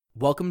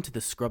Welcome to the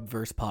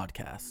Scrubverse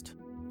podcast,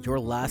 your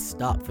last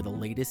stop for the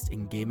latest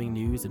in gaming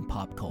news and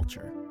pop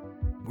culture.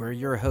 We're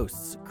your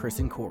hosts, Chris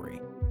and Corey.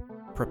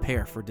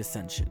 Prepare for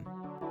dissension.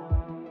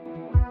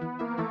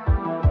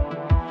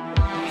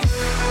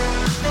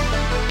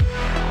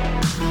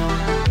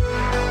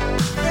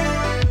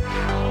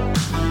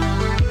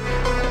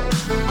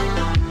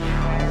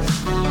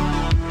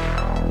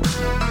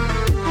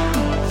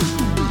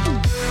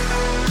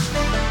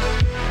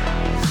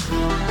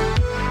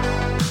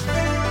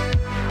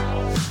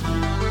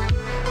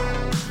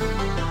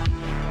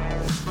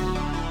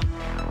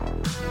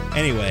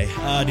 Anyway,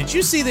 did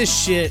you see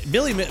this shit?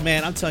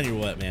 Man, I'm telling you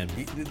what, man.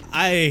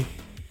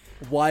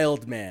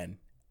 Wild man.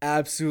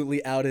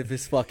 Absolutely out of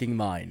his fucking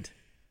mind.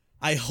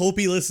 I hope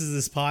he listens to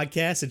this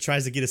podcast and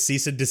tries to get a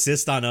cease and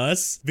desist on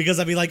us, because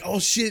I'd be like, oh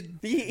shit.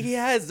 He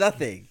has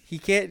nothing. He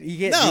can't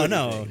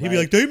No. He'd be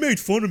like, they made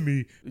fun of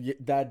me.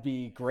 That'd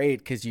be great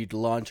because you'd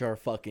launch our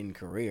fucking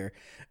career.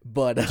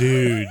 But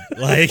dude,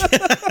 like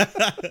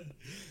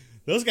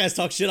those guys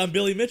talk shit on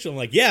Billy Mitchell. I'm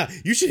like, yeah,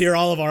 you should hear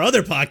all of our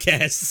other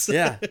podcasts.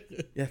 yeah,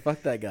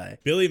 fuck that guy.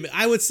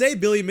 I would say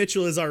Billy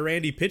Mitchell is our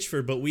Randy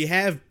Pitchford, but we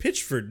have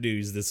Pitchford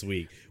news this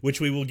week, which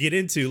we will get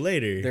into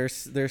later.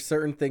 There's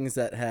certain things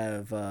that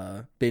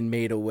have been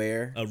made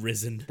aware,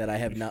 arisen, that I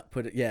have not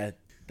put. that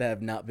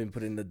have not been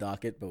put in the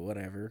docket, but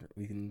whatever,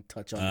 we can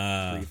touch on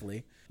it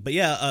briefly. But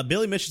yeah,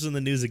 Billy Mitchell's in the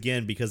news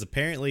again because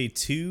apparently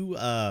two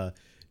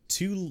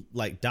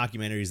like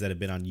documentaries that have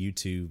been on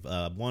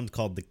YouTube. One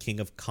called The King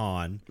of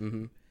Con,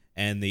 mm-hmm.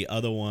 and the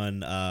other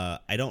one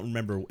I don't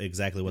remember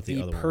exactly what the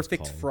other one was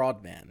Perfect called.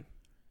 Fraud Man.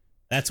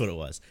 That's what it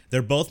was.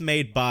 They're both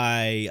made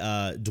by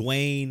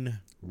Dwayne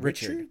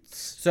Richards.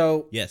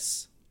 So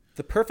yes,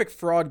 The Perfect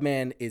Fraud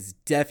Man is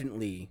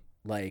definitely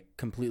like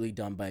completely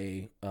done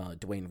by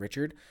Dwayne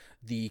Richard.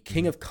 The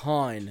King of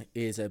Con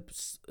is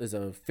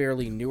a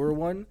fairly newer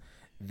one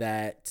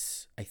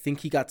that I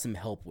think he got some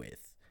help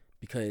with,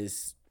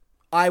 because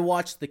I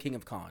watched The King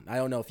of Con. I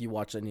don't know if you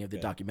watched any of the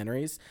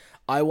documentaries.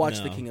 I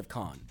watched The King of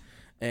Con,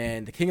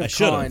 and The King of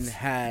Con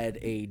had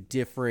a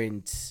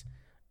different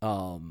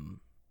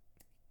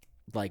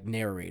like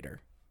narrator.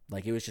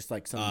 Like it was just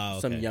like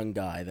some young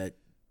guy that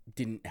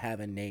didn't have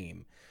a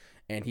name,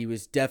 and he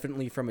was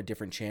definitely from a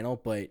different channel,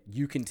 but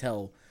you can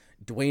tell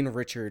Dwayne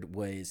Richard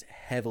was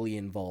heavily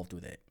involved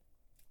with it.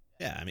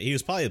 Yeah, I mean, he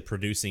was probably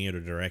producing it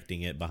or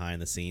directing it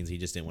behind the scenes. He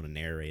just didn't want to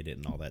narrate it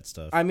and all that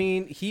stuff. I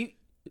mean,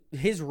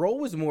 his role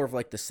was more of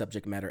like the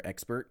subject matter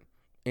expert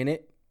in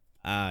it.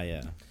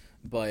 Yeah.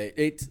 But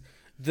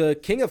the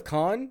King of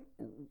Con,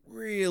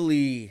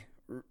 really,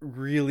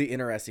 really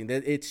interesting.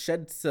 It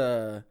sheds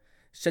to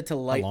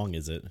light. How long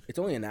is it? It's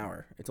only an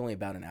hour. It's only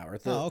about an hour.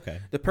 Okay.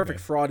 The Perfect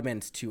Fraud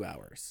Man's 2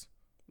 hours.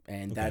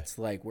 And that's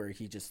like where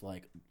he just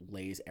like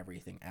lays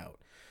everything out.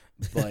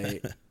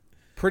 But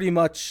pretty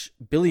much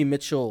Billy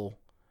Mitchell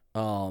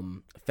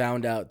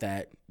found out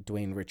that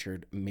Dwayne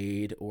Richard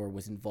made or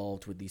was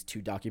involved with these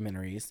 2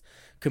 documentaries,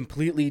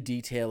 completely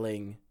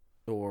detailing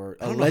or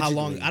I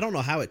don't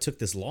know how it took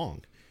this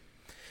long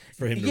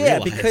for him to realize. Yeah,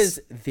 because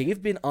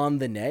they've been on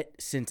the net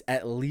since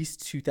at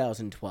least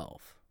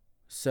 2012.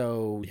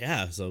 So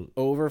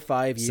over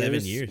 5 years.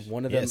 7 years.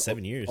 One of them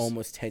 7 years.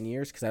 Almost 10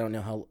 years, because I don't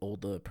know how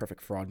old The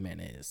Perfect Fraud Man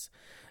is.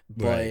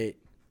 But right.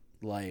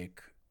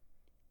 like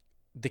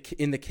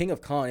in The King of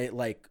Con, it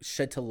like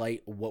shed to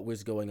light what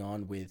was going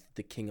on with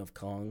The King of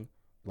Kong,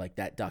 like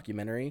that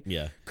documentary.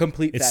 Yeah.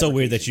 Complete It's so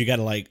weird that you got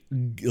to like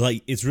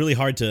it's really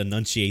hard to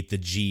enunciate the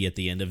G at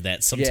the end of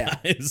that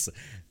sometimes.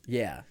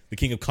 Yeah. The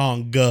King of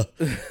Kong. But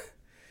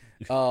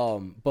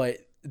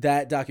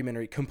that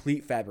documentary,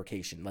 complete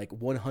fabrication, like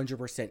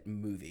 100%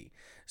 movie.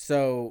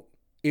 So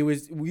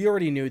we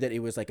already knew that it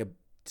was like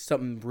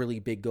something really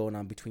big going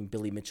on between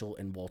Billy Mitchell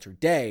and Walter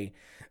Day,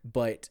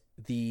 but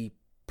the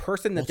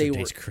person that Walter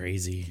Day's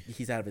crazy.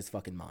 He's out of his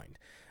fucking mind.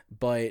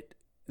 But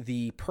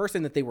the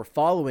person that they were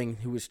following,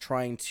 who was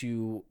trying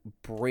to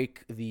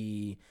break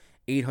the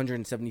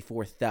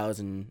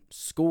 874,000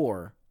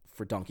 score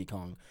for Donkey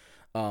Kong,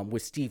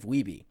 was Steve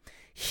Wiebe.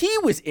 He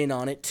was in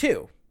on it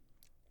too.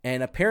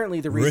 And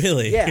apparently the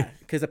reason,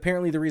 because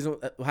apparently the reason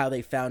how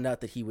they found out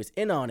that he was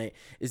in on it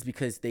is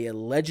because they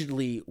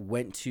allegedly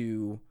went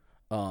to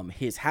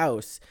his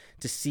house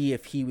to see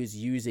if he was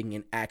using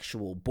an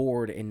actual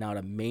board and not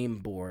a MAME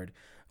board,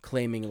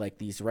 claiming like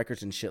these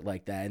records and shit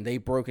like that. And they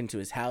broke into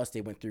his house.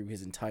 They went through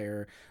his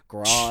entire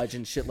garage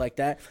and shit like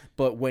that.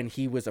 But when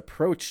he was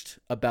approached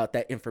about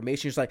that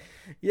information, he's like,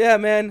 yeah,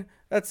 man,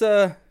 it's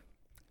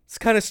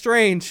kind of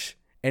strange.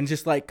 And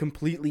just like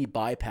completely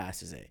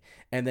bypasses it.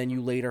 And then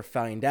you later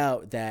find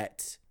out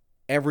that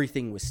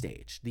everything was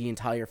staged. The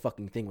entire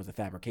fucking thing was a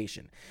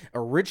fabrication.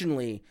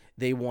 Originally,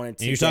 they wanted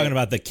to. And you're talking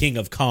about the King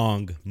of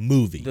Kong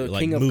movie. The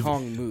King of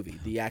Kong movie.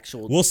 The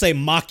actual. We'll say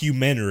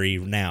mockumentary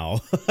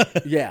now.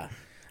 Yeah.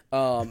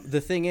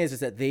 The thing is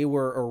that they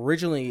were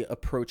originally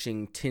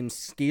approaching Tim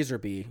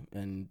Scazersby,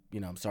 and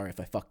I'm sorry if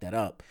I fucked that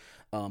up,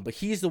 but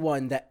he's the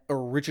one that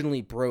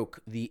originally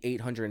broke the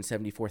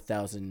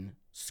 874,000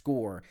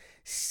 score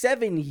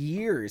 7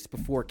 years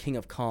before King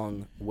of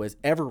Kong was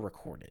ever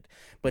recorded.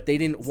 But they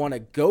didn't want to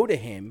go to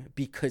him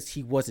because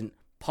he wasn't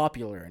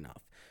popular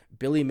enough.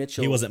 Billy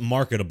Mitchell... He wasn't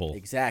marketable.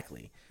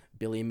 Exactly.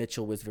 Billy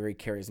Mitchell was very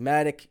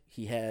charismatic.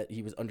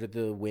 He was under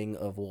the wing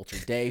of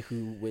Walter Day,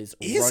 who was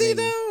Is he,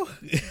 though?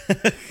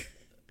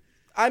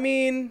 I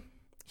mean,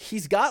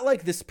 he's got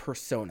like this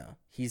persona.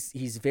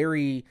 He's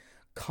very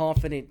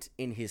confident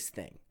in his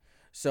thing.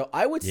 So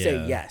I would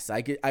say yes.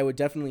 I would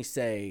definitely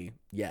say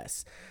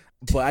yes.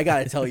 But I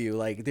gotta tell you,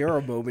 like, there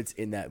are moments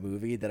in that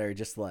movie that are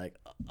just like,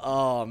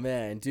 oh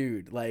man,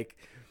 dude, like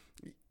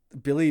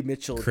Billy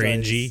Mitchell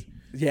cringy.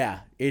 Yeah,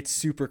 it's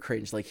super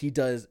cringe. Like, he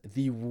does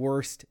the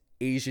worst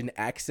Asian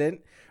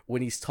accent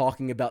when he's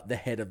talking about the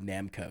head of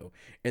Namco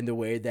and the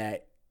way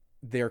that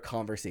their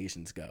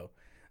conversations go.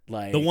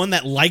 Like the one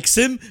that likes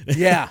him.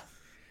 Yeah.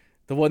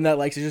 The one that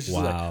likes it. Just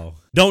wow. Like,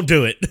 don't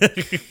do it.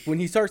 When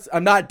he starts,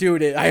 I'm not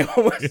doing it. I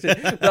almost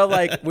did. But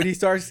like when he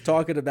starts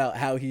talking about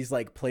how he's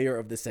like player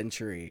of the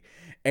century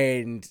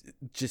and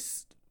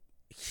just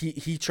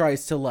he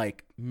tries to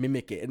like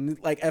mimic it. And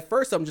like at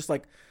first I'm just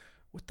like,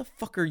 what the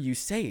fuck are you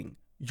saying?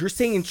 You're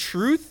saying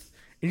truth?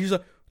 And he's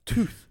like,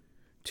 tooth.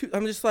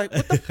 I'm just like,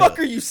 what the fuck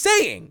are you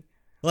saying?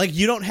 Like,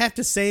 you don't have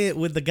to say it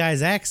with the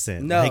guy's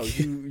accent. No, like,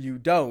 you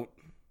don't.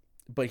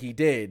 But he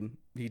did.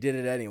 He did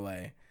it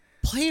anyway.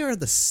 Player of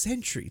the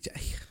century.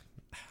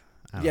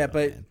 Yeah,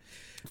 but man.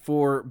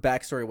 For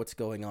backstory, what's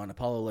going on?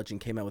 Apollo Legend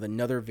came out with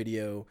another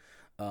video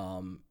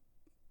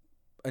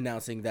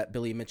announcing that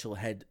Billy Mitchell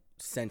had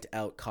sent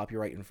out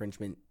copyright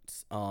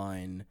infringements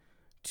on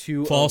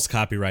false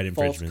copyright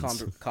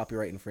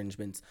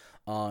infringements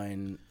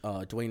on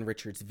Dwayne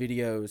Richards'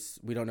 videos.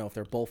 We don't know if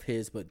they're both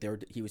his, but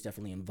he was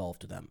definitely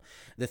involved with them.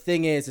 The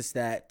thing is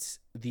that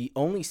the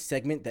only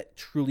segment that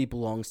truly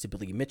belongs to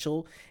Billy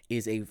Mitchell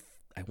is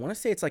I want to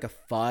say it's like a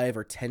 5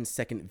 or 10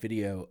 second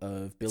video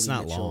of Billy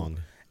Mitchell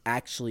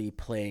actually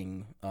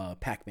playing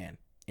Pac-Man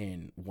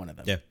in one of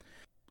them. Yeah.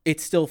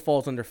 It still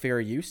falls under fair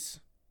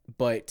use,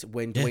 but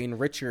when Dwayne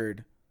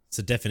Richard... It's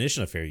a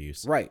definition of fair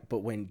use. Right, but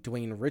when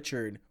Dwayne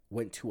Richard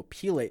went to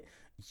appeal it,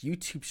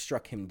 YouTube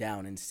struck him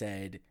down and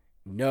said,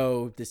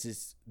 no,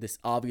 this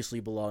obviously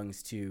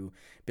belongs to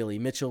Billy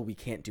Mitchell. We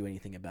can't do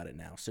anything about it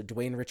now. So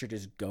Dwayne Richard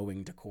is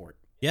going to court.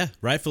 Yeah,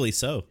 rightfully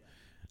so.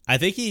 I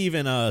think he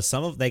even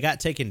they got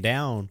taken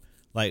down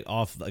like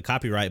off the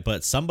copyright,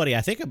 but somebody,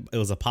 I think it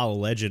was Apollo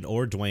Legend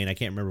or Dwayne, I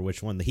can't remember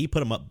which one, he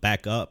put them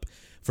back up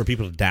for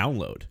people to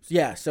download.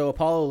 Yeah, so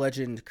Apollo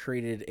Legend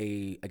created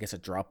a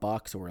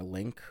Dropbox or a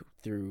link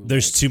through.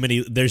 There's too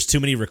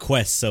many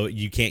requests, so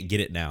you can't get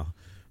it now.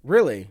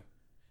 Really?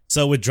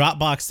 So with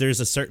Dropbox,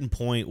 there's a certain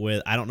point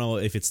with, I don't know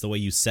if it's the way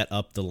you set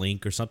up the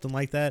link or something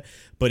like that,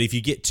 but if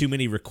you get too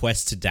many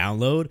requests to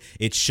download,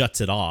 it shuts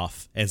it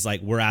off. It's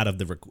like, we're out of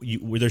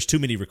there's too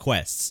many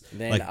requests.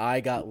 Then like, I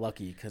got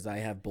lucky because I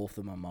have both of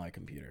them on my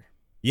computer.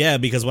 Yeah,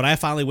 because when I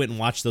finally went and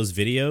watched those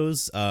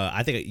videos,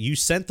 I think you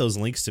sent those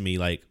links to me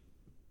like,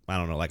 I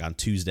don't know, like on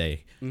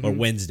Tuesday or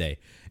Wednesday.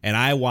 And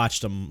I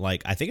watched them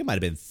like, I think it might have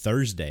been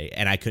Thursday,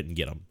 and I couldn't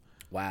get them.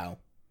 Wow.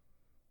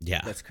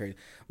 Yeah. That's crazy.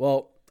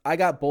 Well, I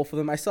got both of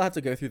them. I still have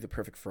to go through the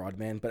Perfect Fraud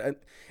Man,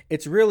 but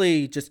it's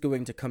really just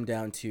going to come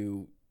down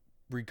to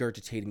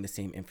regurgitating the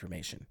same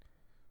information.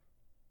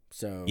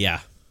 So yeah,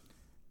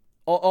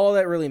 all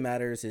that really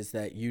matters is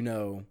that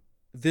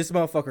this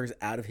motherfucker's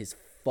out of his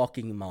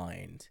fucking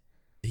mind.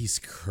 He's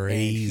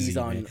crazy. And he's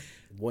on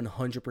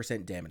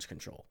 100% damage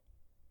control.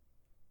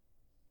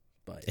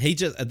 But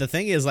the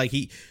thing is, like,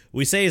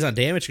 we say he's on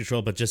damage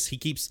control, but he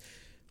keeps,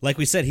 like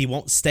we said, he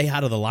won't stay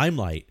out of the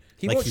limelight.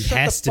 He won't shut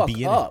has the fuck to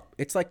be up.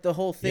 It's like the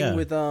whole thing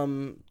with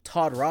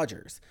Todd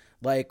Rogers.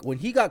 Like, when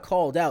he got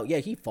called out,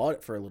 he fought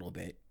it for a little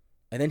bit,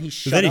 and then he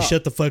shut up. He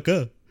shut the fuck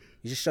up.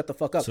 He just shut the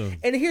fuck up. So,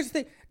 and here's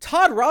the thing: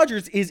 Todd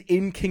Rogers is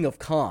in King of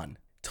Con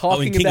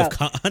talking about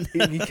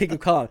King of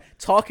Con,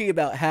 talking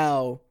about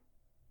how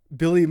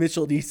Billy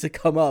Mitchell needs to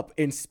come up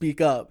and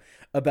speak up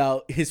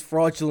about his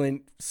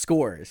fraudulent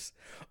scores.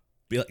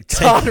 Be like,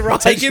 Todd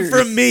Rogers. Take it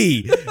from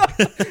me.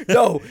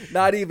 No,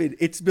 not even.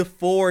 It's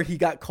before he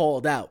got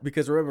called out,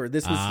 because remember,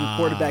 this was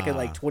recorded back in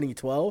like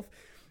 2012,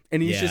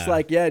 and he's just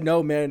like,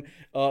 no, man,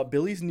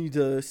 Billy's need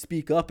to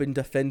speak up and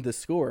defend the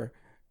score.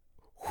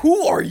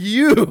 Who are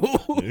you?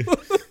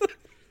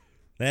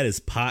 That is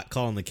pot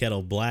calling the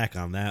kettle black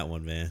on that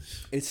one, man.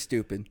 It's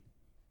stupid.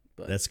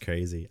 But. That's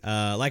crazy.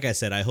 Like I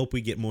said, I hope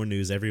we get more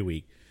news every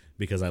week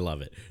because I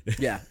love it.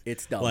 Yeah,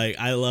 it's dumb. Like,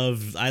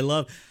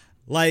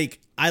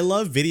 I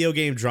love video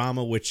game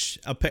drama, which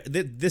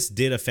this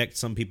did affect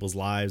some people's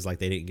lives. Like,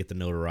 they didn't get the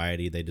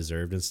notoriety they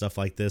deserved and stuff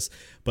like this.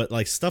 But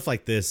like stuff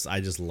like this, I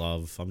just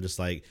love. I'm just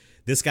like,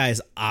 this guy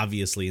is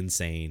obviously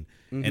insane.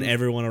 Mm-hmm. And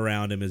everyone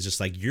around him is just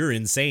like, you're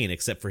insane,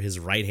 except for his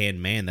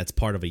right-hand man that's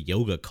part of a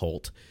yoga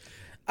cult.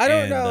 I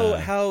don't know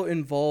how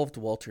involved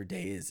Walter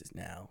Day is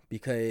now,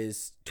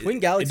 because Twin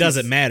Galaxies... It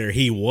doesn't matter.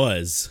 He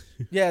was.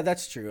 Yeah,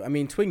 that's true. I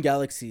mean, Twin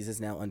Galaxies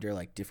is now under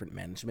like different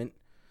management.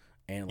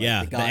 And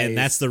like, and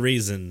that's the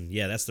reason.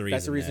 Yeah, that's the reason.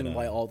 That's the reason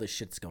why all this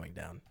shit's going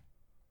down.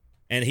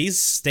 And he's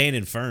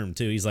standing firm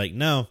too. He's like,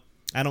 no,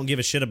 I don't give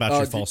a shit about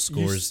your false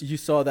scores. You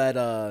saw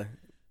that.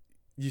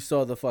 You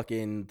saw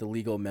the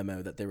legal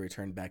memo that they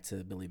returned back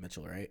to Billy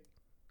Mitchell, right?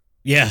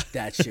 Yeah,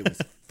 that shit was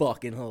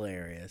fucking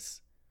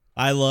hilarious.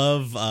 I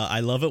love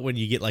it when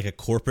you get like a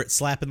corporate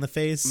slap in the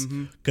face,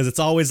 because it's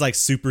always like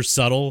super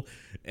subtle,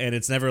 and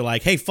it's never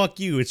like, "Hey, fuck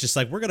you." It's just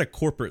like, we're gonna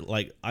corporate,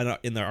 like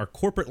in our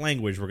corporate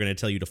language, we're gonna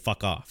tell you to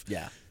fuck off.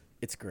 Yeah,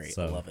 it's great.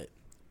 I love it.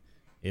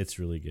 It's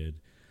really good.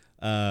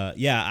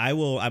 Yeah,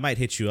 I might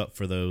hit you up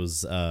for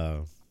those.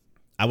 I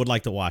would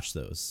like to watch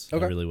those.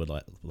 Okay. I really would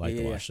like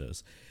to watch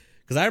those,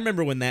 because I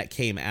remember when that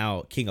came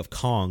out, King of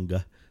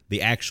Kong,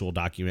 the actual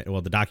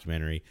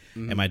documentary,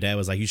 and my dad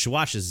was like, "You should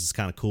watch this. It's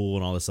kind of cool,"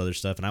 and all this other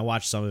stuff. And I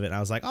watched some of it, and I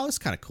was like, "Oh, this is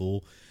kind of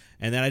cool."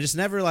 And then I just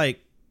never like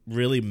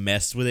really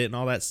messed with it and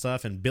all that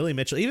stuff. And Billy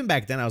Mitchell, even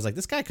back then, I was like,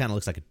 "This guy kind of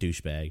looks like a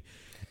douchebag,"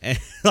 and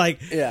like,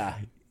 yeah,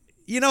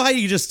 you know how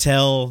you just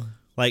tell,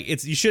 like,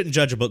 you shouldn't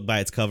judge a book by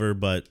its cover,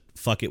 but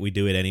fuck it, we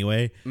do it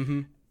anyway.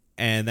 Mm-hmm.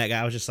 And that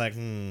guy was just like,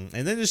 And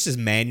then just his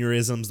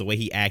mannerisms, the way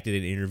he acted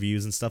in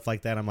interviews and stuff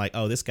like that. I'm like,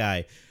 oh, this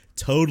guy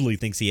totally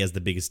thinks he has the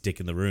biggest dick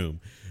in the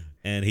room.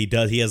 And he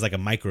does. He has like a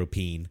micro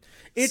peen.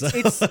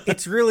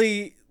 It's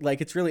really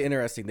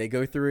interesting. They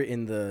go through it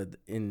in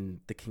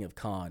the King of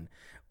Con,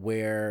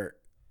 where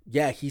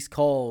he's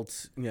called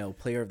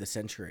player of the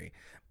century,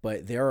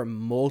 but there are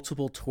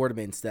multiple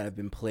tournaments that have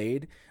been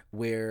played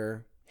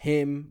where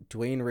him,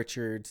 Dwayne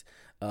Richards,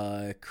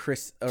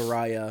 Chris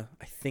Araya,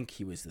 I think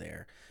he was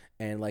there,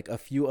 and like a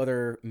few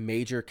other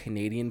major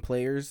Canadian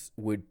players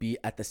would be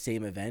at the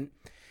same event.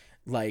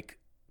 Like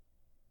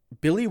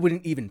Billy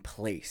wouldn't even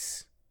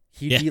place.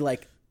 He'd be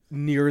like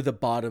near the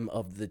bottom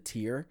of the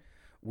tier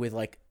with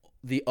like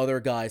the other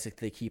guys that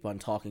they keep on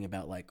talking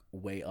about, like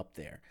way up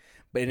there.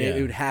 But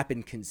it would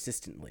happen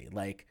consistently.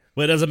 Like,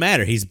 well, it doesn't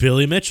matter. He's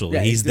Billy Mitchell.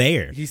 He's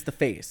there. He's the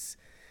face.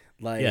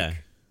 Like,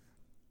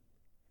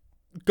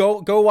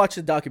 go watch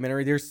the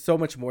documentary. There's so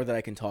much more that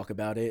I can talk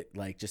about it.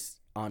 Like just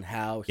on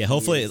how. Yeah.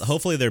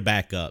 Hopefully they're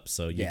back up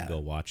so you can go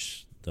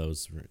watch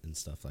those and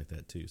stuff like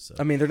that too. So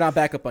I mean, they're not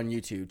back up on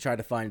YouTube. Try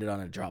to find it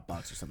on a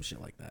Dropbox or some shit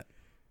like that.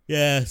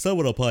 Yeah,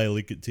 someone will probably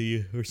link it to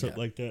you or something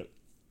like that.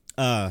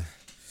 But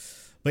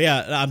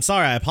yeah, I'm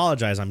sorry. I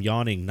apologize. I'm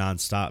yawning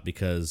nonstop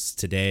because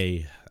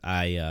today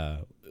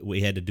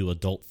we had to do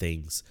adult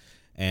things,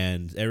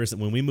 and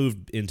when we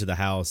moved into the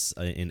house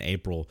in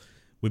April,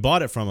 we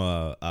bought it from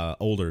a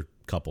older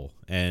couple,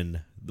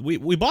 and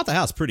we bought the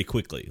house pretty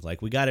quickly.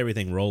 Like we got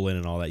everything rolling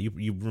and all that.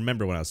 You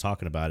remember when I was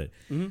talking about it,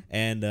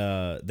 and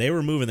they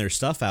were moving their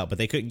stuff out, but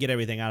they couldn't get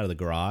everything out of the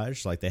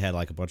garage. Like they had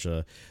like a bunch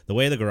of, the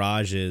way the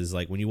garage is,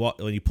 like when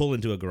you pull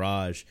into a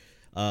garage,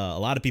 a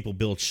lot of people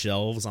build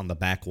shelves on the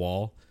back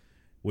wall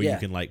where you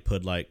can like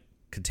put like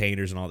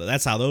containers and all that.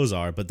 That's how those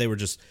are. But they were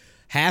just,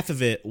 half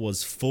of it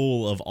was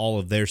full of all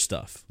of their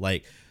stuff,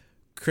 like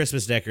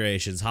Christmas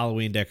decorations,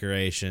 Halloween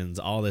decorations,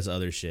 all this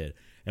other shit.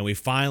 And we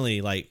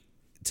finally, like,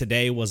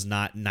 today was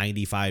not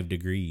 95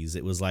 degrees.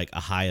 It was like a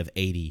high of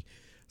 80.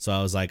 So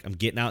I was like, I'm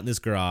getting out in this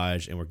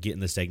garage and we're getting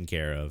this taken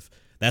care of.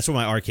 That's where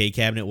my arcade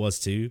cabinet was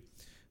too.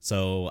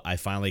 So I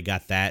finally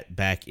got that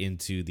back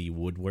into the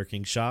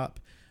woodworking shop.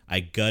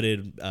 I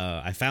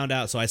found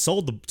out, so I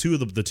sold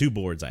the two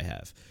boards I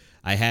have.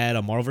 I had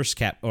a Marvel vs.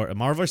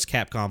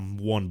 Capcom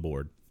 1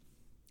 board,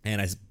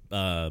 and I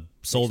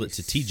sold it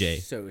to TJ.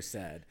 So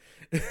sad.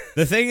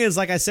 The thing is,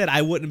 like I said,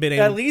 I wouldn't have been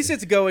able. At least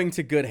it's going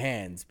to good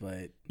hands,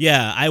 but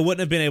yeah, I wouldn't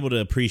have been able to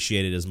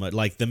appreciate it as much.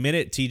 Like the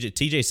minute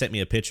TJ sent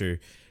me a picture,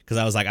 because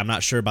I was like, I'm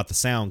not sure about the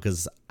sound,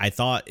 because I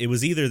thought it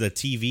was either the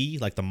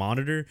TV, like the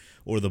monitor,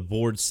 or the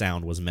board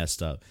sound was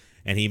messed up.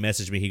 And he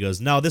messaged me. He goes,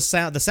 "No, the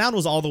sound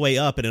was all the way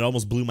up, and it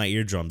almost blew my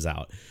eardrums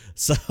out."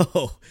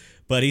 So,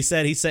 but he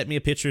said he sent me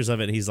pictures of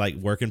it. And he's like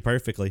working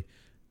perfectly.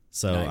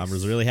 So nice. I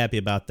was really happy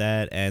about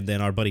that. And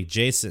then our buddy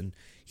Jason,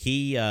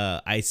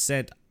 I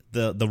sent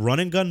the run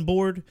and gun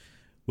board,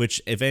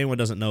 which if anyone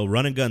doesn't know,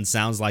 run and gun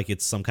sounds like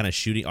it's some kind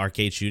of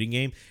arcade shooting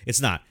game.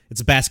 It's not. It's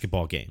a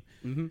basketball game.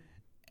 Mm-hmm.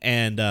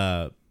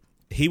 And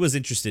he was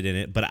interested in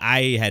it, but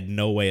I had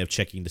no way of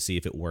checking to see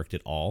if it worked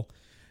at all.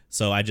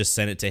 So I just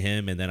sent it to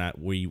him, and then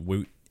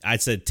I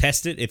said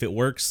test it. If it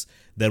works,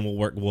 then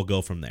we'll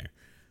go from there.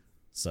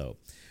 So,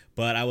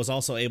 but I was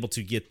also able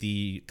to get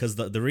because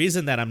the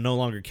reason that I'm no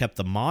longer kept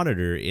the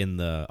monitor in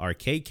the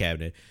arcade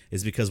cabinet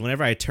is because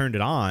whenever I turned it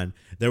on,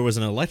 there was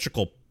an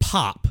electrical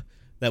pop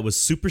that was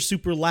super,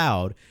 super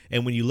loud.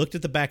 And when you looked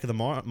at the back of the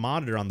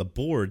monitor on the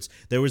boards,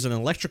 there was an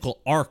electrical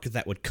arc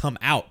that would come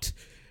out.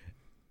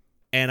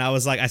 And I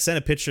was like, I sent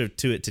a picture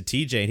to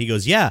TJ, and he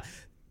goes, "Yeah,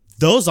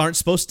 those aren't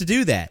supposed to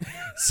do that."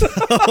 So,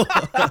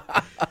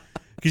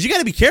 because you got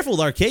to be careful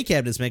with arcade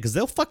cabinets, man, because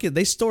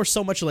they store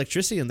so much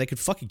electricity and they could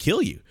fucking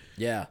kill you.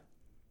 Yeah.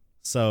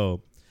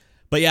 So,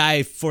 but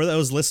yeah, for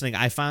those listening,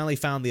 I finally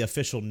found the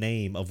official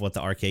name of what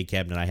the arcade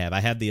cabinet I have. I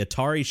have the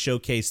Atari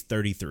Showcase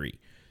 33.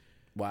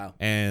 Wow.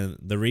 And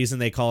the reason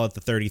they call it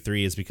the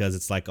 33 is because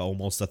it's like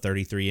almost a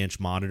 33-inch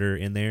monitor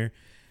in there.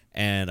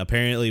 And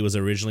apparently it was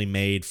originally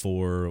made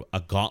for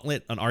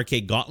an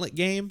arcade gauntlet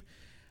game.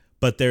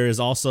 but there is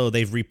also,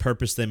 they've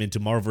repurposed them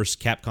into Marvel vs.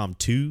 Capcom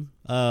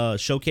 2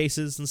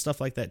 showcases and stuff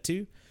like that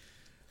too.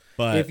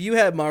 But if you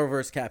had Marvel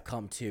vs.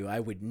 Capcom 2, I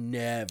would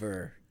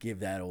never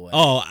give that away.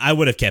 Oh, I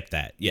would have kept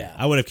that. Yeah.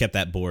 I would have kept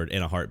that board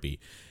in a heartbeat.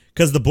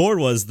 Because the board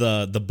was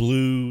the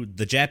blue,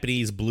 the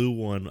Japanese blue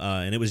one,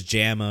 and it was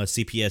JAMA,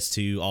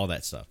 CPS2, all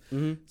that stuff.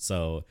 Mm-hmm.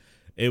 So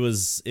it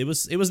was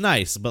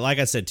nice. But like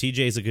I said,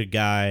 TJ's a good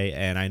guy,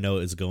 and I know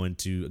it's going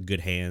to good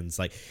hands.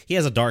 Like, he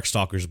has a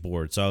Darkstalkers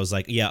board, so I was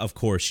like, yeah, of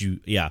course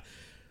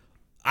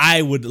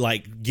I would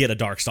like get a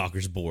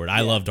Darkstalkers board.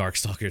 I love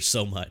Darkstalkers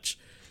so much.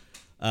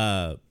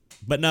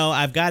 But no,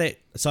 I've got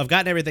it. So I've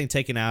gotten everything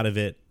taken out of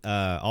it,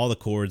 all the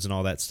cords and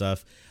all that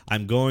stuff.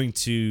 I'm going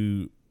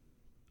to.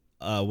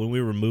 When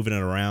we were moving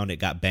it around, it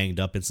got banged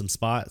up in some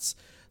spots.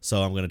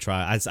 So I'm going to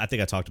try. I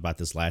think I talked about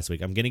this last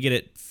week. I'm going to get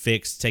it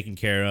fixed, taken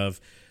care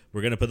of.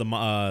 We're going to put the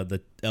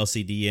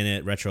LCD in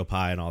it,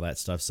 RetroPie, and all that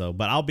stuff. So,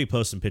 but I'll be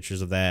posting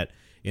pictures of that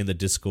in the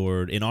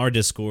Discord, in our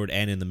Discord,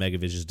 and in the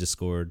Megavisions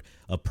Discord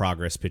of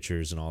progress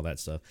pictures and all that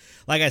stuff.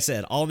 Like I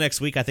said, all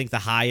next week, I think the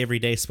high every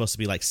day is supposed to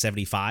be like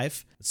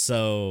 75.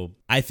 So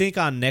I think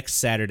on next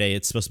Saturday,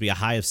 it's supposed to be a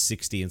high of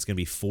 60, and it's going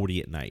to be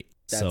 40 at night.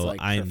 That's so like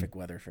perfect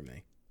weather for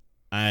me.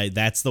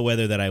 That's the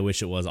weather that I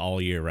wish it was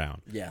all year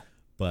round. Yeah.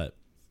 But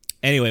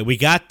anyway, we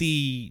got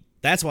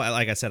that's why,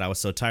 like I said, I was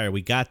so tired.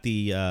 We got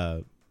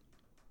the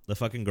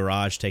fucking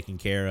garage taken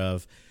care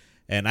of,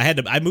 and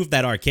I moved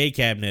that arcade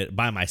cabinet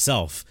by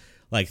myself.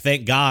 Like,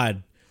 thank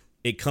God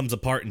it comes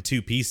apart in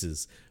two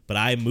pieces, but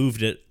I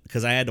moved it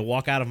because I had to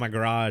walk out of my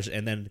garage,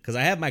 and then because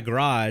I have my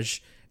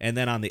garage, and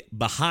then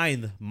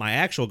behind my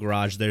actual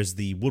garage, there's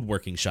the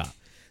woodworking shop.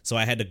 So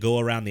I had to go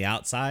around the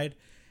outside,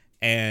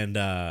 and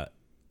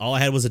all I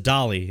had was a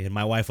dolly, and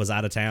my wife was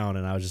out of town,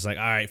 and I was just like,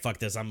 all right, fuck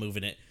this, I'm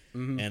moving it.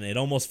 Mm-hmm. And it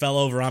almost fell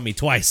over on me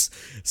twice.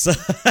 So,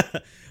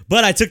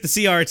 but I took the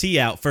CRT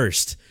out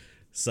first.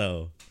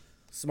 So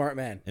smart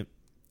man.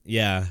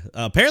 Yeah.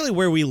 Apparently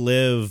where we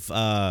live,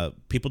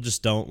 people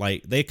just don't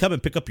they come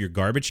and pick up your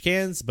garbage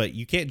cans, but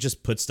you can't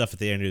just put stuff at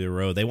the end of the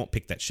road. They won't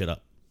pick that shit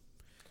up.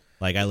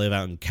 Like, I live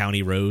out in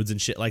county roads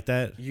and shit like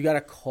that. You got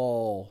to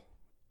call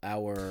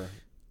our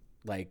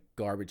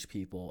garbage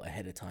people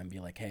ahead of time, be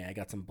like, hey, I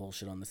got some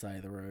bullshit on the side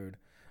of the road.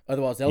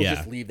 Otherwise, they'll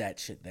just leave that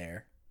shit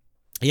there.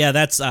 Yeah,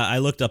 that's I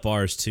looked up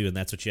ours too, and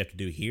that's what you have to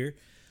do here.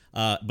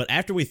 But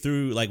after we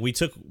threw,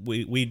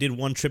 we did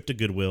one trip to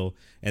Goodwill,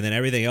 and then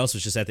everything else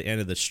was just at the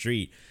end of the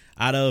street.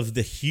 Out of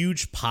the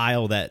huge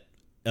pile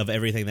of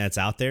everything that's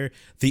out there,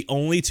 the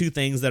only two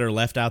things that are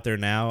left out there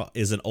now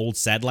is an old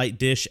satellite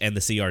dish and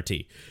the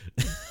CRT.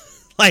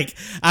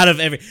 Out of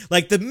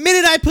the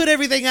minute I put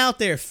everything out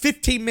there,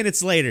 15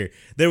 minutes later,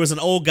 there was an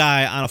old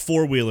guy on a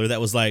 4-wheeler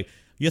that was like,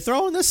 "You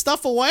throwing this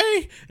stuff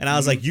away?" And I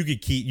was like, you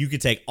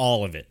could take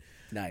all of it.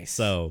 Nice.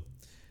 So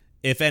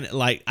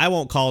I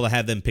won't call to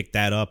have them pick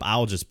that up.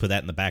 I'll just put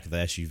that in the back of the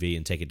SUV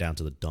and take it down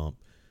to the dump.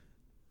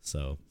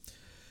 So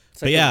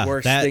it's like the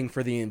worst thing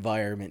for the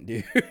environment,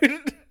 dude. Where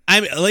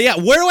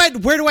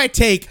do I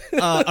take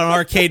an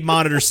arcade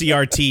monitor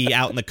CRT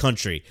out in the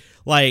country?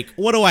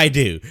 What do I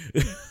do?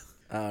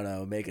 I don't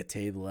know, make a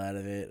table out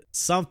of it.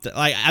 Something.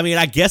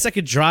 I guess I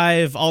could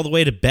drive all the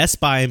way to Best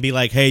Buy and be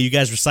like, hey, you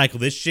guys recycle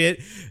this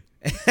shit?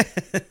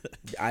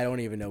 I don't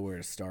even know where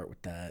to start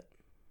with that.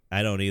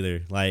 I don't either.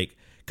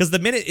 Because the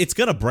minute it's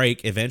going to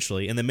break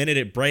eventually, and the minute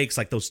it breaks,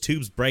 those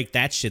tubes break,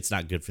 that shit's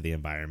not good for the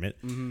environment.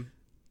 Mm-hmm.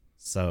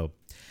 So,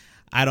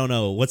 I don't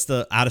know. What's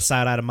the out of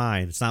sight, out of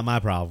mind? It's not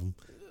my problem.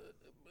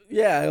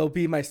 Yeah, it'll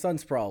be my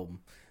son's problem.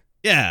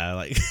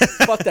 Yeah,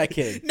 fuck that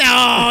kid.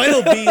 No,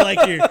 it'll be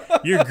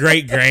your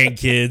great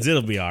grandkids.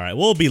 It'll be all right.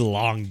 We'll be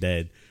long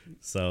dead.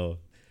 So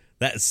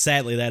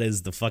sadly that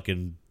is the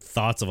fucking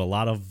thoughts of a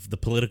lot of the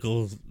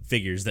political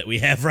figures that we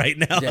have right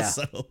now. Yeah.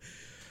 So,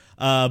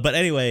 but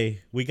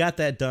anyway, we got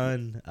that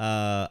done.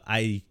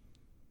 I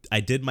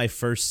did my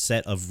first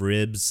set of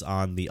ribs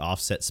on the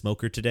offset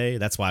smoker today.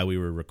 That's why we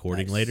were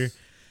recording later.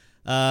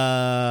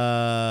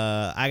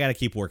 I got to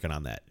keep working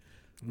on that.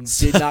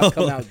 Did not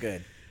come out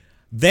good.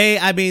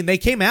 They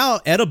came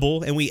out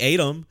edible and we ate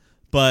them,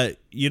 but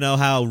you know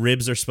how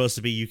ribs are supposed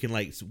to be, you can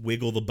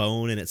wiggle the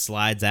bone and it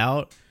slides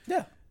out?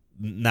 Yeah.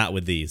 Not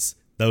with these.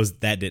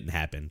 That didn't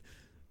happen.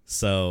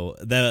 So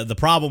the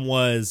problem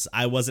was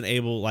I wasn't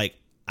able,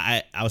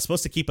 I was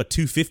supposed to keep a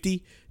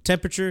 250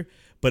 temperature,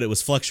 but it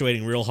was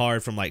fluctuating real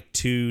hard from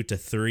 2 to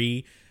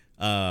 3.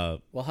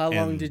 Well, how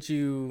long did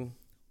you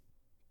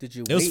wait?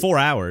 It was 4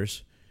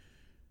 hours.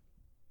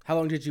 How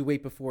long did you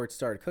wait before it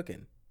started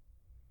cooking?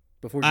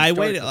 I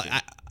waited.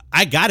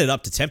 I got it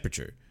up to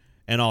temperature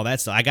and all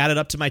that stuff. I got it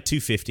up to my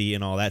 250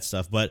 and all that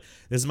stuff. But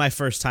this is my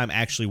first time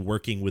actually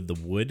working with the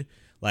wood.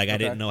 I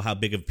didn't know how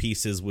big of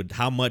pieces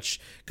how much,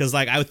 because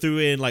I threw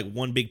in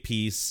one big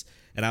piece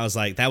and I was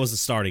like, that was the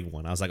starting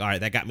one. I was like, all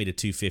right, that got me to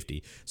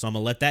 250. So I'm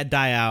gonna let that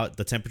die out.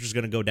 The temperature's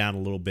gonna go down a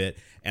little bit,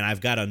 and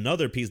I've got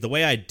another piece. The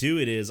way I do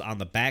it is on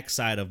the back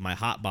side of my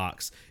hot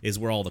box is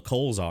where all the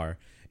coals are,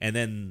 and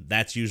then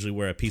that's usually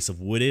where a piece of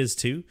wood is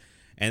too.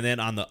 And then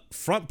on the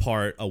front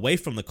part, away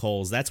from the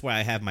coals, that's where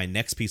I have my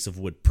next piece of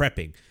wood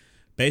prepping.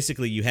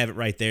 basically you have it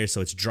right there, so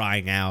it's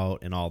drying out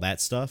and all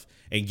that stuff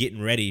and getting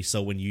ready.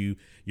 So when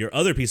your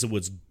other piece of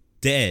wood's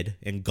dead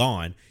and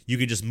gone, you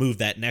can just move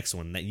that next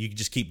one. That you can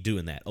just keep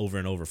doing that over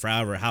and over for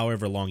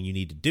however long you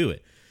need to do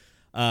it.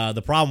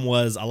 The problem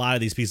was a lot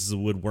of these pieces of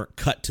wood weren't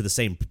cut to the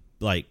same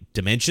like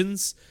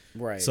dimensions.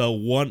 Right. So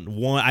one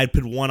I'd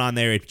put one on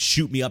there, it'd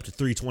shoot me up to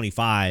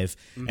 325,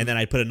 and then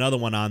I'd put another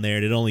one on there,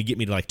 and it'd only get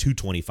me to like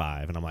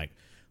 225, and I'm like,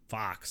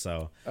 fuck.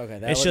 So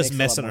it's just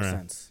messing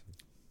around. Sense.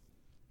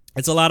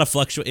 It's a lot of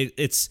fluctuate.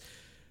 It's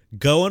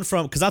going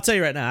from, because I'll tell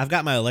you right now, I've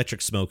got my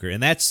electric smoker,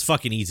 and that's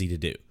fucking easy to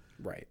do.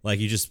 Right. Like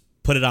you just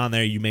put it on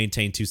there, you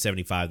maintain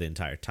 275 the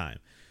entire time.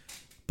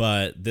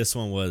 But this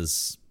one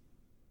was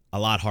a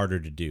lot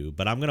harder to do.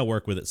 But I'm gonna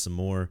work with it some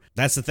more.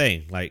 That's the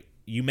thing. Like,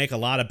 you make a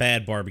lot of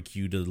bad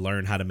barbecue to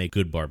learn how to make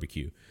good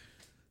barbecue.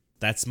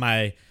 That's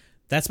my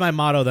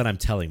motto that I'm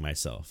telling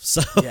myself.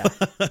 So yeah.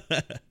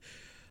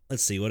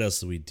 Let's see, what else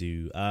did we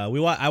do? We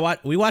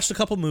watched a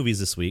couple movies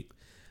this week.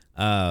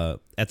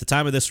 At the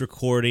time of this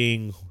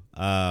recording,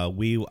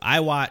 we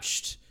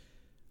both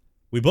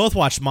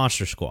watched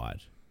Monster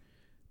Squad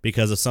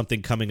because of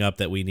something coming up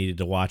that we needed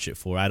to watch it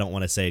for. I don't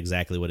want to say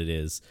exactly what it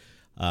is,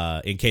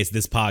 in case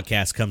this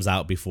podcast comes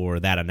out before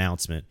that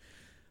announcement.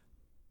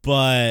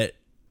 But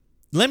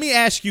let me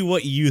ask you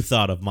what you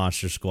thought of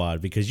Monster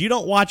Squad, because you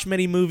don't watch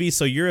many movies,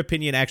 so your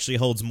opinion actually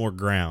holds more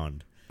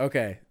ground.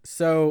 Okay,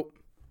 so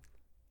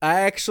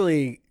I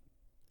actually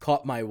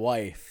caught my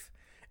wife,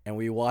 and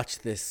we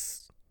watched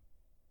this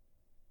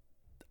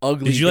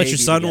ugly. Did you let your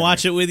son together.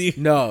 watch it with you?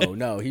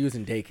 No, he was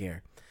in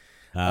daycare.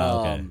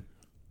 Okay.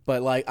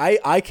 But like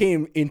I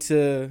came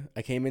into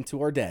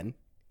our den,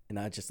 and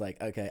I just like,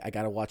 okay, I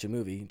gotta watch a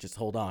movie. Just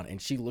hold on. And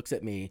she looks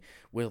at me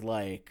with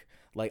like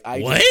I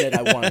what? just said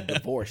I want a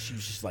divorce. She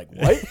was just like,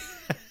 what?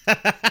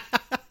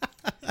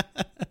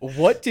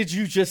 What did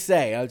you just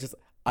say? I was just,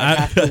 I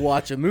have to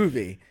watch a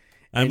movie.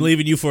 I'm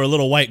leaving you for a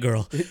little white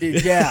girl.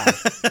 Yeah.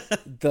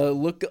 The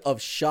look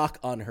of shock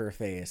on her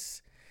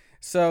face.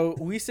 So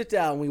we sit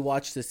down, we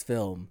watch this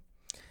film,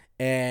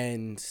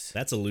 and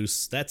that's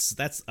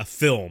a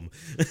film.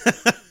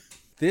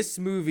 This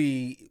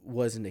movie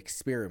was an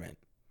experiment.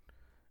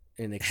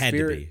 Had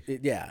to be.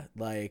 Yeah,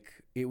 like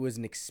it was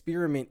an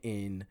experiment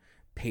in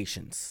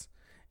patience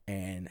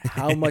and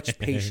how much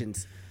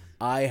patience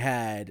I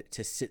had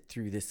to sit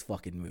through this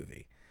fucking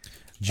movie.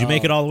 Did you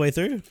make it all the way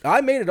through?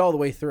 I made it all the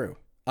way through.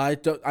 I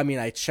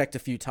checked a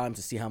few times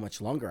to see how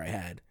much longer I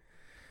had.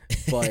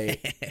 But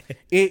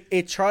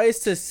it tries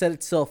to set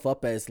itself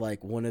up as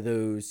like one of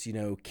those,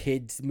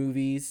 kids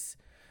movies,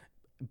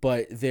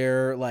 but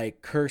they're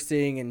like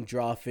cursing and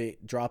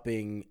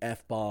dropping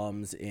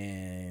F-bombs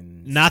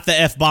and not the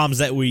F-bombs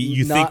that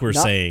you think we're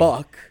saying.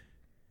 Fuck.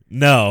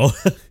 No.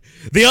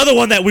 The other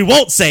one that we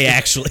won't say,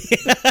 actually.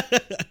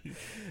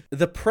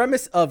 The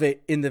premise of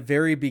it in the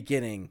very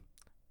beginning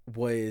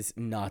was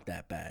not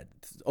that bad.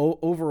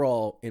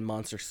 Overall, in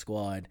Monster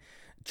Squad,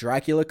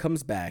 Dracula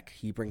comes back.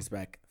 He brings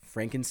back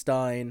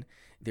Frankenstein.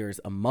 There's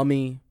a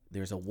mummy.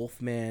 There's a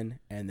wolf man.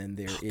 And then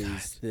there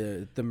is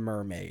the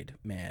mermaid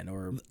man.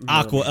 Or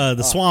Aqua,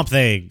 the swamp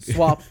thing.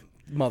 Swamp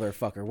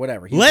motherfucker,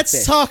 whatever.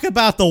 Let's talk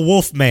about the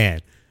wolf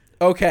man.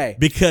 Okay.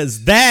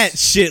 Because that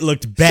shit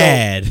looked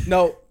bad. So,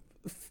 no.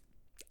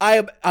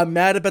 I'm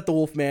mad about the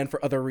Wolfman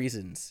for other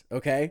reasons,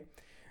 okay?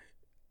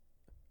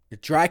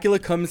 Dracula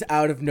comes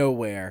out of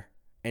nowhere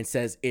and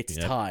says, it's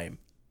time.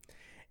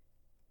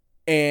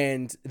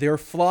 And they're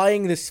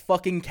flying this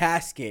fucking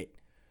casket.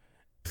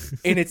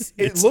 And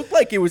it looked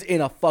like it was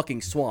in a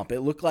fucking swamp.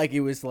 It looked like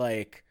it was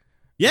like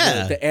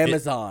the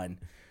Amazon.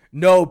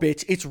 No,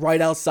 bitch, it's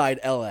right outside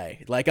LA.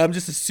 Like, I'm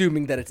just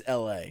assuming that it's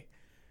LA.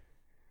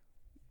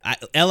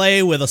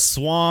 LA with a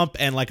swamp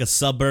and like a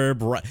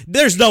suburb.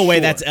 There's no way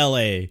that's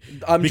LA.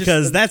 I'm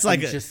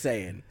just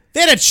saying.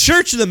 They had a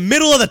church in the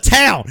middle of the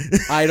town.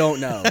 I don't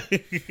know.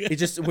 It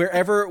just,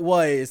 wherever it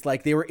was,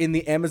 like they were in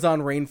the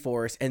Amazon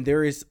rainforest, and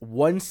there is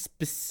one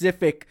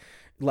specific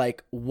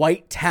like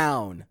white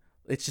town.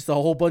 It's just a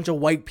whole bunch of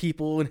white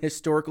people in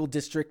historical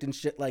district and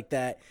shit like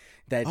that.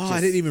 I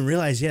didn't even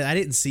realize. Yeah, I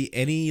didn't see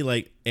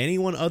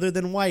anyone other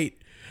than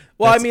white.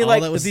 Well, I mean,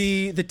 like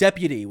the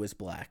deputy was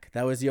black.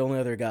 That was the only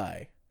other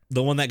guy.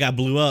 The one that got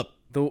blew up.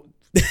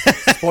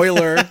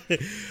 Spoiler.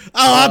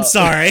 I'm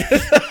sorry.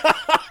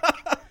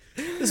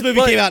 This movie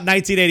came out in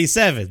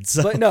 1987.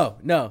 So. But no.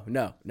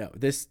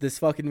 This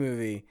fucking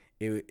movie,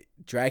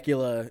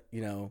 Dracula,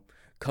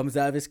 comes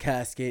out of his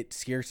casket,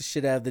 scares the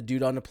shit out of the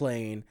dude on the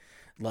plane,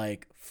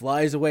 like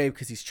flies away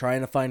because he's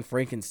trying to find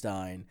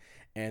Frankenstein,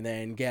 and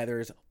then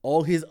gathers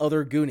all his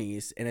other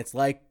Goonies, and it's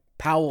like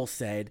Powell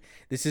said,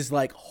 this is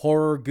like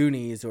horror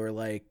Goonies or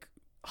like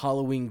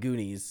Halloween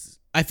Goonies.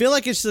 I feel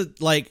like it's a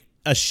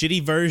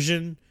shitty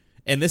version,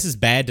 and this is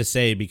bad to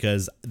say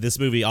because this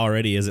movie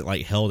already isn't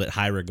like held at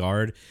high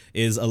regard,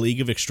 is A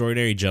League of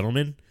Extraordinary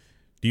Gentlemen.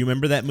 Do you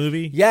remember that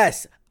movie?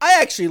 Yes, I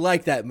actually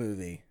like that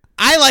movie.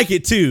 I like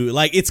it too.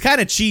 Like, it's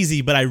kind of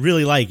cheesy, but I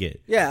really like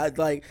it. Yeah,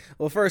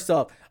 well, first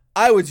off,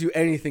 I would do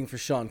anything for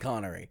Sean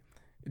Connery.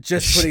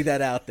 Just putting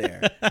that out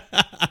there.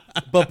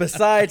 But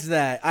besides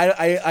that,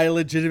 I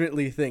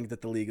legitimately think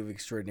that The League of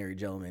Extraordinary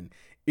Gentlemen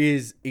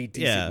is a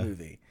decent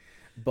movie.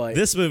 But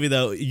this movie,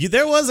 though,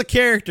 there was a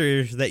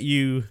character that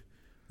you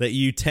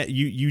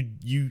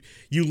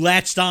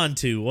latched on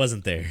to,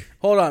 wasn't there?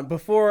 Hold on,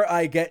 before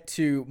I get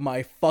to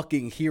my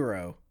fucking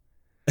hero,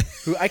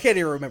 who I can't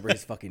even remember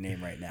his fucking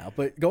name right now.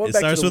 But going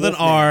back to starts with an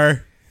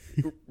R.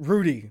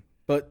 Rudy.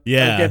 But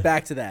yeah, I'll get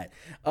back to that.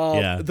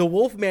 The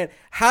Wolfman.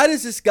 How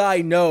does this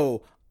guy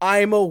know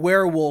I'm a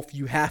werewolf?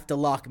 You have to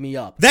lock me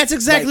up. That's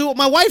exactly what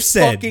my wife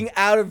said. Fucking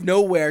out of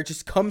nowhere,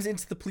 just comes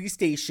into the police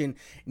station.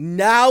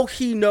 Now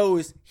he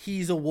knows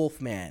he's a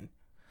Wolfman.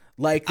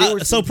 Like there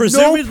was so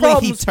presumably no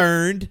he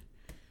turned.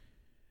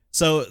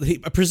 So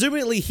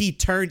presumably he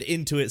turned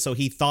into it. So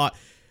he thought.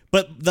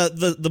 But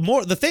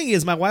the thing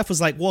is, my wife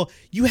was like, "Well,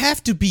 you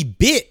have to be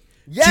bit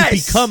to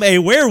become a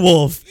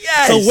werewolf.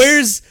 Yes.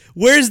 So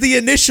where's the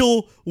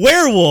initial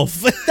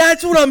werewolf?"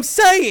 That's what I'm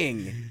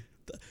saying.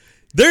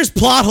 There's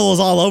plot holes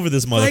all over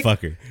this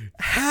motherfucker. Like,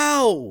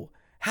 how?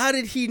 How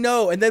did he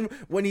know? And then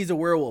when he's a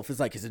werewolf, it's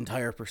like his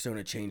entire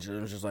persona changed. And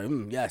it was just like,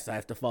 yes, I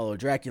have to follow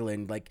Dracula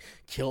and like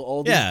kill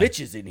all these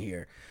bitches in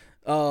here.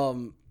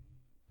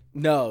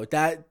 No,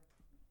 that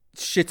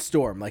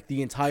shitstorm, like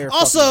the entire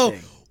also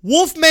thing.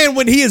 Wolfman,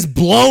 when he is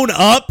blown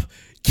up,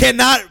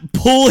 cannot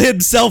pull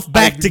himself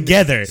back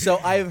together. So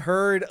I've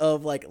heard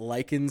of like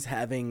lichens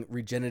having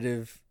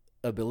regenerative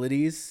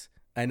abilities.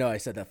 I know I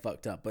said that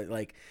fucked up, but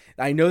like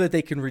I know that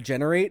they can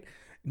regenerate.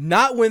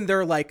 Not when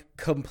they're like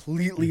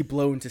completely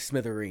blown to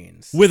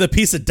smithereens. With a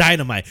piece of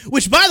dynamite.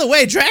 Which, by the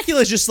way,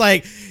 Dracula's just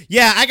like,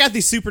 yeah, I got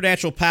these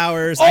supernatural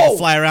powers. I can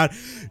fly around.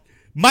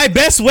 My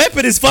best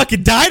weapon is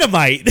fucking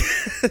dynamite.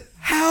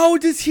 How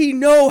does he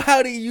know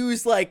how to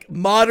use like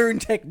modern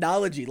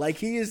technology? Like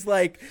he is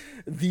like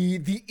the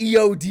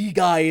EOD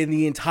guy in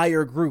the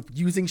entire group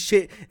using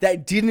shit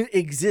that didn't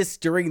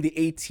exist during the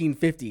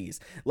 1850s.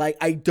 Like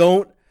I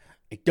don't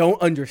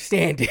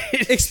understand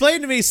it.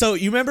 Explain to me. So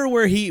you remember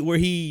where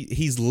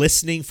he's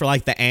listening for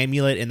like the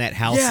amulet in that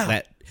house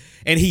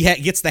and he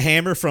gets the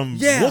hammer from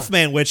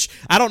Wolfman, which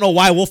I don't know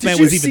why Wolfman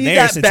was even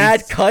there. That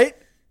bad cut?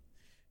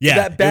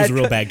 Yeah, it was a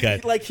real bad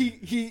cut. Like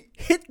he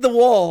hit the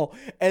wall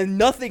and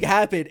nothing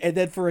happened, and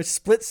then for a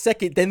split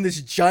second, then this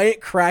giant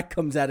crack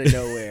comes out of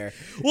nowhere.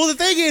 Well, the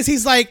thing is,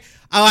 he's like,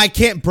 "Oh, I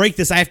can't break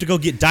this. I have to go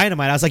get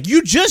dynamite." I was like,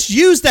 "You just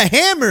used the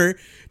hammer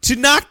to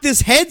knock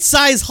this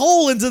head-size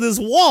hole into this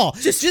wall.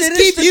 Just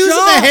keep using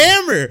the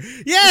hammer."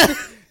 Yeah.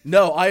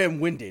 No, I am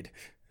winded.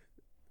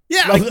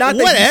 Yeah, like, not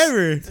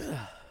whatever.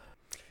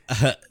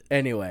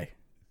 Anyway,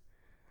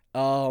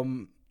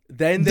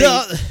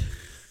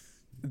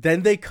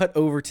 then they cut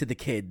over to the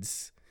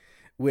kids,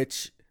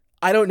 which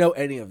I don't know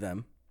any of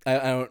them. I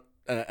don't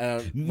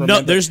remember.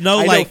 No, there's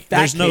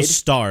no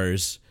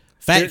stars.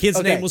 Fat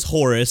Kid's name was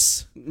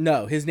Horace.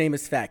 No, his name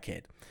is Fat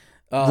Kid.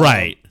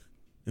 Right.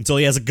 Until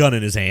he has a gun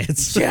in his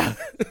hands. Yeah.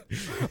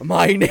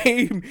 My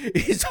name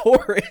is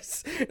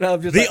Horace. And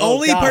I'm just the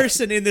only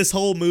person in this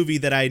whole movie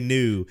that I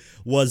knew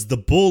was the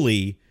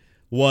bully.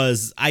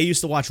 I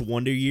used to watch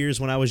Wonder Years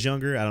when I was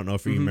younger. I don't know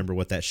if you remember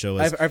what that show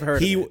is. I've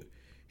heard of it.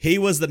 He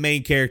was the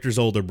main character's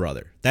older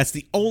brother. That's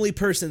the only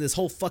person in this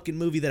whole fucking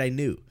movie that I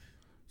knew.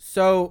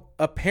 So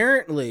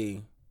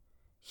apparently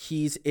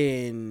he's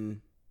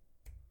in,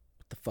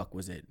 what the fuck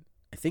was it?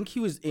 I think he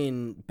was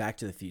in Back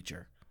to the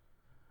Future.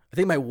 I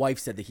think my wife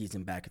said that he's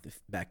in Back to the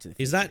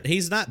Future.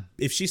 He's not.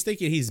 If she's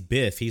thinking he's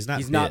Biff, he's not.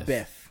 He's not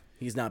Biff.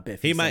 He's not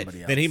Biff. He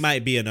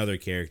might be another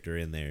character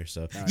in there.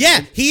 So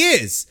yeah, he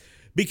is,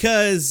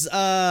 because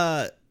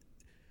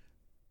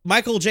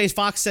Michael J.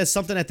 Fox says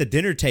something at the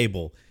dinner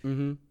table.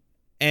 Mm-hmm.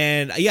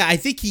 And yeah, I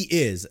think he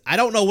is. I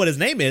don't know what his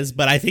name is,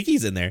 but I think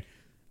he's in there.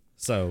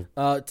 So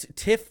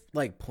Tiff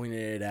like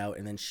pointed it out,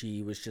 and then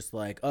she was just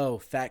like, "Oh,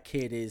 Fat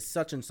Kid is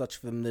such and such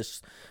from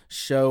this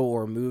show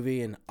or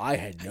movie," and I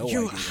had no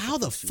idea. How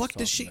the fuck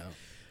does she? About.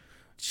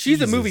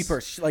 She's a movie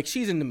person. Like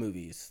she's into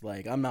movies.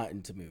 Like I'm not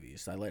into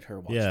movies. I let her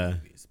watch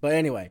movies. But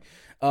anyway,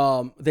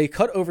 they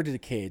cut over to the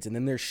kids, and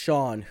then there's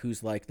Sean,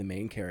 who's like the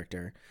main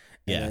character,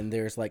 and then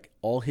there's like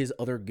all his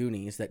other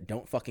Goonies that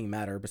don't fucking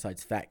matter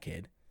besides Fat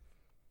Kid.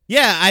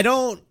 Yeah,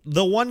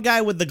 the one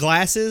guy with the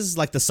glasses,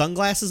 like the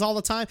sunglasses all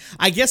the time,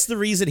 I guess the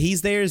reason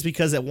he's there is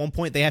because at one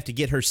point they have to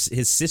get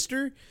his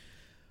sister,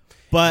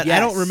 but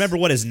I don't remember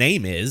what his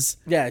name is.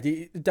 Yeah,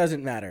 it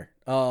doesn't matter.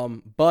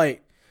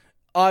 But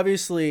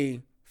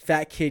obviously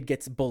Fat Kid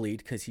gets bullied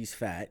because he's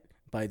fat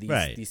by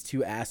these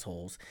two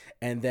assholes,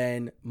 and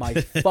then my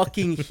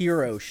fucking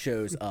hero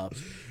shows up.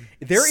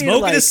 They're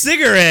smoking a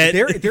cigarette.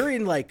 They're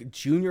in like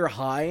junior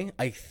high,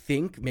 I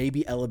think,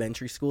 maybe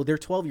elementary school. They're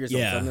 12 years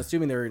old, so I'm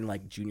assuming they're in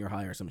like junior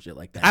high or some shit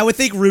like that. I would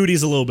think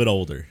Rudy's a little bit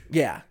older.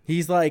 Yeah,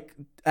 he's like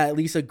at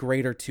least a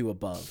grade or two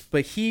above.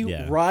 But he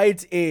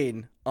rides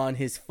in on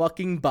his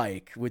fucking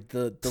bike with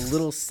the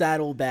little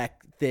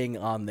saddleback thing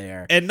on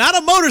there. And not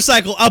a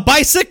motorcycle, a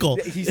bicycle.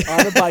 He's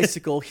on a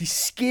bicycle. He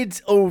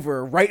skids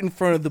over right in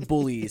front of the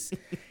bullies.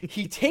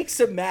 He takes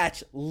a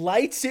match,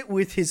 lights it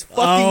with his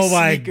fucking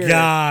sneaker. Oh my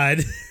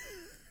God.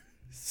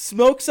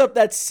 smokes up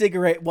that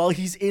cigarette while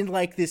he's in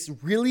like this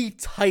really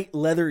tight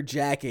leather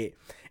jacket,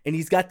 and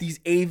he's got these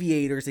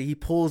aviators that he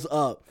pulls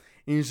up,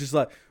 and he's just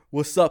like,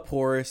 "What's up,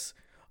 Horace?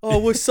 Oh,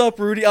 what's up,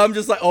 Rudy?" I'm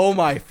just like, "Oh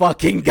my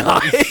fucking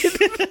god."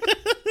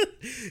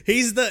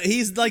 He's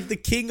like the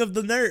king of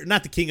the nerd,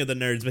 not the king of the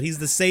nerds, but he's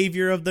the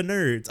savior of the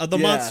nerds of the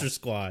Monster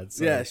Squad.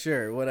 So. Yeah,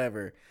 sure,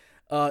 whatever.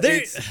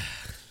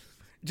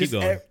 Just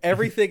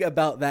everything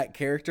about that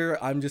character,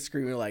 I'm just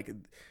screaming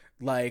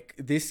like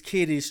this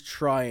kid is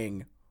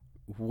trying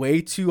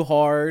way too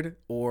hard,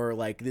 or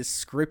like this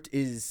script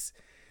is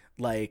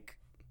like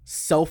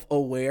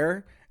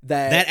self-aware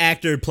that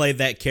actor played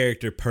that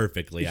character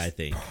perfectly. I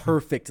think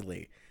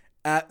perfectly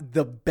at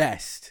the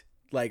best.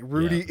 Like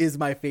Rudy is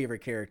my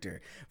favorite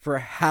character for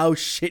how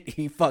shit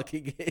he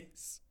fucking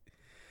is.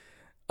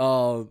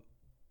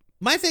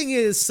 My thing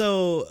is,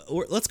 so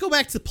let's go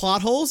back to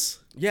plot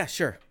holes. Yeah,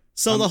 sure.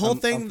 So the whole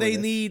thing they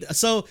need.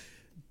 So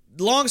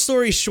long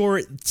story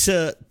short,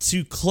 to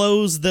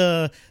close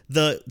to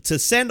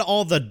send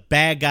all the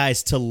bad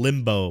guys to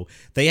limbo,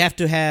 they have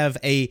to have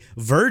a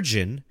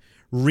virgin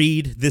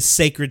read this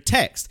sacred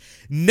text.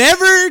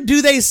 Never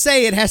do they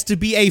say it has to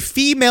be a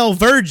female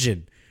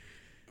virgin.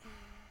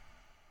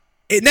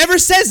 It never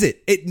says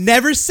it. It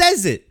never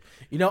says it.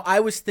 You know, I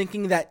was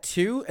thinking that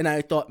too, and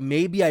I thought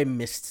maybe I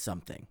missed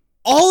something.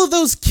 All of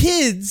those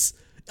kids,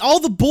 all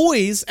the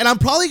boys, and I'm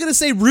probably going to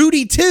say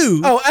Rudy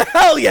too. Oh,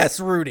 hell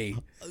yes, Rudy.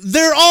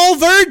 They're all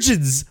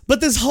virgins.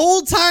 But this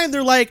whole time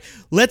they're like,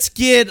 let's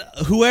get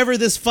whoever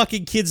this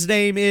fucking kid's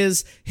name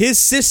is, his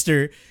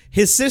sister,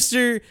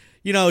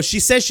 you know, she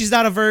says she's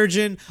not a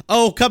virgin.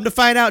 Oh, come to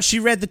find out she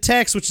read the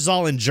text, which is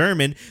all in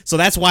German. So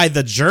that's why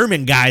the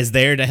German guy's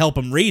there to help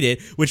him read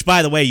it, which,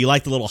 by the way, you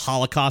like the little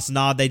Holocaust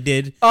nod they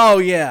did? Oh,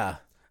 yeah.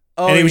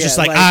 Oh, and he was just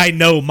like, I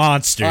know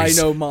monsters.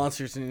 I know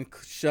monsters, and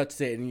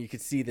shuts it, and you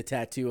could see the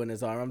tattoo on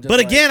his arm. But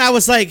again, I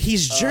was like,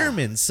 he's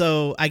German,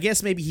 so I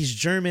guess maybe he's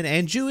German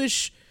and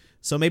Jewish,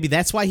 so maybe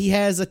that's why he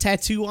has a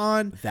tattoo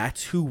on.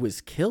 That's who was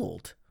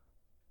killed.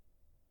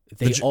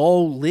 They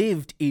all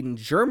lived in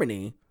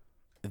Germany.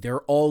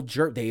 They're all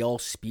they all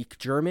speak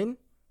German.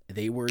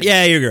 They were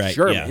you're right.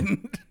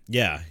 German.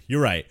 Yeah,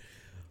 you're right.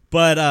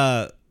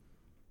 But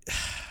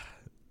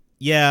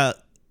yeah,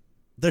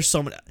 there's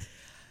so many.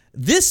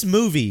 This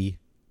movie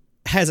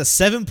has a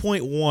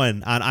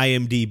 7.1 on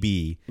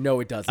IMDb. No,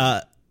 it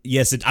doesn't.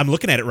 Yes, I'm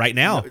looking at it right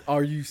now. No,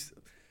 are you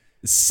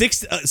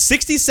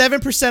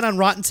 67% on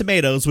Rotten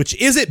Tomatoes, which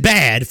isn't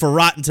bad for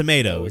Rotten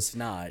Tomatoes. No, it's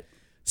not.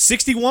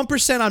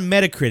 61% on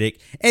Metacritic,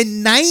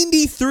 and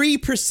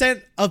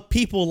 93% of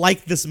people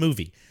like this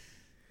movie.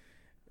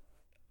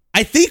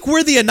 I think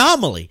we're the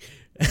anomaly.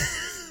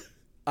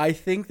 I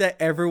think that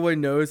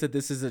everyone knows that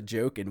this is a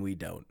joke and we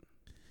don't.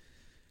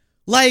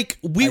 Like,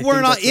 we were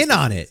not in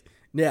on it.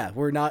 Yeah,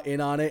 we're not in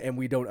on it and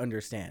we don't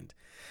understand.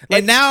 Like,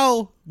 and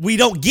now we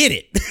don't get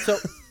it. So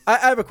I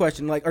have a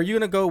question. Like, are you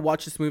going to go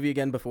watch this movie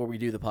again before we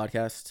do the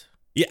podcast?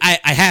 Yeah,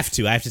 I have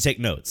to. I have to take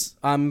notes.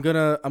 I'm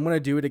gonna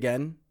do it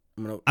again.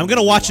 I'm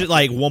gonna watch it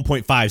like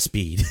 1.5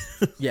 speed.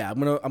 Yeah, I'm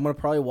gonna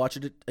probably watch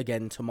it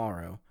again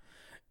tomorrow,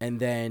 and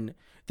then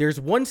there's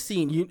one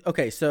scene.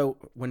 So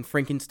when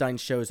Frankenstein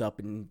shows up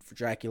and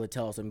Dracula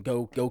tells him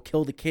go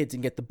kill the kids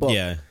and get the book.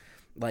 Yeah.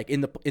 Like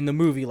in the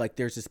movie, like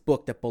there's this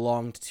book that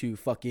belonged to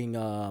fucking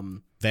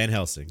Van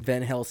Helsing.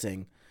 Van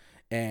Helsing,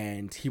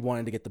 and he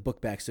wanted to get the book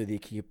back so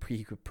that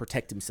he could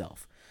protect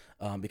himself,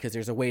 because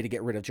there's a way to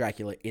get rid of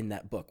Dracula in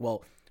that book.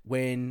 Well,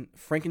 when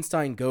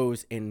Frankenstein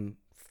goes and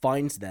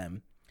finds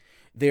them.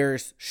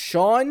 There's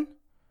Sean,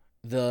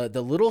 the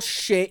little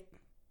shit.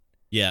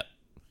 Yep.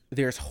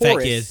 There's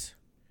Horace,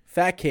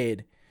 fat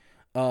kid.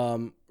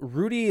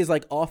 Rudy is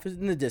like off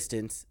in the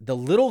distance. The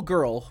little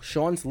girl,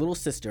 Sean's little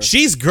sister.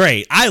 She's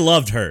great. I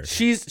loved her.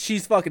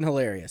 She's fucking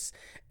hilarious.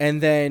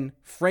 And then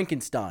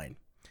Frankenstein.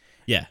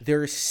 Yeah.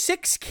 There's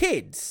 6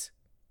 kids.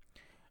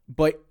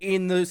 But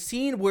in the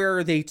scene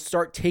where they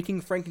start taking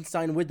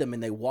Frankenstein with them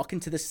and they walk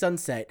into the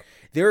sunset,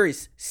 there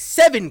is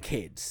 7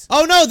 kids.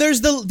 Oh no,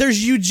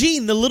 there's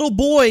Eugene, the little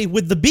boy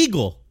with the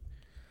beagle.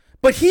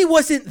 But he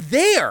wasn't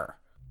there.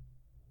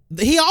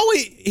 He's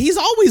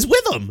always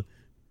with them.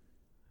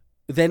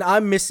 Then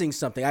I'm missing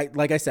something.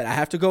 Like I said, I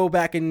have to go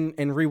back and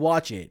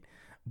rewatch it.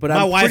 But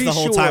my wife the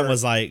whole time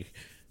was like,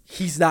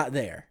 he's not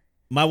there.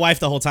 My wife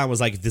the whole time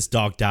was like, if this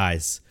dog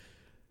dies,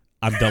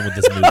 I'm done with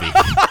this movie.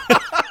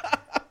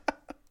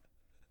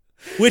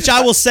 Which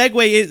I will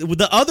segue in.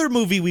 The other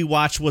movie we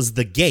watched was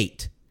The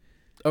Gate.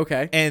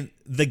 Okay. And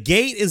The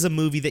Gate is a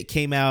movie that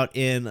came out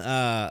in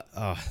I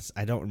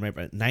don't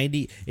remember,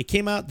 90. It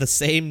came out the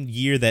same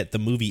year that the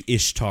movie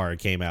Ishtar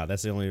came out.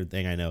 That's the only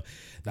thing I know.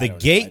 The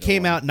Gate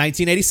came out in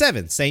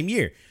 1987, same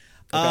year.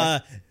 Okay.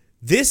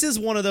 This is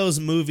one of those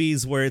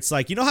movies where it's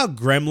like, you know how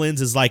Gremlins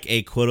is like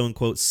a quote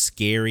unquote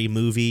scary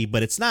movie,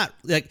 but it's not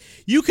like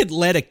you could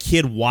let a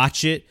kid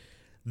watch it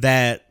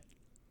that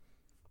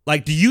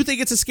like, do you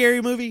think it's a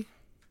scary movie?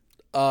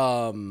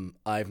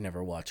 I've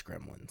never watched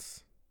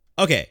Gremlins.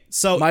 Okay,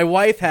 so my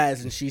wife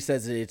has, and she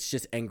says that it's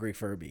just angry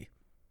Furby.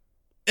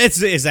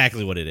 It's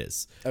exactly what it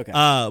is. Okay.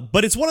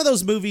 But it's one of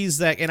those movies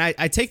that, and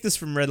I take this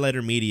from Red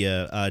Letter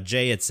Media.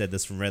 Jay had said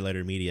this from Red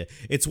Letter Media.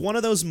 It's one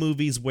of those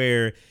movies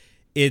where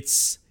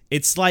it's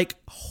like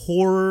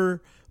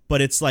horror,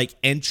 but it's like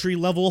entry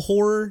level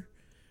horror,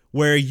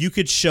 where you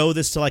could show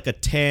this to like a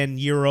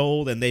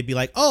 10-year-old and they'd be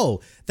like,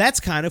 oh, that's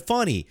kind of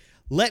funny.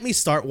 Let me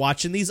start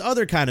watching these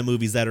other kind of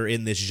movies that are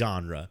in this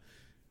genre.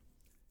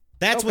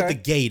 That's what The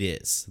Gate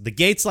is. The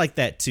Gate's like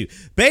that too.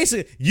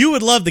 Basically, you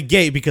would love The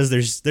Gate because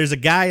there's a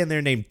guy in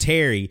there named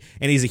Terry,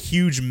 and he's a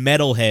huge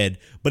metalhead,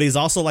 but he's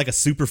also like a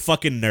super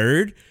fucking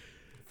nerd.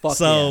 Fuck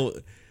so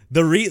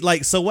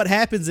so what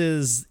happens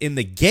is in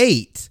The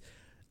Gate,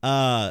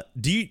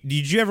 did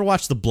you ever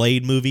watch the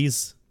Blade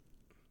movies?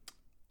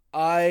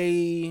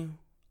 I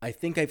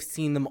think I've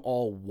seen them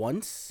all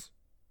once.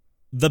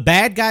 The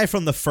bad guy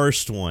from the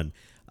first one,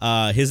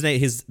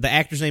 the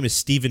actor's name is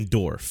Steven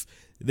Dorff.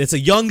 It's a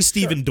young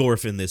Steven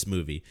Dorff in this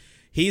movie.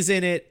 He's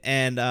in it,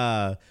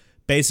 and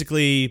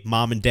basically,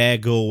 mom and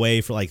dad go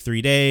away for like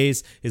 3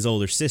 days. His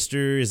older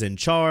sister is in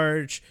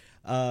charge,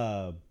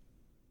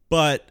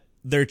 but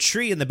their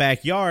tree in the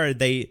backyard,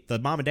 the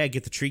mom and dad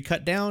get the tree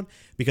cut down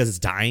because it's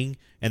dying,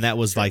 and that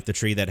was like the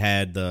tree that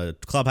had the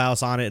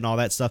clubhouse on it and all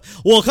that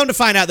stuff. Well, come to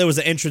find out, there was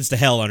an entrance to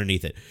hell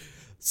underneath it.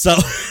 So,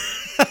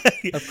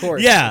 of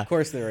course, yeah, of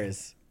course there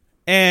is,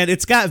 and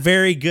it's got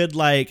very good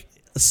like.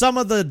 Some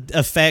of the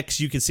effects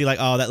you can see like,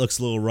 oh, that looks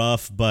a little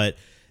rough, but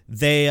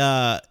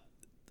I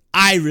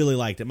really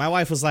liked it. My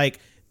wife was like,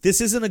 this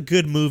isn't a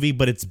good movie,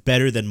 but it's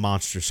better than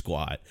Monster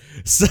Squad.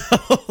 So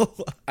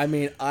I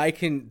mean,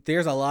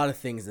 there's a lot of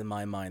things in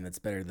my mind that's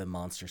better than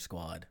Monster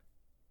Squad.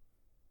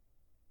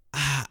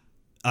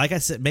 Like I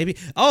said, maybe.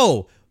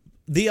 Oh,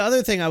 the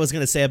other thing I was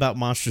going to say about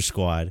Monster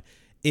Squad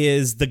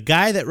is the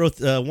guy that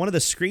wrote one of the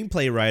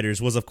screenplay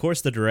writers was, of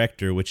course, the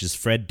director, which is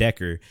Fred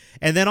Decker,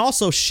 and then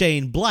also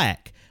Shane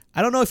Black.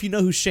 I don't know if you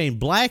know who Shane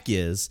Black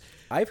is.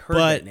 I've heard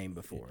that name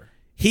before.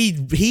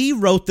 He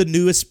wrote the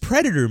newest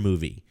Predator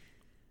movie.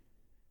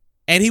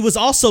 And he was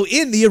also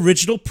in the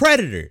original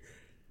Predator.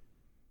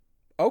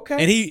 Okay.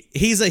 And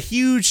he's a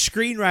huge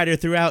screenwriter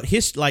throughout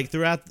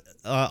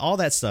all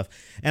that stuff.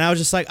 And I was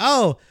just like,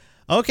 "Oh,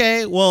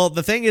 okay. Well,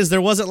 the thing is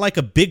there wasn't like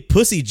a big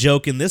pussy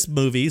joke in this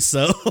movie,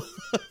 so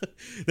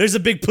there's a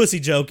big pussy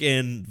joke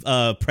in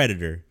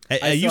Predator."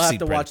 I still have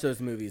to watch those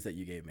movies that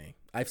you gave me.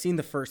 I've seen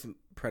the first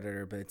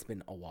Predator, but it's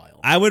been a while.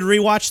 I would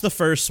rewatch the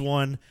first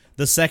one.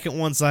 The second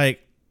one's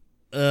like,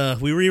 we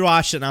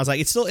rewatched it, and I was like,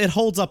 it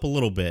holds up a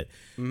little bit.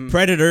 Mm-hmm.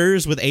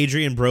 Predators with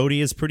Adrian Brody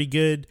is pretty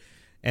good,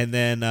 and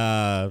then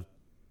I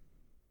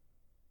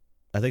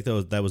think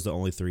that was the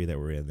only 3 that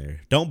were in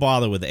there. Don't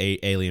bother with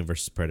Alien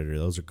versus Predator;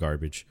 those are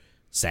garbage.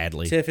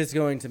 Sadly, Tiff is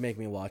going to make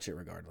me watch it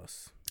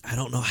regardless. I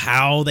don't know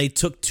how they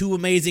took 2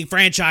 amazing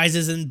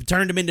franchises and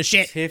turned them into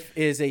shit. Tiff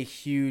is a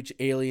huge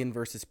Alien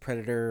versus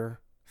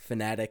Predator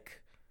fanatic.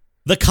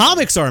 The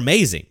comics are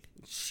amazing.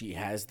 She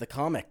has the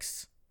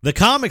comics.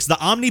 The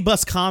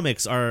omnibus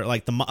comics are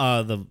like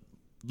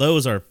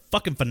those are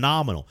fucking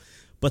phenomenal.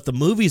 But the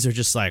movies are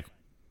just like,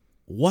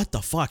 what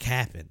the fuck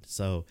happened?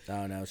 So I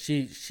don't know.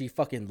 She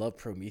fucking loved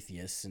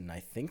Prometheus, and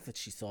I think that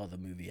she saw the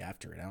movie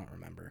after it. I don't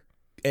remember.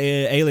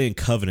 Alien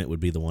Covenant would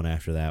be the one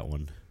after that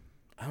one.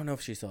 I don't know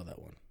if she saw that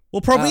one.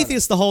 Well,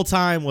 Prometheus the whole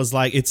time was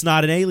like, it's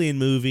not an alien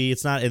movie.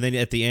 It's not. And then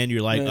at the end,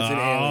 you're like,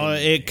 oh,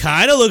 it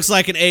kind of looks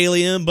like an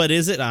alien, but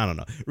is it? I don't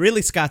know.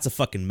 Ridley Scott's a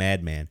fucking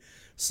madman.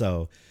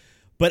 So,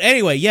 but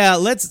anyway,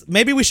 yeah,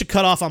 maybe we should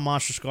cut off on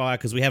Monster Squad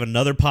because we have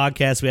another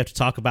podcast we have to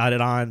talk about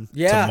it on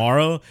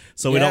tomorrow.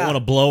 So we don't want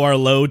to blow our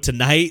load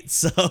tonight.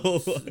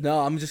 So no,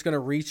 I'm just going to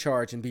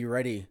recharge and be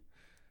ready.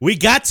 We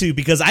got to,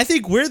 because I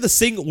think we're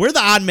the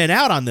odd men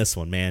out on this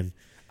one, man.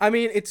 I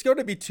mean, it's going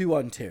to be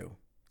 2-on-2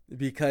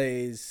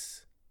 because.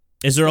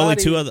 Is there only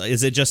 2 other?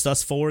 Is it just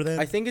us 4 then?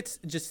 I think it's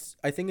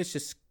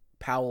just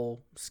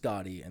Powell,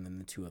 Scotty, and then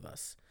the 2 of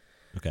us.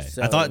 Okay.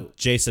 So, I thought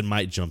Jason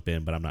might jump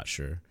in, but I'm not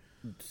sure.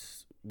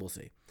 We'll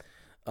see.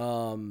 I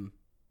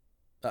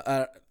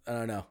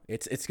don't know.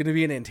 It's going to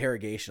be an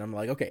interrogation. I'm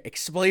like, okay,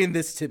 explain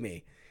this to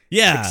me.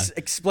 Yeah.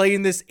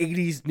 Explain this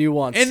 80s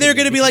nuance. And they're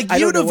going to be like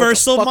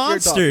Universal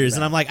Monsters,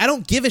 and I'm like, I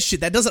don't give a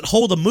shit. That doesn't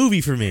hold a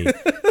movie for me.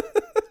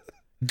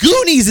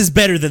 Goonies is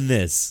better than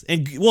this,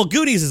 and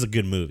Goonies is a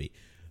good movie.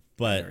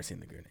 But I've never seen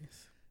the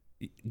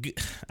Goonies.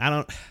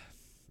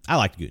 I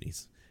liked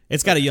Goonies.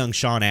 It's got a young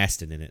Sean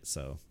Astin in it,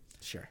 so.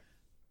 Sure.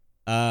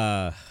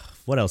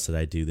 What else did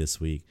I do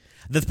this week?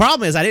 The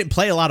problem is I didn't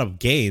play a lot of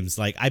games.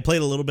 Like, I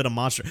played a little bit of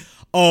Monster.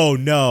 Oh,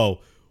 no.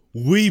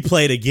 We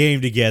played a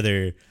game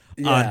together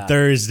on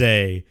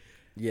Thursday.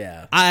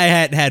 Yeah. I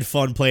hadn't had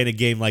fun playing a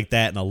game like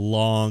that in a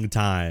long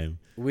time.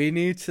 We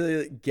need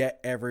to get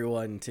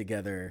everyone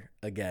together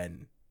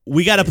again.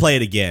 We got to play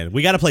it again.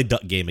 We got to play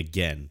Duck Game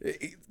again.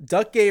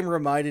 Duck Game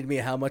reminded me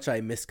how much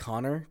I miss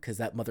Connor, because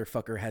that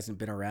motherfucker hasn't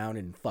been around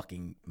in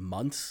fucking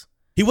months.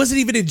 He wasn't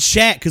even in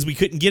chat because we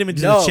couldn't get him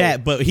into the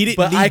chat, but he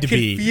didn't need to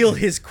be. I could feel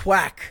his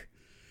quack.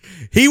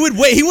 He would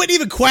wait. He wouldn't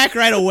even quack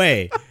right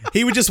away.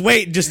 He would just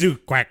wait and just do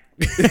quack.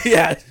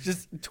 Yeah,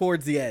 just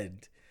towards the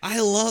end. I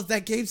love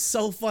that game.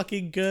 So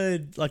fucking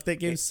good. Like that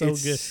game's so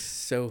good.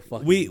 So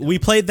fucking. We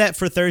played that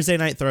for Thursday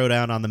Night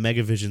Throwdown on the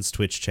Megavisions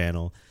Twitch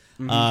channel.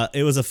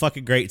 It was a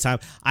fucking great time.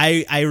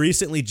 I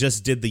recently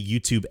just did the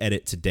YouTube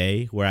edit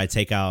today where I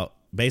take out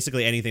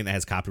basically anything that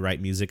has copyright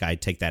music. I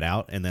take that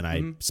out and then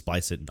I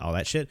splice it and all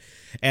that shit.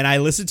 And I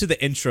listened to the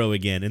intro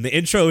again, and the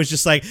intro is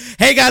just like,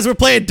 "Hey guys, we're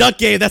playing Duck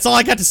Game. That's all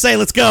I got to say.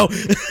 Let's go."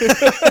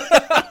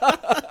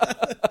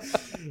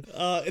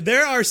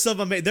 There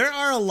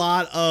are a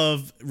lot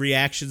of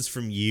reactions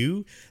from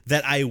you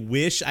that I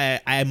wish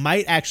I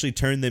might actually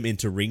turn them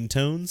into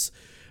ringtones,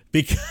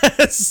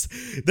 because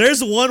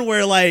there's one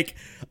where like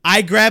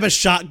I grab a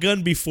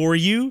shotgun before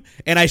you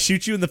and I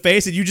shoot you in the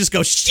face and you just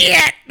go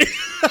shit.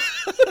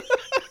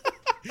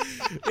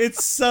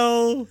 It's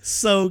so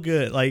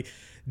good. Like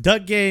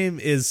Duck Game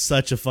is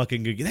such a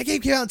fucking good game. That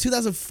game came out in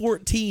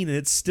 2014 and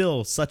it's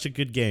still such a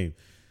good game.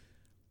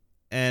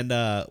 And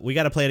we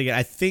got to play it again.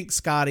 I think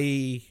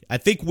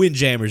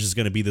Windjammers is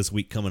going to be this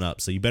week coming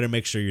up, so you better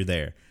make sure you're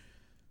there.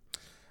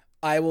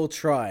 I will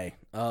try.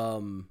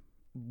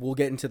 We'll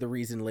get into the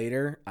reason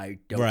later. I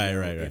don't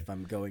know if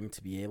I'm going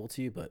to be able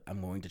to, but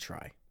I'm going to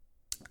try.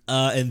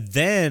 And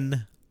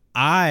then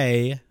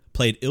I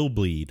played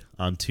Illbleed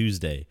on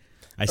Tuesday.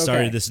 I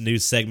started this new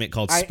segment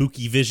called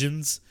Spooky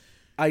Visions.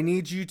 I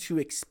need you to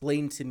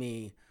explain to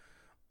me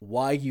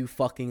why you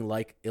fucking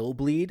like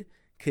Illbleed,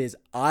 because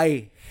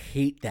I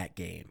hate that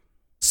game.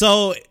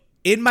 So,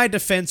 in my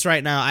defense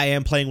right now, I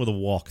am playing with a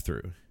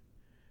walkthrough.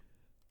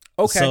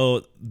 Okay.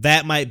 So,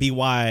 that might be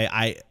why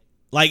I...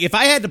 Like, if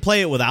I had to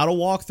play it without a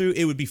walkthrough,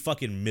 it would be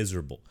fucking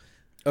miserable.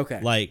 Okay.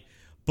 Like,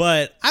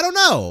 but I don't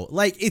know.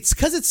 Like, it's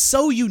because it's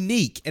so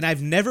unique, and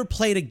I've never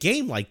played a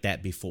game like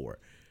that before.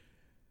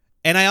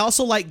 And I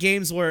also like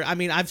games where, I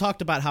mean, I've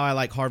talked about how I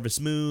like Harvest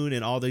Moon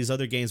and all these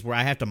other games where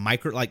I have to I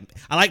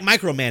like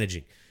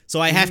micromanaging. So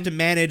I have to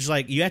manage,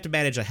 like, you have to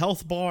manage a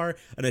health bar,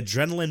 an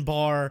adrenaline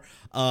bar,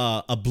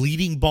 a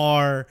bleeding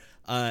bar.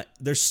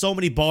 There's so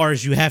many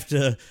bars you have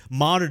to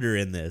monitor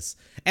in this.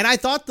 And I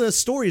thought the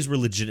stories were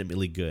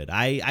legitimately good.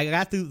 I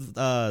got through,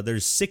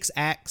 there's 6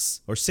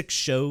 acts or 6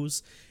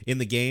 shows in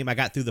the game. I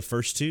got through the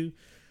first 2.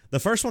 The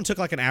first one took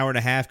like an hour and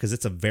a half because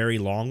it's a very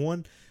long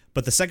one.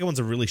 But the second one's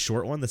a really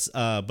short one.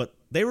 But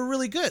they were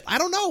really good. I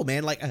don't know,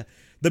 man. Like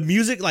the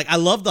music, like I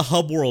love the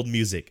hub world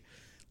music.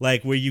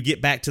 Like where you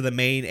get back to the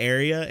main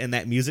area and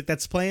that music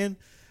that's playing.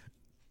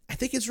 I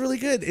think it's really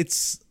good.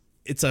 It's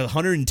a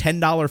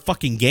 $110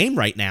 fucking game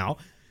right now.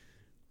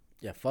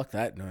 Yeah, fuck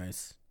that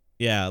noise.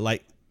 Yeah,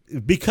 like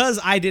because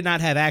I did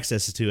not have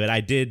access to it,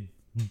 I did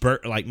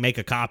make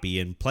a copy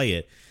and play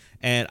it.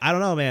 And I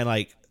don't know, man.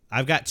 Like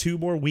I've got 2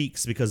 more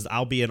weeks because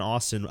I'll be in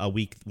Austin 1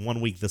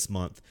 week this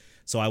month.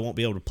 So I won't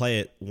be able to play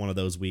it one of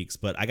those weeks,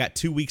 but I got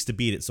 2 weeks to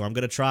beat it. So I'm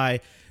going to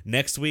try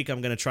next week. I'm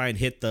going to try and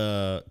hit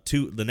the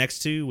next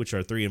 2, which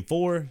are 3 and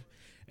 4.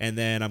 And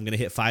then I'm going to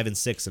hit 5 and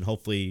 6 and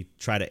hopefully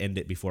try to end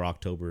it before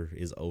October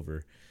is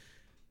over.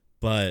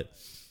 But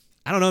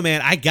I don't know,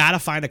 man. I got to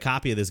find a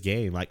copy of this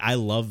game. Like I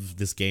love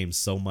this game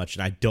so much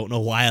and I don't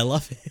know why I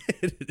love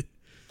it.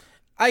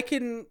 I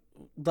can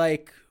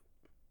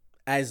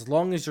as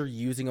long as you're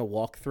using a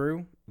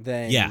walkthrough,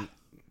 then yeah.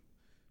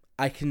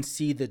 I can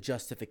see the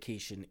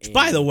justification.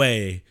 By the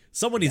way,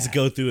 someone needs to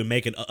go through and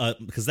make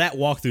because that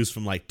walkthrough's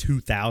from like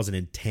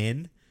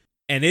 2010,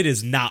 and it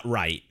is not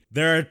right.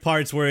 There are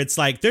parts where it's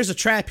like, there's a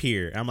trap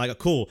here. And I'm like, oh,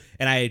 cool.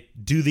 And I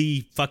do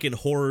the fucking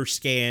horror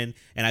scan,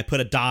 and I put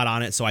a dot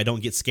on it so I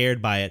don't get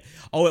scared by it.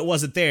 Oh, it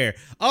wasn't there.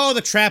 Oh,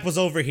 the trap was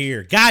over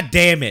here. God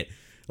damn it.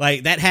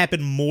 Like, that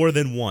happened more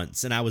than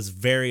once, and I was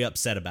very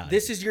upset about it.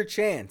 This is your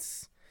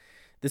chance.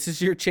 This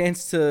is your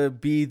chance to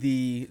be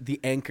the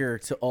anchor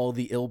to all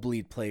the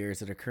Illbleed players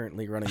that are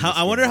currently running this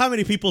I wonder how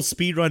many people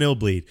speedrun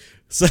Illbleed.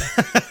 So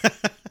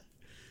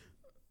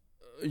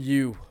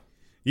you.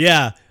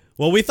 Yeah.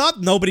 Well, we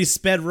thought nobody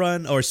sped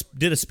run or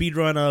did a speed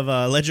run of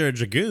Legend of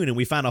Dragoon, and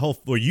you found a whole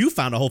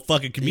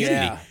fucking community.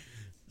 Yeah.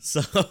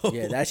 So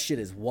yeah, that shit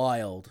is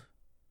wild.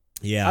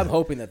 Yeah. I'm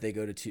hoping that they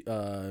go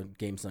to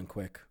Games Done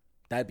Quick.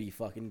 That'd be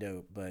fucking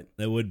dope, but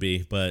it would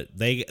be. But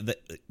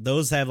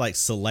those have like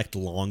select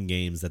long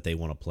games that they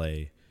want to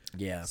play.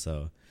 Yeah.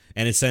 So,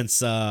 and since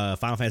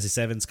Final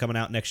Fantasy VII is coming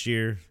out next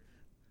year,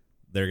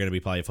 they're going to be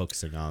probably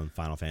focusing on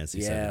Final Fantasy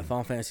VII. Yeah,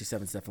 Final Fantasy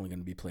VII is definitely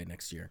going to be played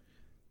next year.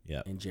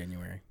 Yeah, in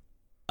January.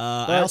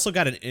 I also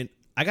got an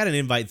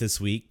invite this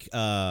week.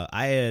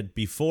 I had,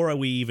 before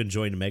we even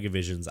joined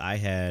Megavisions, I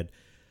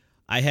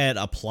had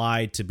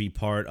applied to be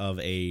part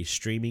of a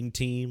streaming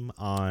team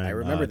on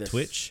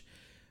Twitch.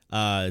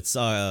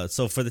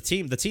 So for the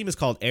team is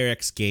called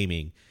Eric's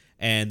Gaming,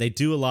 and they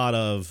do a lot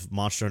of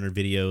Monster Hunter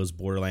videos,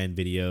 Borderland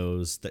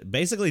videos,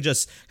 basically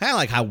just kind of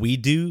like how we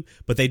do,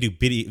 but they do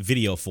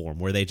video form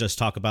where they just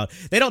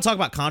they don't talk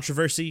about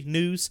controversy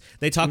news.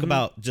 They talk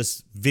about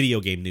just video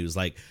game news.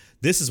 Like,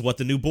 this is what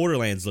the new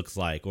Borderlands looks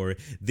like, or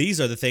these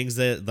are the things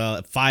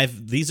that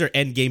these are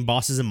end game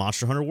bosses in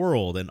Monster Hunter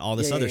World and all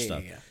this other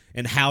stuff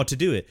and how to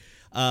do it.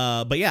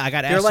 But yeah, I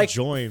got asked to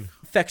join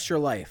Extra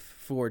Life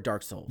for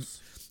Dark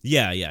Souls.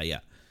 Yeah.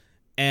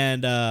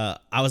 And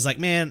I was like,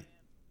 man,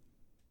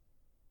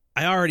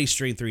 I already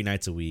stream 3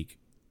 nights a week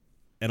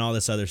and all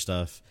this other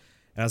stuff.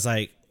 And I was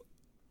like,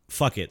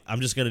 fuck it.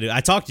 I'm just going to do it.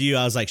 I talked to you.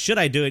 I was like, should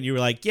I do it? And you were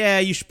like, yeah,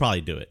 you should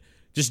probably do it.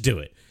 Just do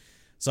it.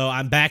 So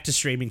I'm back to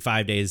streaming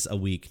 5 days a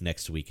week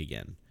next week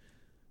again.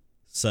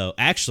 So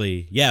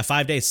actually, yeah,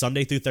 5 days,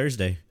 Sunday through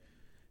Thursday.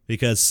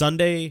 Because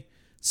Sunday,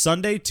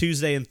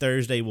 Tuesday, and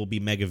Thursday will be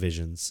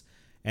Megavisions.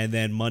 And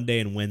then Monday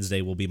and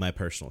Wednesday will be my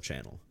personal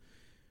channel.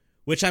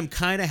 Which I'm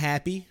kind of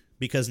happy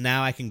because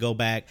now I can go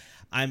back.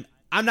 I'm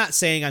not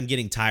saying I'm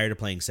getting tired of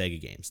playing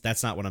Sega games.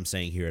 That's not what I'm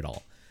saying here at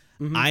all.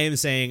 Mm-hmm. I am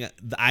saying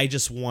I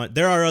just want...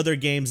 There are other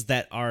games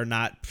that are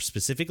not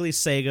specifically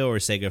Sega or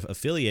Sega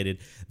affiliated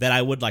that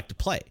I would like to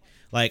play.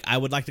 Like, I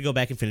would like to go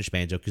back and finish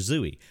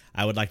Banjo-Kazooie.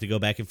 I would like to go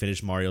back and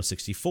finish Mario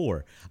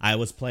 64. I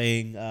was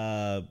playing,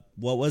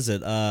 what was it?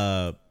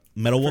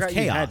 Metal Wolf Chaos.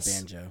 You had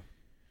Banjo.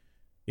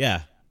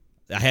 Yeah.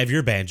 I have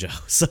your Banjo.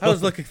 So I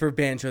was looking for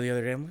Banjo the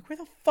other day. I'm like, where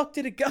the fuck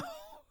did it go?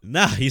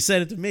 Nah, you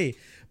said it to me.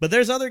 But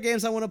there's other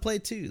games I want to play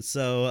too.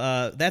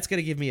 So that's going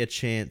to give me a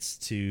chance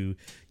to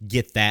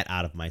get that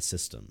out of my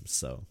system.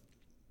 So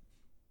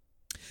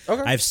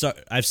okay.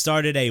 I've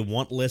started a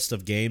want list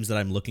of games that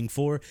I'm looking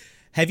for.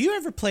 Have you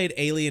ever played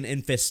Alien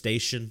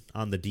Infestation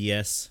on the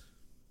DS?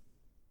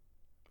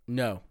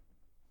 No.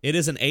 It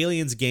is an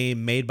Aliens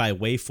game made by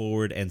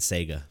WayForward and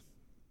Sega.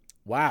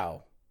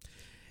 Wow.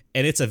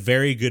 And it's a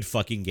very good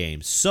fucking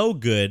game. So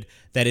good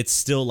that it's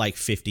still like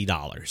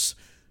 $50.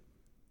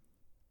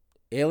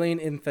 Alien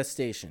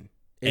Infestation.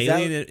 So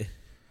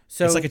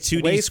it's like a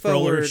 2D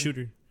scroller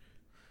shooter.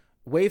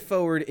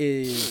 WayForward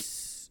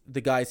is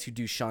the guys who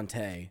do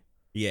Shantae.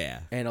 Yeah.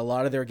 And a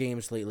lot of their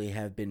games lately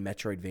have been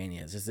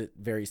Metroidvanias. Is it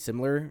very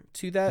similar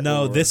to that?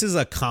 No, this is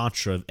a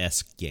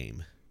Contra-esque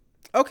game.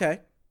 Okay.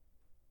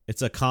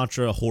 It's a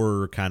Contra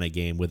horror kind of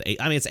game with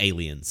it's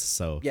aliens,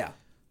 so. Yeah.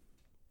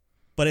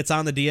 But it's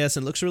on the DS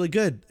and it looks really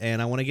good, and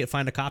I want to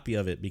find a copy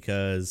of it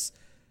because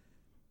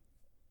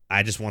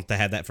I just want to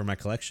have that for my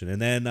collection.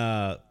 And then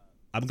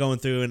I'm going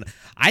through, and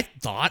I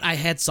thought I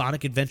had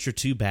Sonic Adventure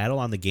 2 Battle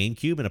on the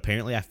GameCube, and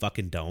apparently I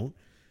fucking don't.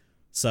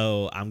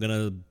 So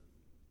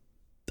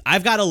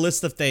I've got a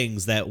list of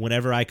things that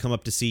whenever I come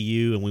up to see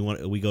you and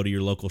we go to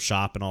your local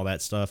shop and all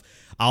that stuff,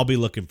 I'll be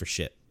looking for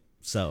shit.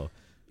 So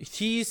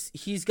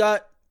he's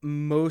got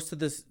most of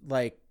this,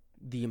 like,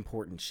 the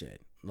important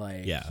shit.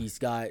 Like, yeah. He's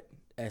got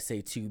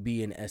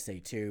SA2B and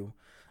SA2.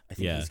 I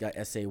think he's got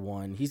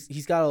SA1.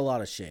 He's got a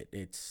lot of shit.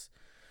 It's,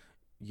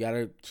 you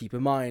gotta keep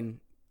in mind,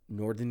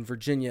 Northern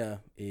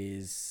Virginia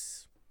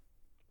is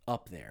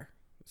up there.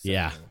 So.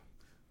 Yeah.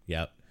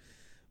 Yep.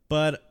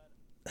 But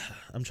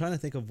I'm trying to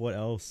think of what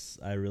else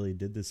I really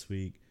did this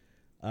week.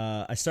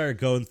 I started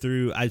going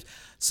through. I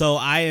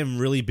am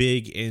really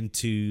big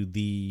into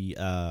the.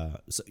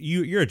 So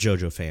you're a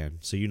JoJo fan,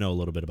 so you know a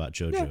little bit about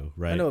JoJo,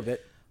 right? I know a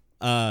bit.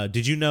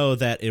 Did you know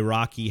that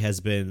Iraqi has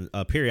been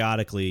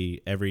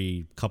periodically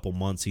every couple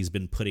months he's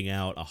been putting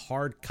out a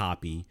hard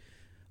copy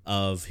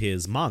of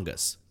his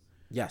mangas?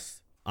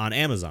 Yes. On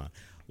Amazon.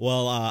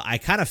 Well, I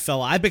kind of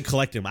I've been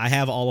collecting them. I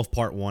have all of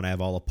part 1. I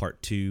have all of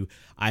part 2.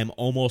 I'm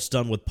almost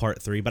done with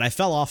part 3, but I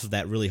fell off of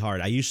that really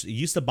hard. I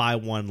used to buy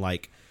one,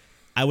 like,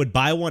 I would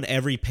buy one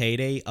every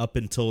payday up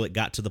until it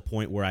got to the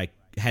point where I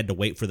had to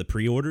wait for the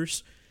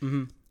pre-orders.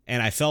 Mm-hmm.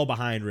 And I fell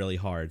behind really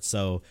hard.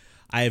 So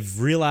I've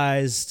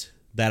realized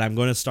that I'm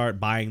going to start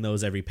buying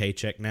those every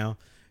paycheck now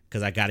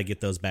because I got to get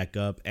those back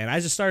up. And I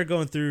just started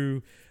going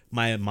through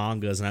my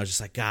mangas, and I was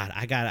just like, God,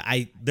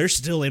 they're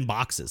still in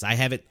boxes. I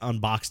haven't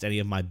unboxed any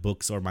of my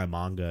books or my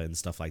manga and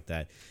stuff like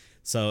that.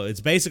 So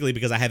it's basically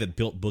because I haven't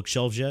built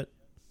bookshelves yet,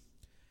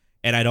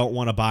 and I don't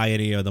want to buy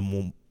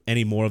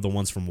any more of the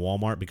ones from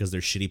Walmart because they're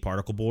shitty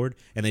particle board,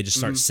 and they just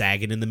start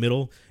sagging in the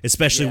middle,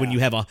 especially when you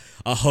have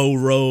a whole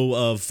row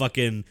of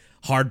fucking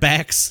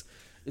hardbacks.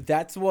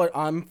 That's what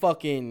I'm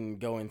fucking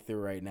going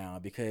through right now,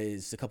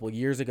 because a couple of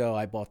years ago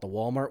I bought the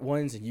Walmart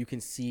ones, and you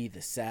can see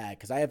the sag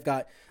because I've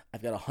got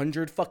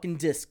 100 fucking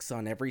discs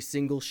on every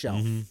single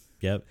shelf. Mm-hmm.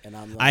 Yep. And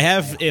I'm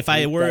like, if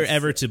I were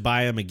ever to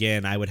buy them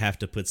again, I would have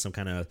to put some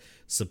kind of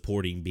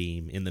supporting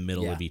beam in the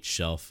middle of each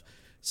shelf.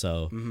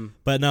 So,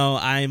 but no,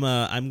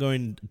 I'm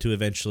going to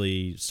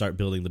eventually start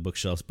building the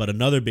bookshelves. But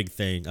another big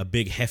thing, a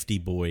big hefty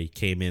boy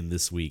came in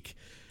this week.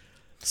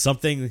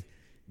 Something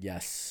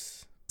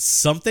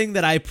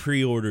that I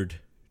pre-ordered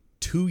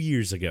 2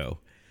 years ago.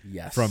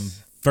 Yes. From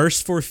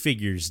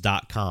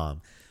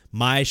firstforfigures.com.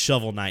 My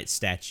Shovel Knight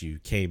statue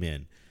came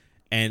in.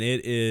 And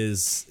it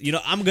is,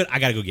 I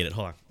gotta go get it.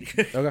 Hold on.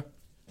 Okay.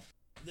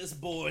 This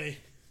boy.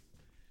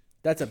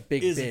 That's a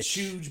big is bitch. A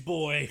huge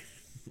boy.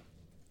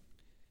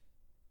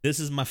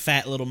 This is my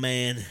fat little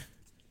man.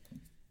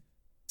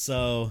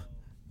 So,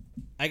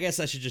 I guess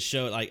I should just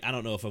show it. Like, I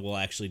don't know if I will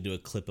actually do a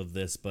clip of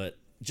this, but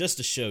just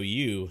to show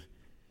you,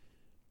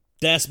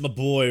 that's my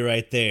boy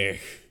right there.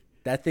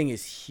 That thing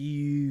is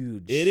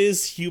huge. It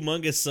is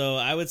humongous. So,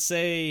 I would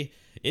say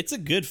it's a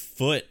good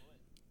foot,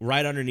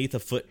 right underneath a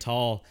foot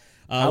tall.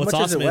 How much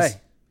does it weigh?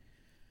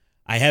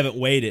 I haven't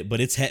weighed it, but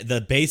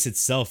the base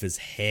itself is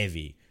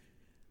heavy.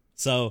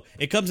 So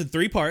it comes in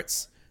 3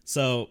 parts.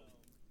 So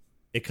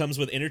it comes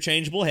with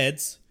interchangeable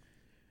heads,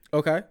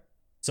 Okay.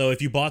 So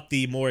if you bought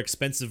the more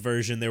expensive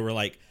version,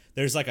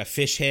 there's like a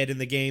fish head in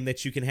the game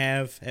that you can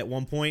have at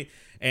one point,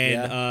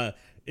 and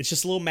it's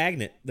just a little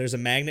magnet. There's a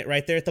magnet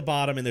right there at the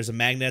bottom, and there's a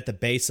magnet at the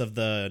base of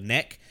the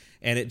neck,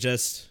 and it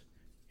just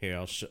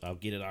I'll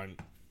get it on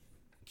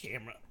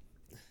camera.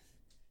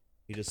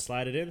 You just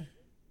slide it in,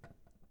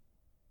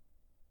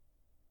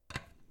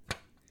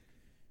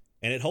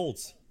 and it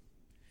holds.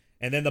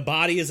 And then the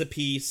body is a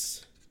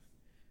piece,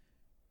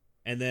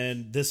 and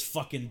then this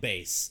fucking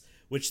base,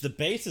 which the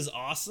base is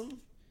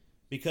awesome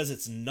because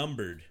it's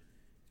numbered.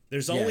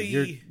 There's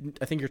only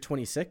I think you're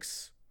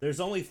 26. There's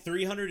only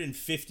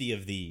 350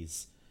 of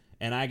these,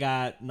 and I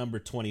got number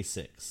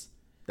 26.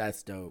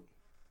 That's dope.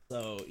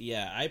 So,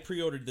 yeah, I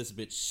pre-ordered this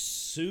bitch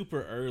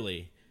super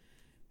early,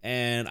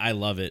 and I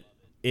love it.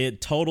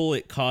 It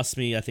cost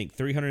me, I think,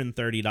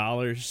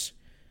 $330,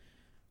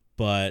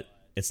 but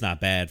it's not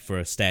bad for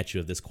a statue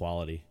of this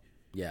quality.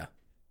 Yeah.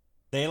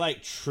 They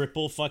like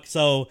triple fuck.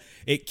 So,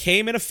 it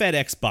came in a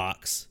FedEx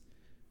box,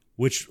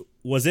 which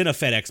was in a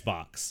FedEx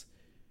box,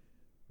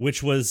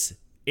 which was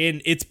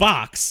in its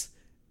box,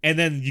 and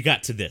then you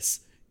got to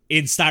this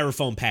in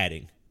styrofoam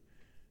padding.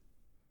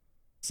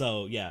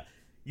 So, yeah.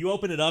 You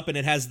open it up, and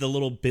it has the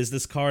little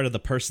business card of the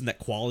person that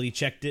quality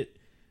checked it,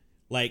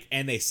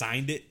 and they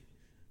signed it.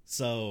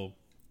 So,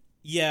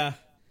 yeah,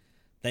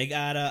 they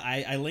got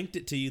I linked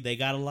it to you. They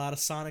got a lot of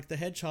Sonic the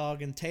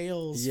Hedgehog and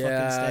Tails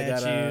fucking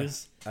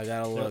statues. I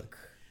gotta look.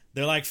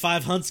 They're like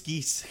 5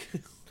 Hunskies.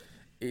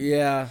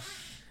 Yeah.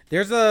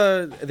 There's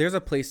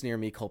a place near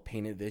me called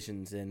Painted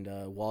Visions, and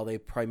while they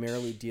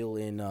primarily deal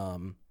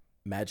in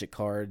Magic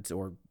cards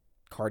or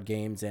card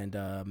games and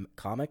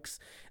comics,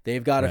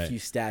 they've got a few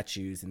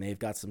statues, and they've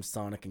got some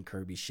Sonic and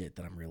Kirby shit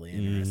that I'm really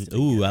interested in.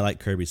 Ooh, I like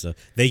Kirby stuff.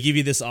 They give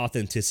you this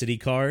authenticity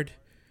card.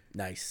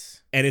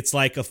 Nice. And it's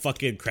like a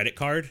fucking credit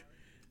card.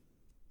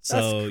 So,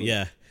 That's cool.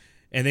 Yeah.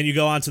 And then you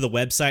go onto the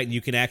website, and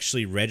you can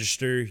actually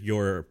register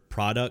your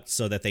product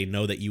so that they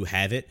know that you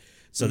have it,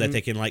 so that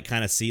they can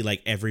kind of see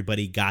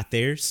everybody got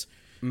theirs.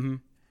 Mm-hmm.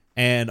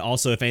 And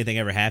also, if anything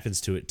ever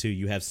happens to it too,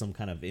 you have some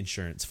kind of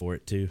insurance for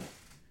it too.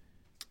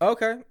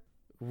 Okay.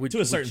 To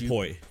a certain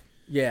point.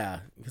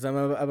 Yeah, because I'm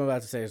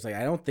about to say, it's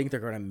I don't think they're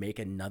going to make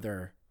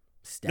another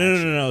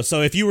statue. No.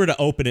 So if you were to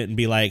open it and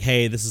be like,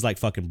 hey, this is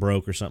fucking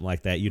broke or something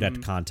like that, you'd have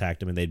to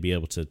contact them, and they'd be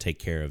able to take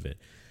care of it.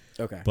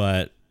 Okay.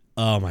 But,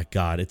 oh my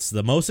God, it's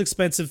the most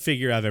expensive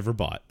figure I've ever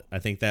bought. I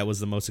think that was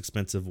the most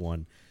expensive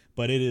one.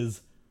 But it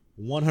is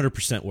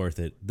 100% worth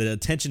it. The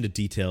attention to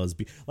detail is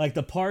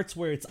the parts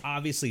where it's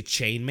obviously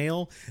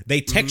chainmail,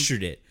 they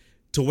textured it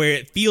to where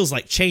it feels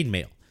like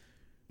chainmail.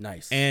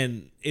 Nice.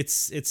 And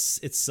it's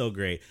so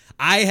great.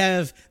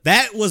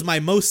 That was my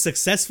most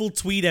successful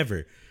tweet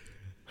ever.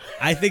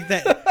 I think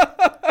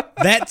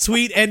that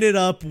tweet ended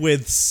up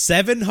with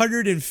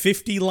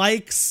 750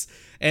 likes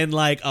and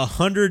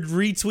 100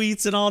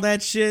 retweets and all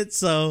that shit.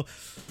 So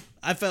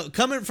I felt,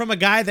 coming from a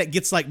guy that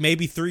gets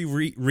maybe 3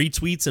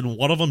 retweets and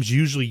one of them's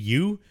usually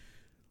you,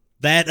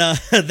 that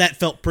that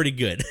felt pretty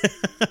good.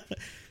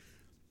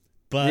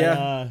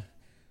 But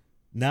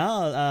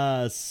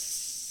yeah.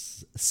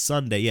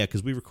 Sunday, yeah,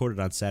 because we recorded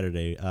on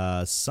Saturday.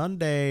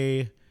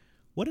 Sunday,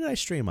 what did I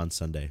stream on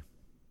Sunday?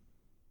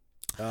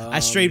 I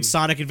streamed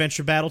Sonic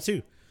Adventure Battle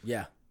 2.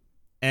 Yeah.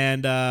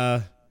 And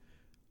I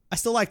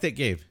still like that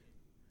game.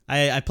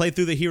 I played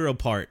through the hero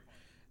part,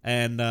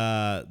 and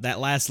that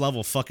last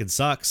level fucking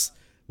sucks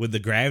with the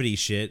gravity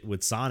shit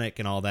with Sonic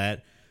and all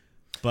that.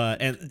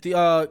 And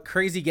the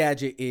Crazy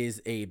Gadget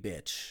is a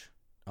bitch.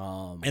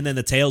 And then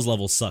the Tails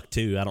levels suck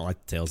too. I don't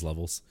like the Tails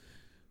levels.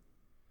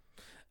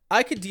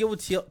 I could deal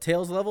with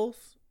Tails levels.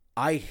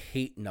 I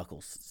hate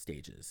Knuckles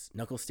stages.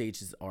 Knuckles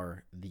stages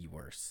are the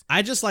worst.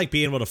 I just like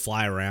being able to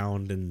fly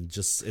around and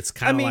just, it's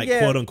kind of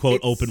quote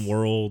unquote open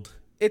world.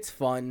 It's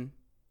fun,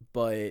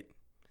 but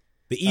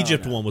the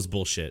Egypt one was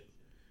bullshit.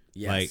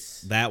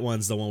 Yes. That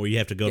one's the one where you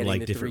have to go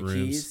to different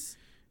rooms. Keys.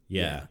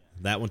 Yeah,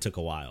 that one took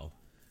a while.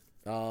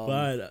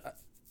 But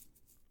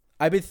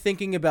I've been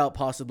thinking about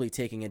possibly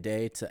taking a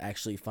day to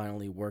actually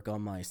finally work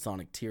on my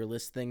Sonic tier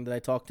list thing that I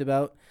talked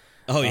about.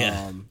 Oh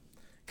yeah.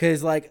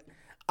 Because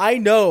I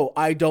know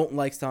I don't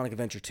like Sonic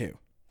Adventure 2.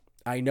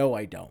 I know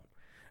I don't.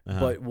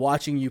 But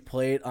watching you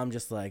play it, I'm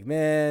just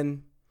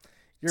man,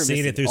 you're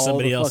seeing it through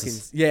somebody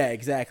else's. Yeah,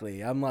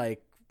 exactly. I'm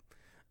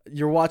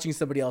you're watching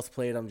somebody else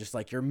play it. I'm just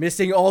you're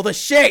missing all the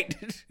shit.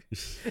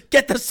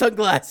 Get the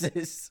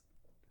sunglasses.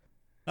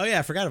 Oh yeah,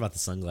 I forgot about the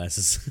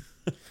sunglasses.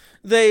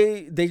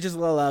 They just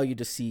allow you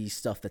to see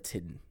stuff that's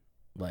hidden,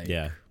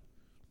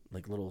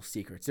 little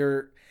secrets.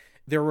 They're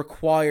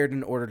required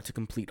in order to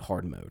complete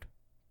hard mode.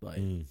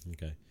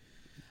 Okay.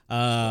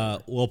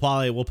 We'll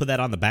put that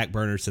on the back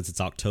burner since it's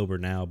October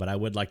now, but I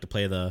would like to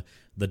play the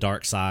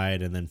dark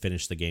side and then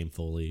finish the game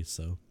fully.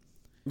 So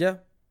yeah,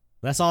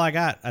 that's all I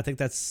got. I think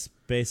that's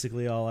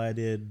basically all I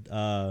did.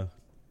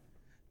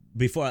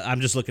 Before,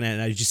 I'm just looking at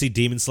it. Did you see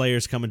Demon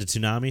Slayer's coming to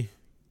Toonami?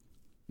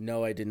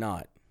 No, I did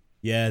not.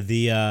 Yeah,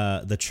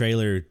 the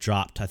trailer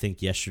dropped, I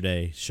think,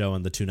 yesterday,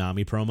 showing the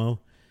Toonami promo.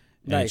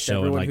 Nice.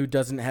 Everyone who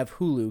doesn't have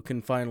Hulu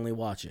can finally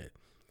watch it.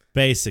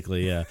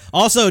 Basically, yeah.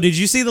 Also, did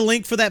you see the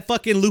link for that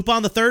fucking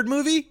Lupin the Third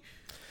movie?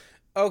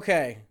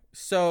 Okay,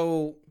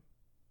 so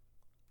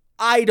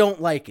I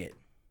don't like it.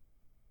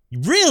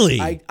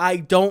 Really? I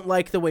don't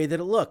like the way that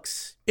it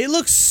looks. It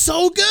looks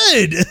so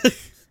good.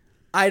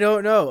 I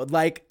don't know.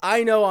 Like,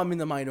 I know I'm in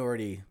the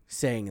minority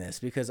saying this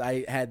because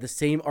I had the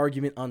same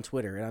argument on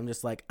Twitter, and I'm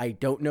just like, I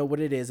don't know what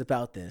it is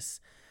about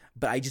this,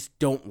 but I just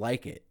don't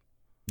like it.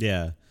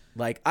 Yeah.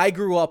 Like, I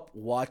grew up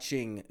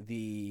watching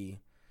the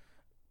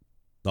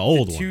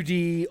old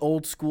 2D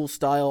old school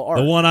style art.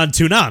 The one on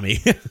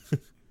Toonami.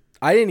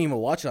 I didn't even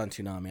watch it on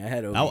Toonami. I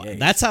had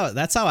OVAs.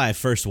 That's how I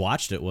first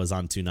watched it, was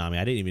on Toonami.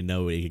 I didn't even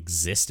know it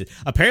existed.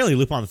 Apparently,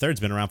 Lupin the Third's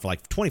been around for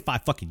like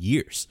 25 fucking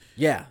years.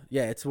 Yeah,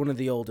 it's one of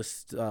the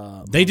oldest.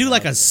 They do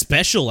like a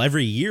special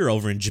every year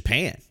over in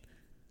Japan.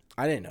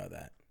 I didn't know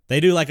that.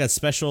 They do like a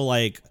special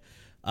like,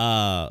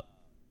 I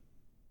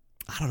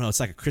don't know.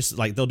 It's like a Christmas,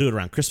 like they'll do it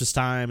around Christmas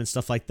time and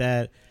stuff like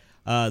that.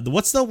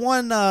 What's the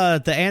one,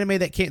 the anime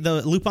that came,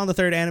 the Lupin the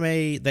Third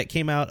anime that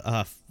came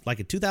out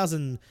like in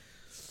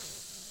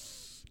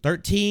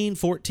 2013,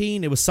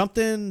 14? It was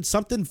something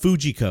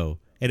Fujiko,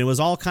 and it was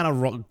all kind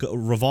of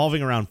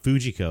revolving around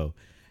Fujiko,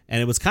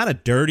 and it was kind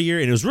of dirtier,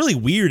 and it was really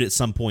weird at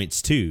some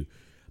points too.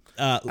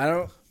 I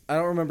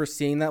don't remember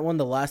seeing that one.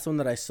 The last one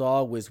that I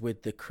saw was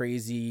with the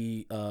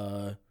crazy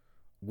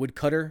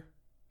woodcutter,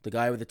 the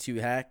guy with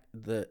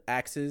the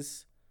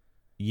axes.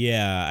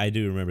 Yeah, I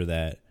do remember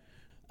that.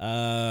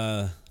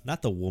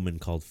 Not the woman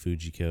called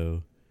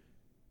Fujiko.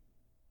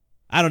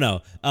 I don't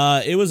know.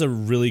 It was a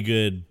really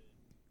good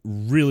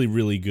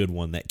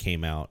one that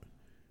came out.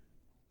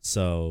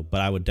 So,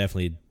 but I would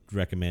definitely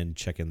recommend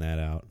checking that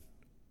out.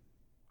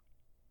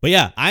 But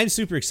yeah, I'm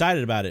super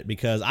excited about it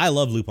because I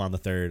love Lupin the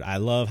Third. I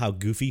love how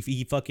goofy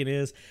he fucking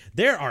is.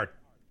 There are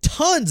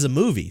tons of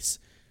movies.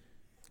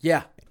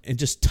 Yeah. And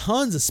just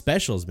tons of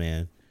specials,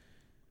 man.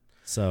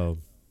 So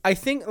I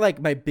think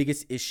like my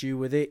biggest issue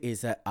with it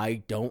is that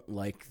I don't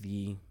like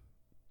the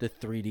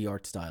 3D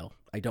art style.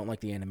 I don't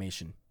like the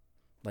animation.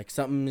 Like,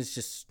 something is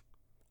just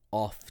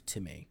off to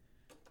me.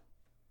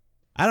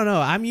 I don't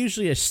know. I'm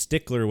usually a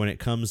stickler when it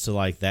comes to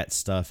like that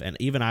stuff, and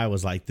even I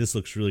was like, "This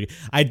looks really good."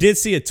 I did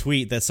see a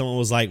tweet that someone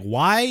was like,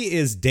 "Why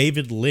is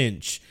David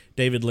Lynch?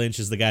 David Lynch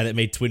is the guy that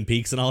made Twin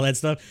Peaks and all that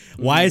stuff.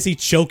 Why is he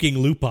choking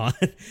Lupin?"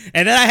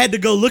 And then I had to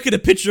go look at a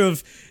picture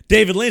of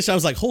David Lynch. I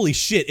was like, "Holy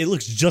shit! It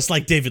looks just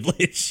like David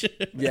Lynch."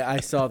 Yeah, I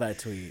saw that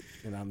tweet,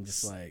 and I'm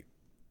just like,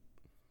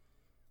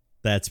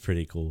 "That's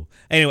pretty cool."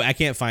 Anyway, I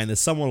can't find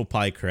this. Someone will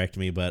probably correct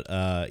me, but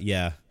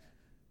yeah,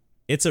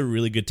 it's a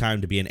really good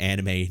time to be an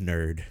anime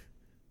nerd.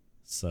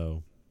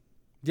 So,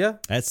 yeah,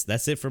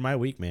 that's it for my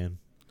week, man.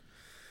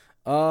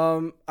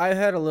 I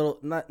had a little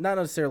not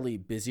necessarily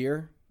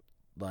busier,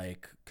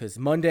 like, because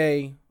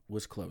Monday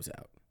was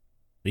closeout.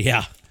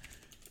 Yeah,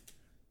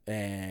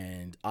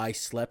 and I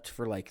slept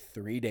for like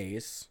 3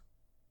 days,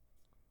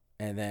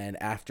 and then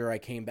after I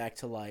came back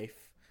to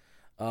life,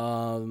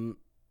 I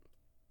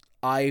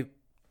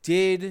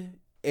did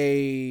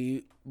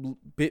a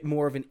bit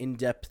more of an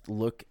in-depth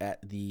look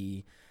at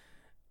the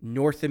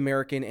North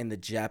American and the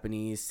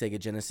Japanese Sega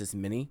Genesis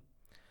Mini.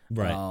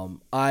 Right.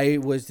 I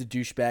was the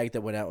douchebag that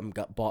went out and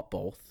bought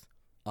both.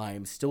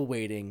 I'm still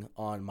waiting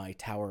on my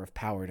Tower of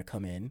Power to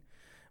come in,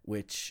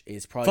 which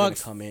is probably going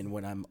to come in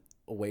when I'm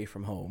away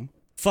from home.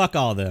 Fuck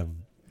all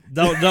them.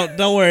 Don't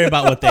worry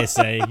about what they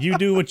say. You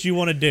do what you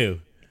want to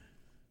do.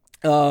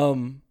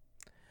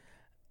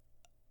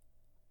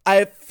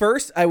 At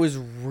first I was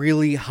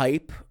really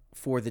hype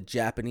for the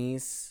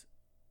Japanese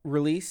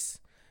release,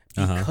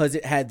 because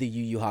it had the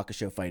Yu Yu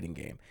Hakusho fighting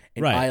game.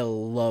 And I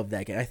love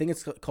that game. I think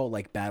it's called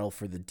like Battle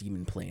for the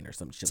Demon Plane or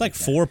some shit. It's like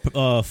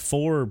that.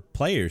 four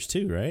players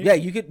too, right? Yeah,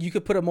 you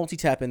could put a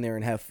multi-tap in there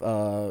and have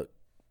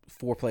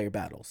 4-player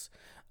battles.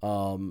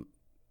 And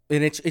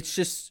it's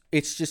just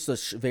a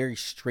very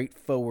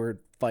straightforward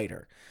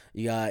fighter.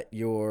 You got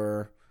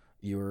your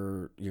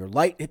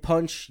light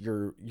punch,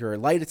 your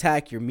light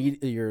attack,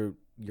 your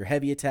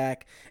heavy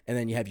attack, and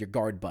then you have your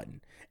guard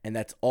button. And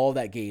that's all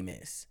that game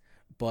is.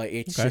 But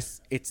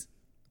it's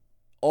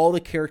all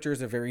the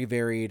characters are very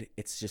varied.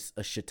 It's just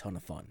a shit ton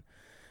of fun.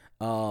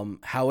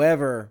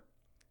 However,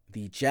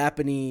 the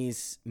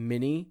Japanese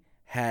Mini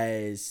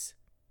has,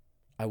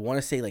 I want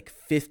to say, like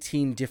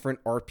 15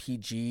 different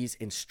RPGs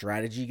and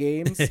strategy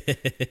games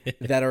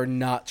that are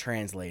not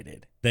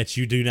translated. That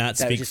you do not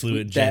speak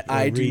fluent. That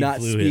I do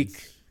not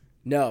speak.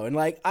 No, and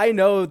like I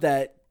know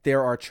that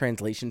there are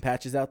translation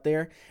patches out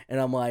there, and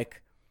I'm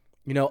like,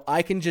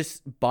 I can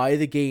just buy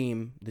the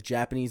game, the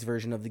Japanese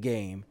version of the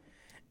game,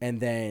 and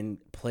then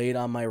play it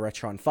on my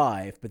Retron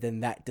 5, but then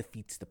that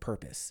defeats the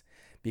purpose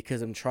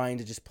because I'm trying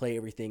to just play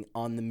everything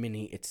on the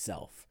Mini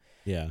itself.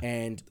 Yeah.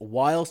 And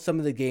while some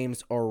of the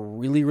games are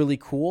really, really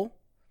cool,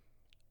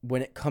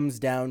 when it comes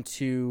down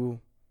to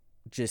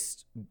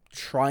just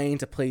trying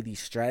to play these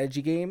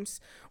strategy games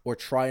or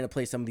trying to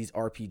play some of these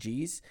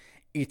RPGs,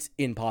 it's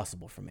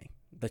impossible for me.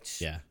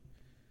 That's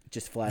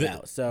just flat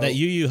out. So that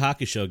Yu Yu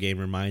Hakusho game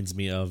reminds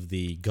me of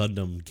the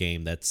Gundam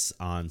game that's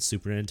on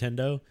Super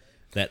Nintendo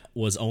that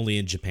was only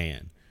in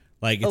Japan,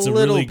 Like it's a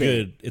really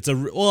good. It's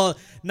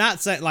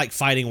not like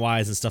fighting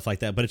wise and stuff like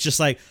that, but it's just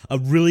like a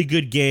really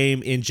good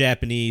game in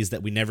Japanese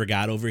that we never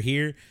got over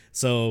here.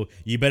 So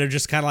you better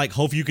just kind of like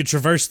hope you can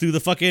traverse through the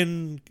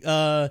fucking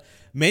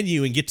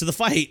menu and get to the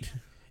fight.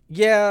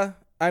 Yeah,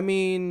 I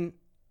mean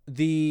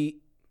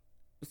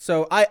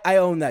so I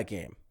own that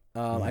game.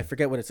 I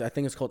forget what it's. I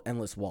think it's called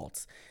Endless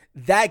Waltz.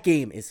 That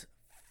game is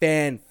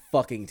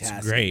fan-fucking-tastic.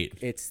 It's great.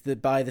 It's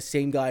by the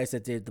same guys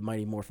that did the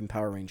Mighty Morphin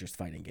Power Rangers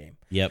fighting game.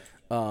 Yep.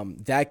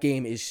 That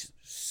game is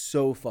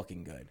so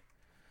fucking good.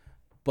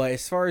 But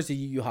as far as the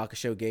Yu Yu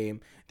Hakusho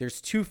game,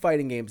 there's 2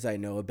 fighting games I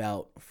know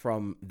about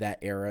from that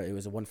era. It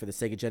was one for the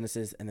Sega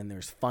Genesis, and then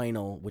there's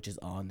Final, which is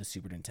on the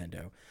Super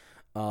Nintendo.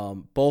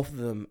 Both of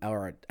them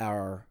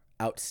are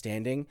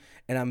outstanding,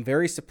 and I'm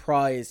very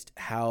surprised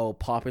how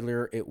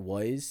popular it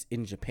was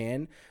in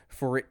Japan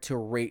for it to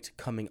rate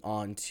coming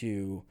on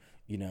to,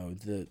 you know,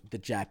 the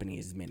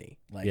Japanese mini.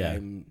 Like, yeah.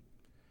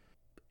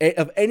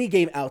 Of any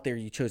game out there,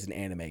 you chose an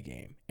anime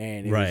game,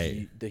 and it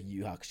was the Yu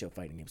Yu Hakusho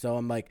fighting game. So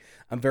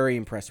I'm very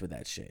impressed with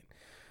that shit.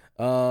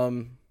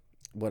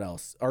 What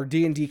else? Our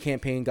D&D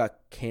campaign got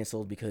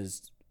canceled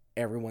because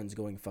everyone's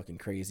going fucking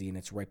crazy, and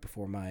it's right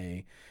before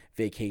my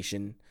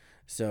vacation.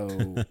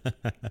 So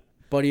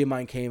buddy of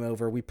mine came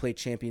over. We played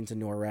Champions of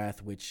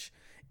Norrath, which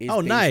is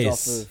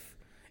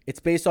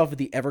based off of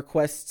the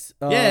EverQuest.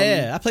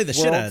 I played the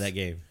shit out of that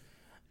game.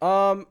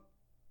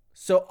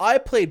 So I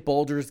played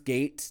Baldur's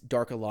Gate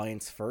Dark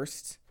Alliance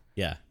first.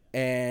 Yeah.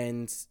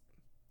 And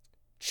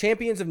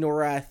Champions of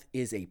Norrath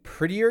is a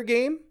prettier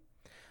game.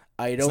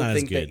 I don't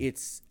think that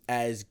it's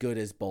as good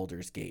as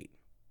Baldur's Gate.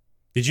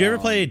 Did you ever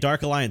play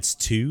Dark Alliance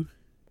 2?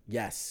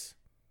 Yes.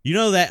 You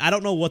know that I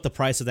don't know what the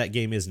price of that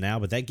game is now,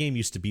 but that game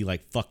used to be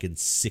like fucking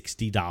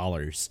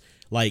 $60.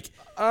 Like,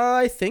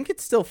 I think it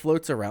still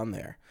floats around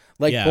there.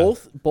 Like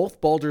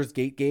both Baldur's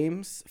Gate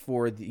games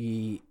for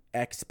the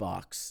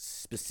Xbox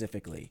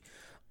specifically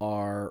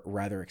are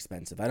rather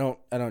expensive. I don't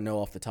know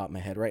off the top of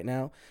my head right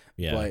now.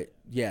 Yeah. But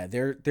yeah,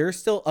 they're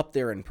still up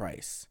there in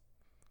price.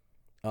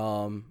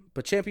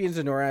 But Champions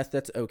of Norrath,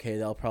 that's okay.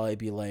 That'll probably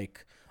be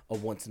like a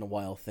once in a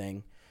while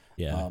thing.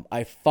 Yeah.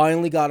 I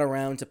finally got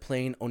around to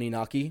playing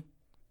Oninaki.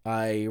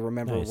 I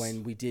remember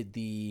when we did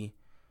the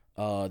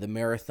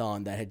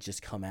marathon that had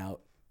just come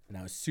out, and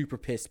I was super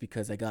pissed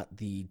because I got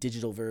the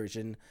digital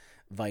version,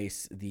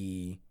 vice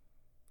the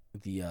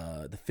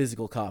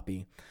physical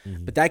copy.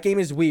 Mm-hmm. But that game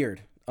is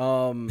weird.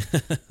 So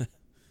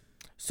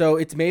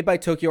it's made by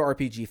Tokyo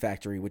RPG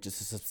Factory, which is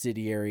a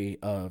subsidiary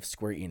of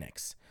Square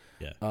Enix.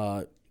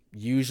 Yeah.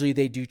 Usually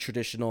they do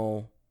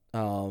traditional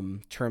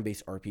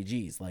turn-based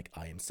RPGs like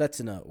I Am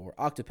Setsuna or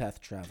Octopath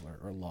Traveler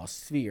or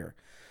Lost Sphere.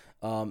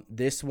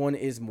 This one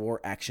is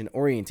more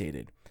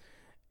action-orientated.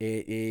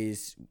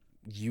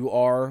 You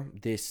are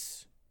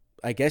this,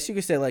 I guess you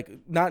could say, like,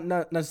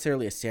 not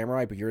necessarily a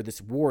samurai, but you're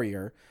this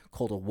warrior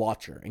called a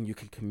Watcher, and you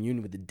can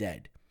commune with the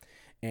dead.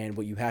 And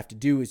what you have to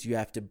do is you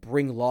have to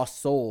bring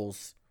lost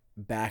souls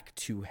back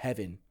to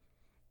heaven,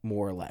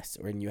 more or less.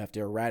 And you have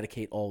to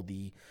eradicate all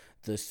the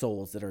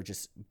souls that are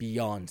just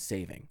beyond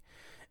saving.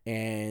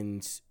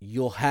 And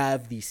you'll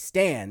have these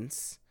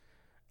stands.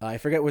 I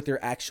forget what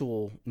their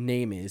actual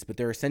name is, but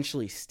they're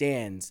essentially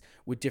stands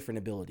with different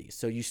abilities.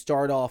 So you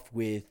start off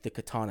with the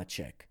katana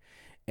chick,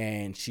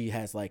 and she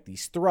has like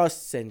these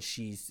thrusts, and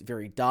she's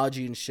very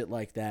dodgy and shit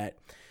like that.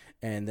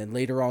 And then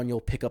later on, you'll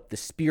pick up the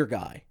spear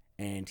guy,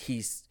 and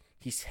he's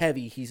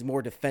heavy, he's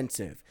more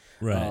defensive.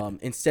 Right.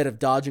 Instead of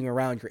dodging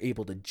around, you're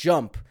able to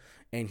jump,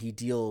 and he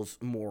deals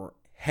more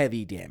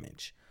heavy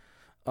damage.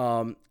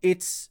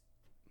 It's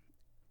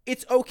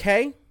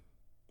okay.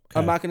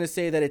 I'm not going to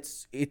say that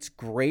it's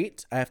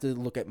great. I have to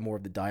look at more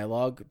of the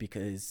dialogue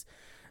because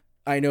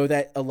I know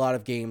that a lot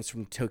of games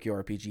from Tokyo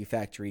RPG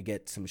Factory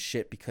get some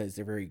shit because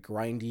they're very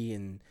grindy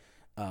and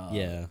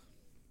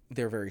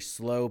they're very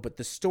slow. But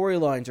the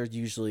storylines are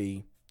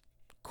usually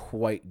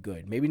quite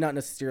good. Maybe not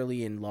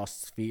necessarily in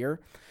Lost Sphere,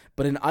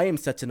 but in I Am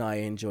Setsuna I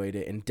enjoyed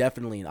it, and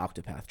definitely in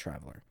Octopath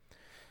Traveler.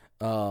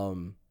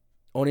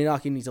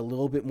 Oninaki needs a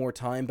little bit more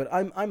time, but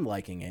I'm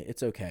liking it.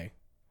 It's okay.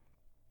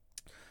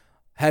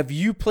 Have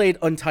you played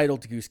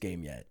Untitled Goose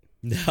Game yet?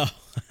 No,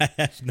 I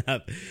have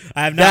not.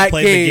 I have not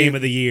played the game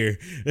of the year.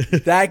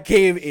 That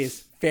game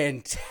is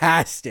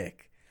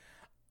fantastic.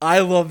 I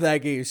love that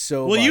game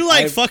so much. Well, you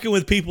like fucking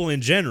with people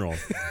in general,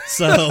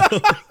 so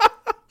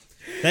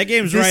that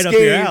game's right up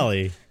your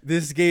alley.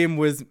 This game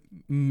was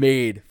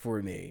made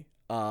for me.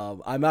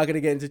 I'm not going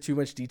to get into too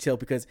much detail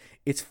because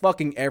it's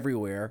fucking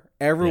everywhere.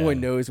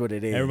 Everyone knows what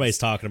it is. Everybody's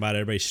talking about it.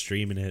 Everybody's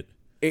streaming it.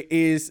 It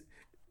is.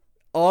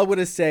 All I want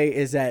to say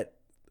is that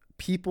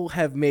people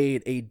have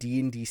made a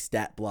D&D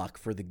stat block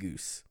for the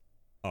goose.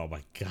 Oh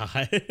my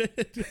God.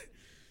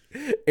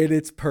 And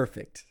it's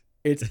perfect.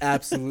 It's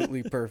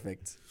absolutely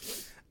perfect.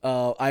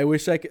 I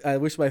wish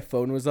my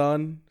phone was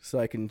on so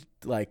I can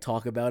like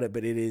talk about it,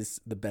 but it is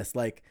the best.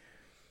 Like,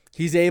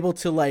 he's able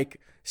to like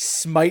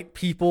smite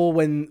people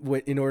when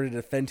in order to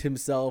defend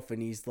himself,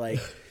 and he's like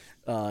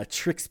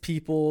tricks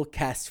people,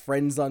 casts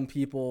friends on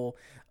people,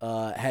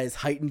 has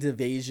heightened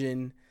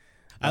evasion.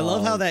 I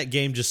love how that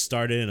game just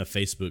started in a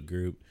Facebook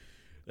group.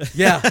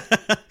 Yeah.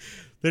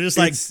 They're just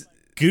like,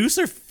 goose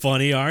are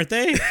funny, aren't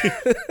they?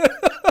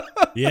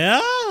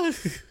 Yeah.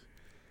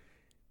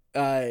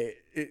 I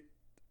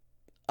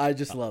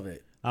just love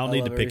it. I'll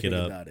need to pick it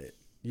up. About it.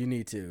 You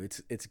need to.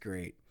 It's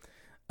great.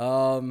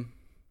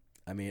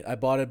 I mean, I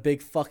bought a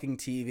big fucking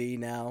TV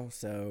now,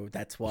 so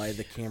that's why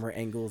the camera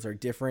angles are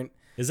different.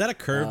 Is that a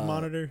curved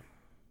monitor?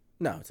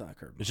 No, it's not a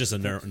curved. It's just a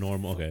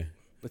normal. Okay.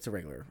 It's a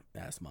regular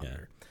ass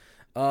monitor.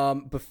 Yeah.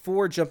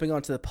 Before jumping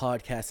onto the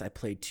podcast, I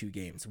played 2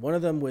 games. One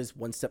of them was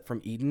One Step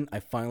from Eden. I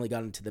finally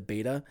got into the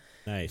beta.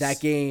 Nice. That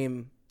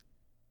game,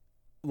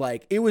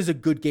 like, it was a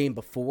good game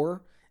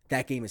before.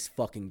 That game is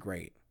fucking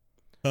great.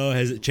 Oh,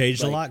 has it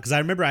changed a lot? Because I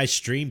remember I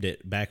streamed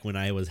it back when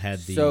I had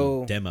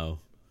the demo.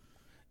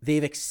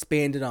 They've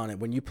expanded on it.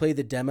 When you play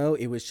the demo,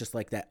 it was just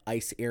like that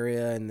ice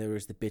area, and there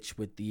was the bitch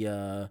with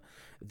the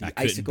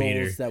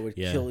icicles that would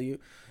kill you.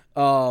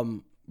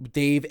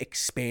 They've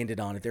expanded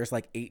on it. There's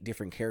like 8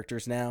 different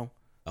characters now.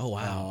 Oh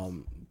wow!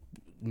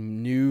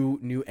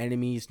 New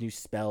enemies, new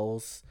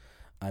spells.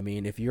 I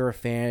mean, if you're a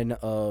fan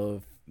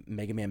of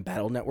Mega Man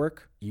Battle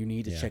Network, you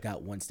need to check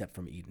out One Step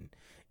from Eden.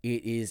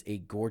 It is a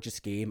gorgeous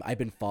game. I've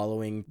been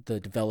following the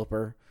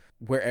developer.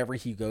 Wherever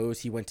he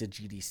goes, he went to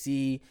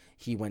GDC,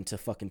 he went to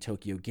fucking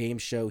Tokyo Game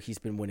Show. He's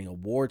been winning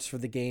awards for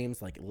the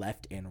games, like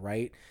left and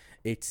right.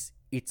 It's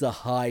a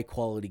high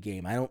quality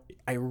game.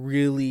 I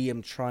really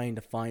am trying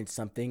to find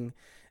something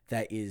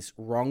that is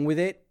wrong with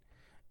it,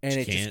 and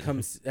it just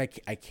comes. I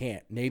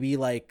can't. Maybe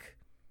like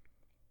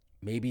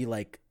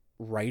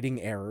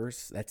writing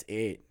errors. That's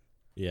it.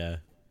 Yeah,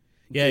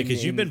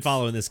 because you've been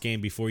following this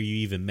game before you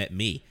even met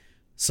me.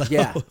 So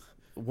yeah.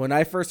 When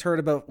I first heard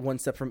about One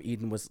Step from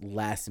Eden was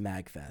last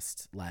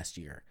MagFest last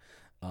year.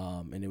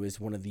 And it was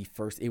one of the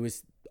first, it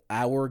was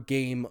our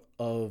game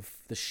of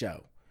the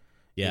show.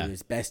 Yeah. It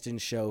was best in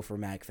show for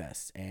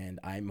MagFest. And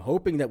I'm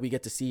hoping that we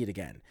get to see it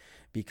again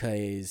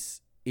because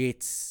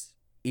it's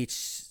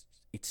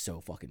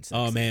so fucking sexy.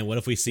 Oh man, what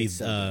if we see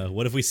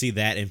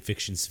that in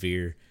Fiction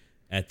Sphere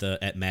at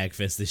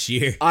MagFest this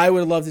year? I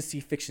would love to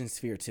see Fiction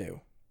Sphere too.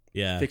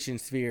 Yeah. Fiction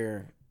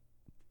Sphere.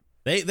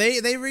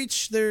 They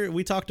reached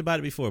we talked about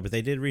it before, but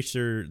they did reach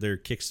their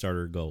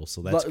Kickstarter goal,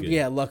 so that's good.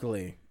 Yeah,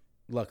 luckily,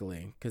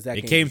 because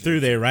it came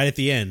through there right at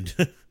the end.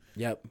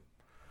 Yep.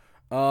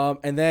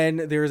 And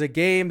then there's a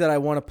game that I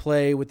want to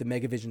play with the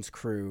Megavisions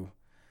crew.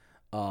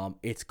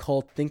 It's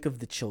called Think of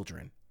the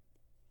Children.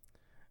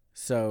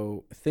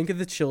 So think of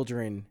the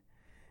children.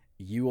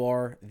 You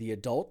are the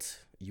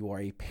adult. You are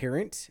a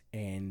parent,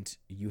 and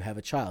you have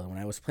a child. When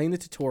I was playing the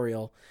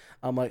tutorial,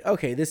 I'm like,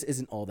 okay, this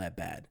isn't all that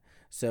bad.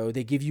 So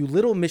they give you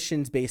little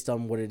missions based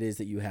on what it is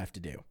that you have to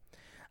do.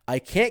 I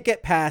can't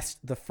get past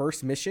the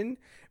first mission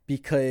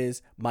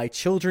because my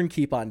children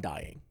keep on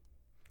dying.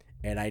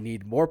 And I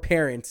need more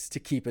parents to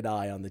keep an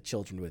eye on the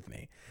children with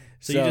me.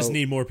 So you just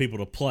need more people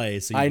to play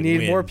so I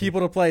need more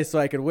people to play so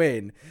I can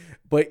win.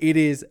 But it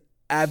is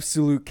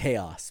absolute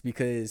chaos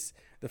because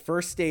the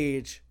first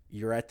stage,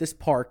 you're at this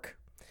park.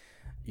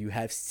 You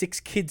have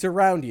 6 kids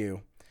around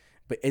you.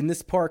 But in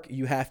this park,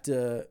 you have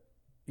to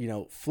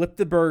flip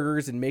the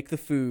burgers and make the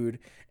food,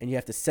 and you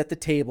have to set the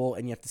table,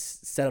 and you have to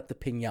set up the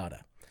piñata.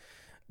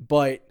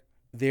 But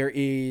there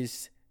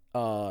is,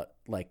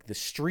 like, the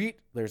street.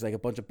 There's, like, a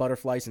bunch of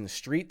butterflies in the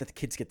street that the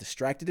kids get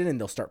distracted in, and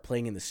they'll start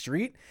playing in the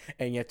street,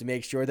 and you have to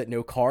make sure that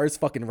no cars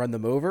fucking run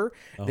them over.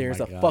 There's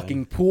a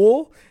fucking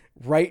pool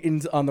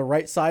on the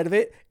right side of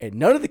it, and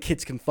none of the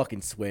kids can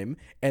fucking swim,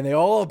 and they're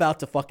all about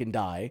to fucking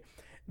die.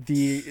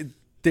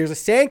 There's a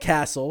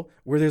sandcastle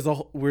where there's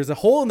a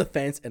hole in the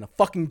fence, and a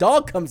fucking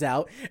dog comes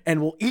out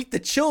and will eat the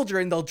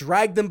children. They'll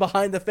drag them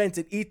behind the fence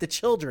and eat the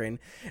children.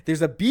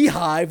 There's a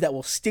beehive that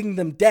will sting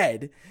them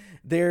dead.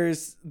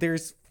 There's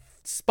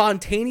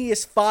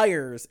spontaneous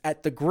fires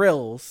at the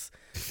grills.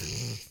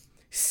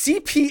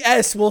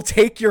 CPS will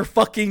take your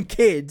fucking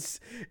kids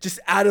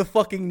just out of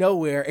fucking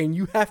nowhere, and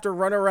you have to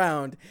run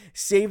around,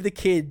 save the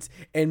kids,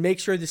 and make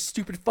sure this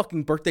stupid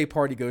fucking birthday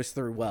party goes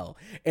through well.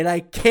 And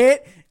I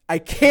can't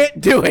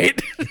do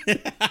it.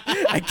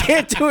 I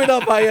can't do it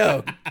on my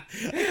own.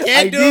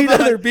 I need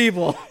other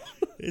people.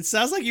 It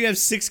sounds like you have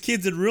 6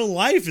 kids in real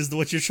life is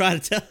what you're trying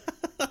to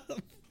tell.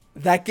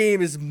 That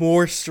game is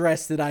more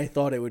stress than I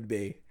thought it would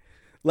be.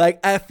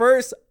 Like, at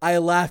first, I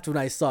laughed when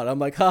I saw it. I'm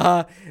like,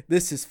 haha,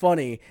 this is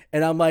funny.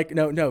 And I'm like,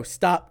 no,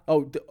 stop.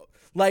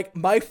 Like,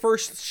 my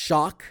first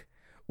shock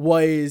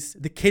was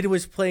the kid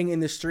was playing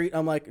in the street.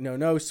 I'm like,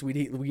 no,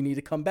 sweetie, we need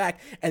to come back.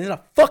 And then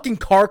a fucking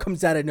car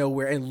comes out of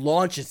nowhere and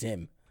launches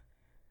him.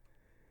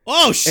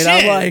 Oh, shit. And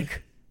I'm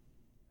like,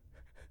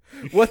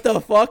 what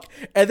the fuck?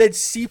 And then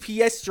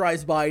CPS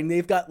drives by, and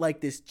they've got, like,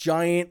 this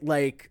giant,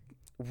 like,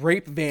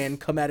 rape van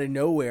come out of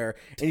nowhere.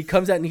 And he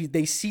comes out, and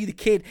they see the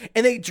kid,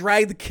 and they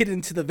drag the kid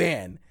into the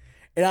van.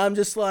 And I'm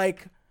just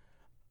like,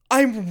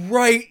 I'm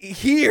right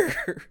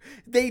here.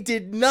 They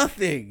did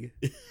nothing.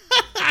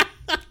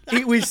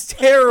 It was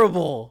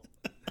terrible.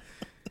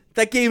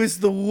 That game is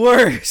the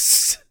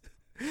worst.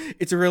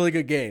 It's a really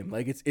good game.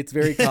 Like it's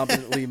very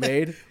competently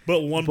made.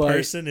 But one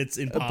person, it's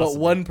impossible. But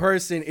one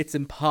person, it's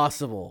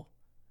impossible.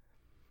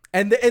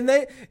 And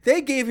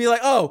they gave me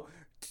like, oh,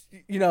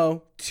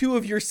 2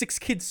 of your 6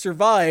 kids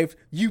survived.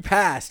 You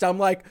passed. I'm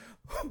like,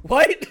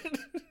 what?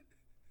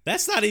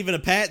 That's not even a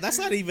pat. That's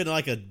not even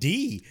like a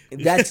D.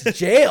 That's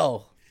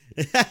jail.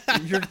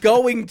 You're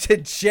going to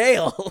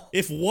jail.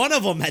 If one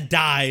of them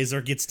dies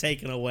or gets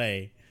taken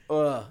away.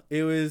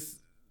 It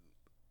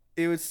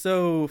was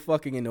so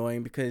fucking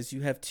annoying because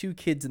you have 2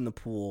 kids in the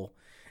pool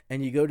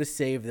and you go to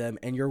save them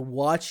and you're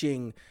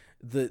watching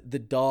the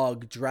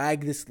dog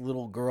drag this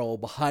little girl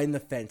behind the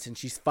fence and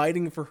she's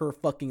fighting for her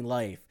fucking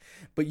life,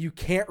 but you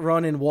can't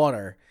run in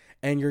water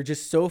and you're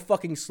just so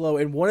fucking slow,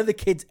 and one of the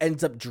kids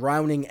ends up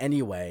drowning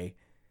anyway.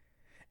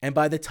 And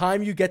by the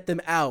time you get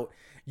them out,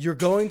 you're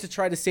going to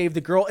try to save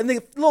the girl and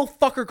the little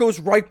fucker goes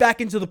right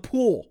back into the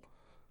pool.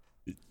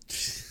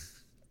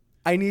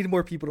 I need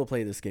more people to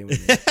play this game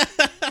with me.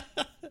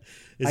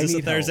 Is this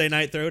a Thursday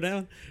night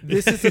throwdown?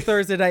 This is a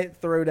Thursday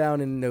night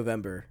throwdown in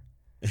November.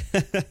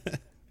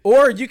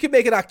 Or you can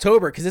make it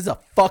October because it's a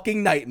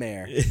fucking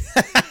nightmare.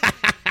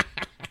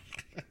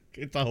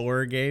 It's a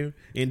horror game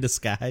in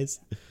disguise.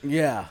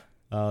 Yeah.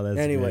 Oh, that's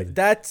anyway, good.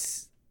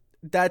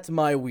 That's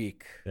my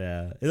week.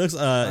 Yeah. It looks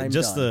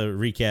just to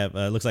recap,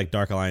 it looks like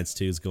Dark Alliance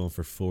 2 is going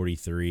for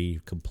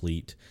 43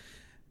 complete.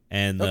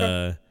 And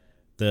Okay.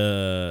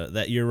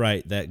 that you're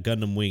right, that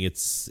Gundam Wing,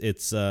 it's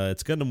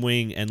Gundam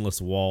Wing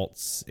Endless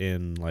Waltz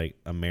in like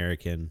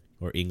American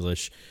or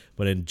English,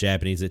 but in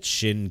Japanese it's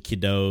Shin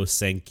Kido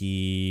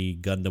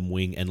Senki Gundam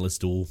Wing Endless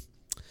Duel.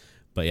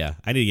 But yeah,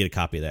 I need to get a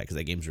copy of that because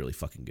that game's really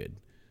fucking good.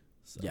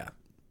 So. Yeah.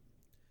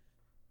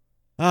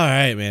 All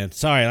right, man.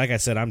 Sorry, like I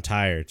said, I'm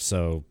tired.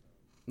 So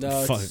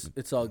No,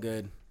 it's all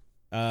good.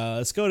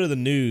 Let's go to the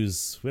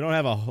news. We don't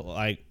have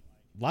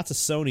lots of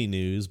Sony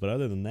news, but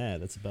other than that,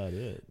 that's about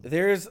it.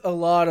 There's a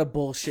lot of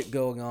bullshit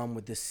going on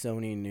with this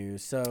Sony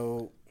news.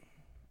 So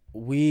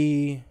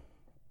we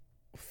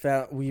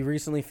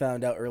recently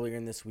found out earlier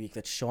in this week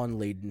that Shawn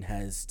Layden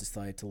has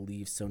decided to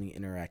leave Sony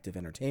Interactive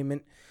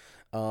Entertainment.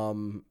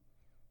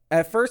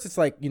 At first, it's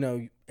like,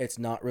 it's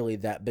not really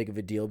that big of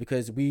a deal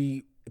because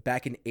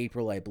back in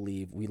April, I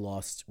believe, we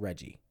lost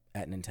Reggie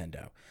at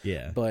Nintendo.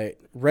 Yeah. But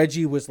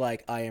Reggie was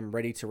like, I am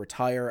ready to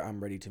retire. I'm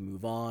ready to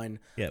move on.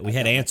 Yeah, we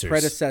had answers.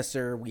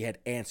 Predecessor, we had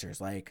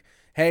answers. Like,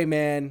 hey,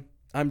 man,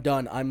 I'm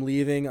done. I'm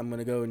leaving. I'm going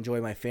to go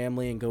enjoy my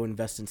family and go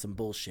invest in some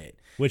bullshit.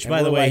 Which,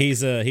 by the way,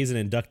 he's an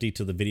inductee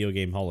to the Video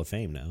Game Hall of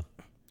Fame now.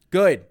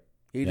 Good.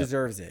 He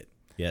deserves it.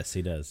 Yes,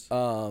 he does.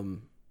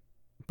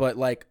 But,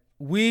 like,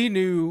 we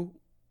knew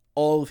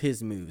all of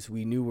his moves.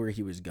 We knew where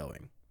he was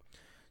going.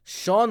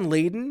 Shawn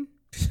Layden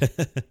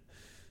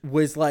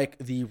was like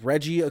the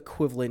Reggie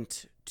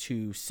equivalent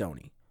to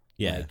Sony.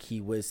 Yeah. Like, he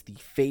was the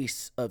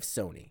face of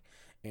Sony.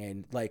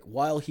 And like,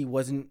 while he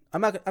wasn't,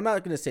 I'm not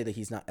going to say that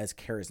he's not as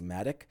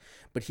charismatic,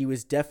 but he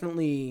was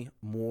definitely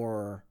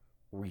more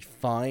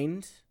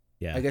refined.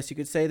 Yeah. I guess you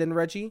could say, than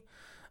Reggie.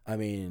 I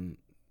mean,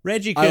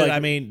 Reggie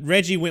could.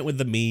 Reggie went with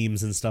the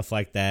memes and stuff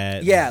like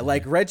that. Yeah,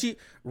 like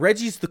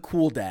Reggie's the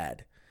cool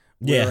dad.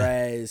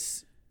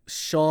 Whereas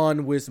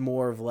Shawn was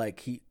more of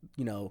like, he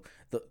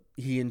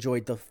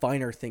enjoyed the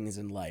finer things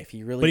in life.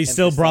 But he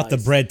still brought the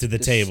bread to the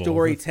table.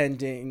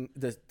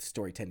 The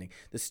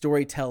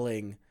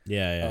storytelling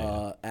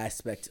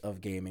aspect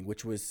of gaming,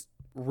 which was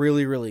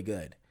really, really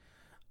good.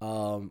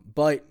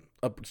 But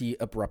he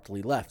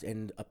abruptly left,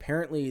 and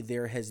apparently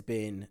there has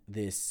been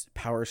this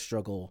power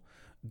struggle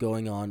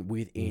going on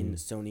within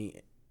Sony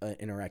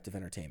Interactive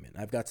Entertainment.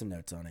 I've got some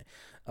notes on it.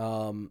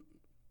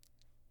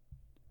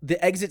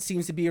 The exit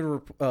seems to be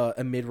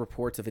amid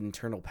reports of an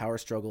internal power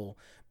struggle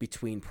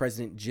between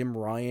President Jim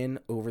Ryan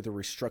over the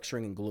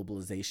restructuring and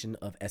globalization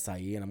of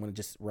SIE, and I'm going to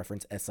just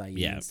reference SIE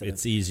instead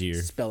of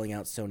easier spelling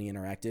out Sony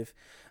Interactive.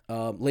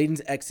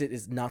 Layden's exit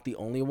is not the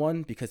only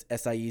one because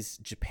SIE's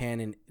Japan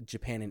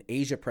and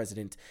Asia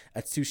president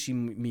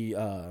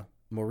Atsushi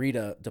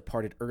Morita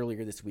departed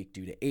earlier this week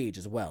due to age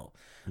as well.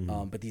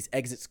 But these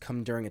exits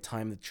come during a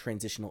time of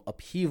transitional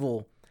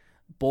upheaval,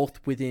 both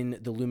within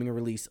the looming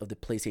release of the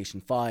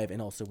PlayStation 5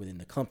 and also within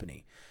the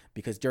company.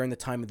 Because during the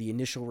time of the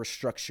initial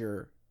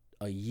restructure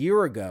a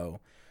year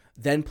ago,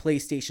 then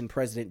PlayStation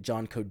President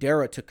John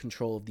Kodera took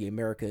control of the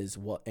Americas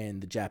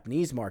and the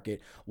Japanese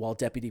market, while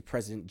Deputy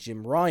President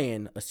Jim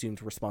Ryan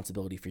assumed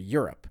responsibility for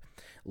Europe.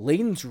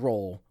 Layden's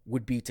role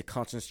would be to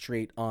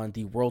concentrate on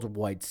the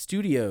worldwide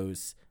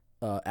studios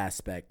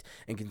aspect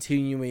and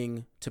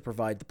continuing to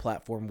provide the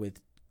platform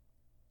with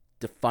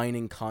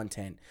defining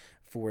content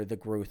for the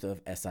growth of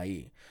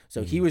SIE.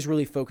 So he was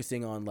really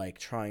focusing on like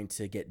trying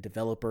to get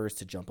developers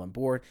to jump on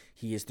board.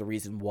 He is the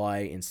reason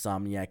why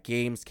Insomniac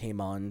Games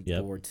came on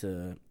board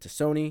to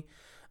Sony.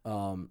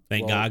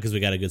 Thank God, because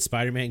we got a good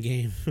Spider-Man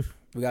game.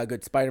 We got a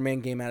good Spider-Man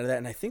game out of that,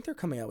 and I think they're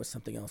coming out with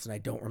something else, and I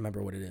don't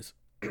remember what it is.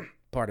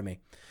 Pardon me.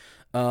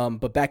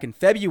 But back in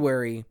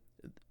February,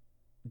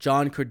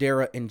 John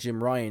Kodera and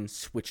Jim Ryan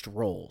switched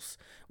roles,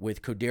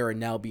 with Kodera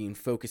now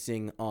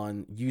focusing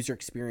on user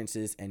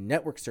experiences and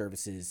network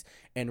services,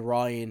 and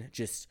Ryan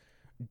just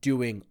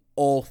doing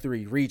all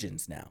 3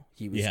 regions now.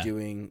 He was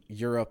doing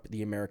Europe,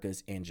 the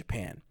Americas, and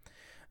Japan.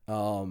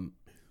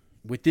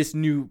 With this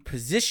new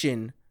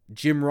position,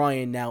 Jim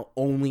Ryan now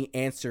only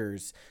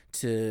answers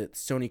to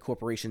Sony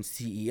Corporation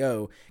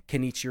CEO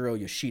Kenichiro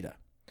Yoshida.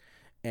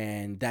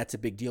 And that's a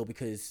big deal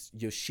because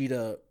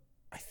Yoshida,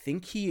 I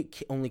think he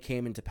only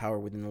came into power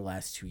within the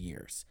last 2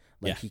 years.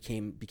 He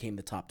became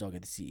the top dog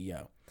of the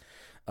CEO.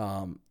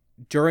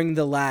 During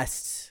the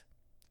last,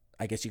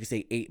 I guess you could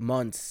say 8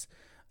 months,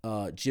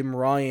 Jim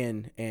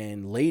Ryan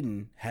and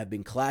Layden have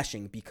been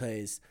clashing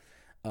because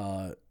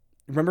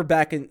remember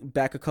back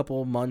a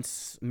couple of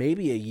months,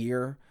 maybe a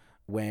year,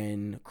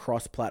 when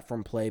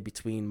cross-platform play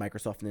between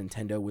Microsoft and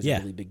Nintendo was a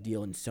really big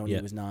deal, and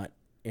Sony was not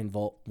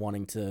involved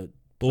wanting to.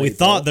 But we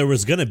thought there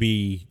was going to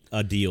be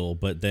a deal,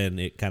 but then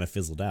it kind of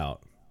fizzled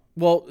out.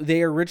 Well,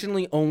 they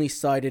originally only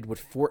sided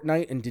with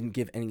Fortnite and didn't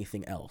give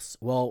anything else.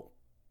 Well,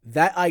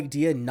 that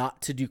idea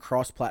not to do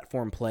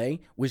cross-platform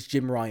play was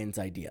Jim Ryan's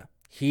idea.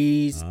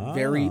 He's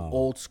very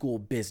old school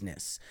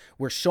business,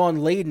 where Sean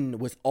Layden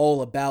was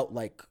all about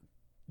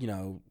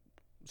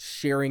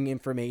sharing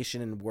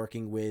information and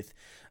working with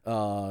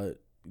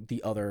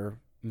the other.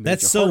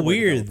 That's so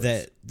weird.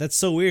 That's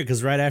so weird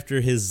because right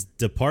after his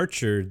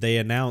departure, they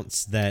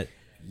announced that.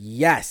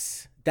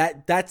 Yes,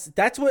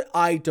 that's what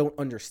I don't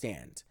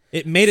understand.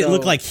 It made it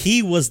look like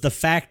he was the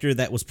factor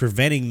that was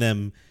preventing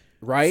them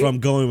from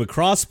going with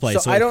crossplay.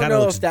 So I don't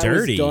know if that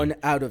dirty. was done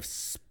out of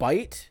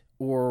spite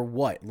or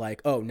what.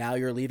 Now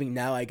you're leaving.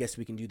 Now I guess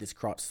we can do this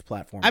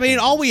cross-platform. I mean,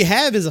 all we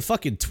have is a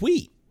fucking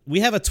tweet.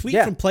 We have a tweet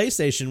from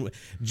PlayStation.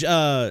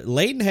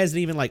 Layden hasn't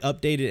even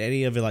updated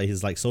any of it,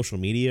 his social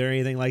media or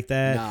anything like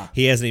that. Nah.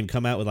 He hasn't even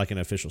come out with an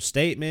official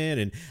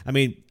statement. And I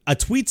mean, a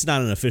tweet's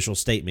not an official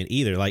statement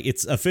either.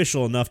 It's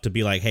official enough to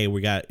be hey,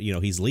 we got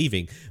he's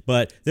leaving.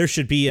 But there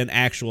should be an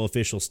actual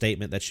official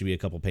statement that should be a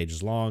couple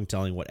pages long,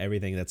 telling what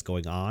everything that's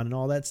going on and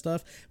all that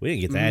stuff. We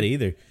didn't get that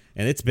either,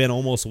 and it's been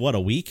almost a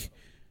week.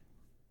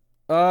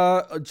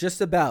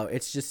 Just about.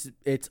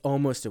 It's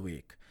almost a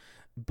week,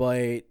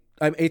 but.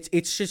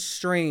 It's just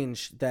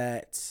strange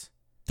that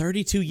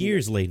 32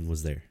 years Layden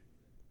was there.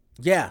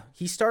 Yeah,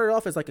 he started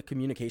off as a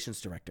communications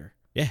director.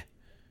 Yeah,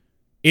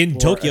 in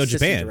Tokyo,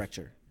 Japan.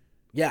 Director.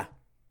 Yeah,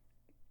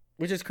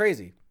 which is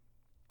crazy.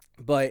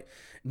 But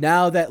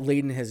now that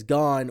Layden has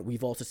gone,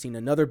 we've also seen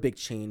another big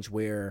change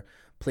where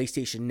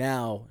PlayStation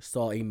Now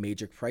saw a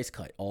major price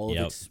cut. All of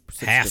its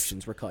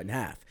subscriptions were cut in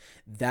half.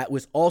 That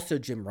was also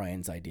Jim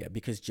Ryan's idea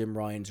because Jim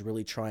Ryan's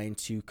really trying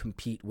to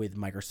compete with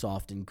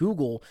Microsoft and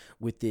Google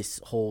with this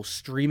whole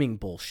streaming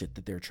bullshit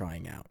that they're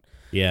trying out.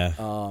 Yeah.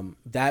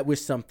 That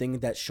was something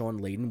that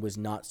Sean Layden was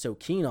not so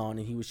keen on,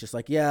 and he was just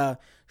yeah,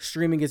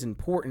 streaming is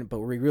important, but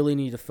we really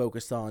need to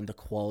focus on the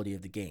quality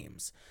of the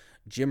games.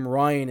 Jim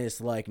Ryan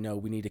is no,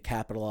 we need to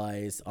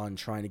capitalize on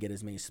trying to get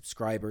as many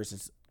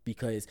subscribers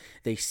because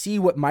they see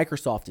what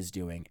Microsoft is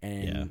doing,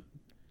 and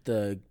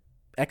the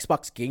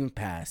Xbox Game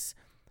Pass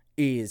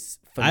is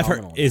phenomenal.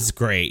 I've heard it's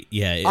great.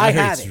 Yeah, I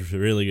heard have it's it.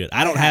 really good.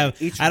 I don't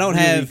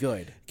have.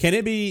 Good. Can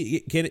it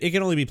be? It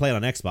can only be played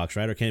on Xbox,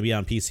 right? Or can it be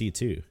on PC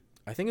too?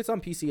 I think it's on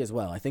PC as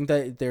well. I think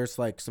that there's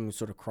some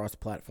sort of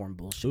cross-platform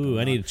bullshit. Ooh,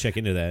 I need to check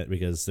into that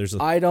because there's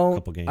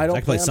couple games. I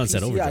can play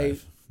Sunset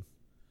Overdrive.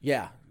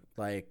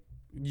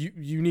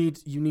 You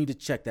need to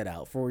check that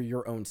out for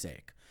your own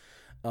sake.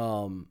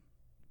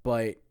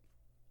 But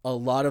a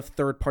lot of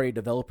third-party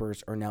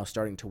developers are now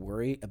starting to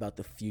worry about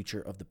the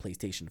future of the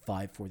PlayStation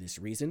 5 for this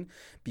reason,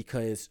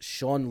 because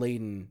Sean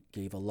Layden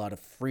gave a lot of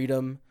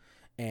freedom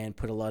and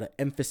put a lot of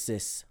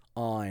emphasis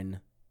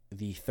on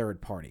the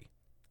third party.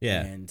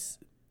 Yeah. And,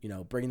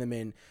 bring them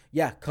in.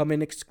 Yeah, come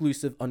in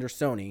exclusive under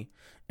Sony,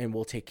 and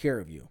we'll take care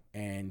of you.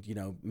 And,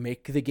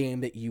 make the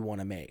game that you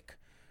want to make.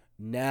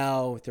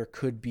 Now there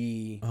could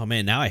be... Oh,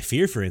 man, now I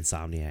fear for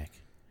Insomniac.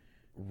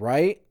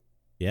 Right?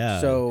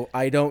 Yeah. So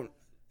I don't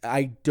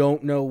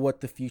know what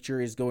the future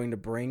is going to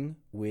bring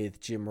with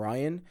Jim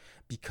Ryan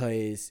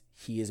because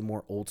he is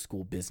more old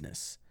school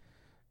business.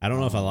 I don't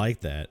know if I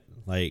like that.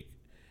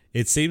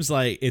 It seems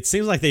like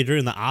they're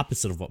doing the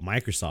opposite of what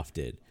Microsoft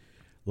did.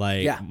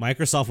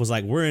 Microsoft was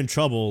we're in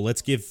trouble.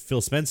 Let's give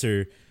Phil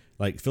Spencer.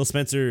 Phil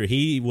Spencer,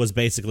 he was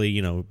basically,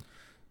 and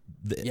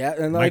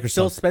Microsoft.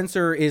 Phil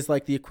Spencer is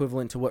the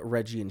equivalent to what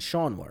Reggie and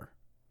Sean were.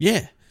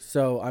 Yeah.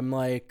 So I'm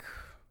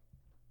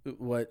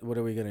what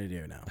are we gonna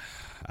do now?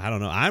 I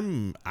don't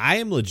know. I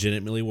am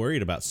legitimately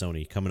worried about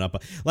Sony coming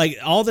up.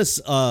 All this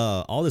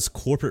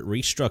corporate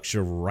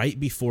restructure right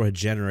before a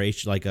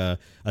generation, a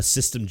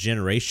system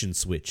generation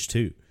switch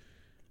too.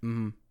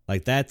 Mm-hmm.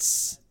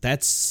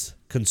 That's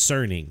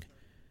concerning.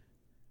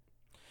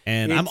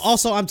 And I'm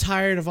so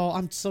tired of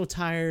all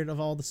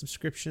the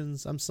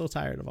subscriptions. I'm so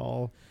tired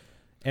of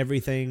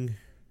everything.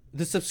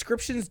 The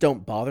subscriptions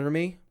don't bother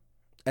me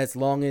as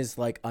long as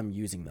I'm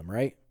using them,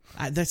 right?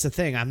 That's the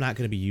thing. I'm not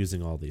going to be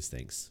using all these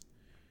things.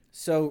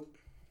 So,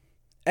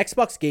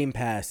 Xbox Game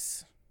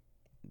Pass.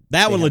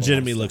 That one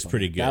legitimately looks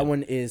pretty good. That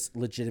one is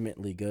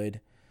legitimately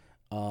good.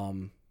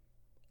 I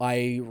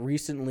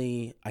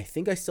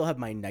think I still have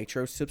my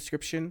Nitro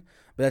subscription,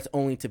 but that's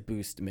only to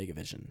boost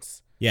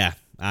Megavisions. Yeah,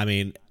 I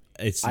mean,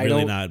 it's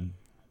really not.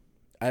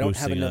 I don't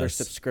have another us.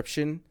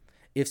 subscription.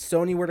 If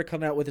Sony were to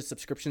come out with a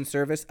subscription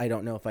service, I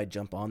don't know if I'd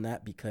jump on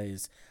that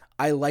because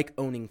I like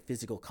owning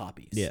physical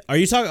copies. Yeah. Are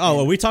you talking?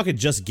 Oh, are we talking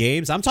just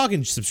games? I'm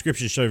talking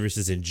subscription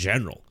services in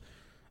general.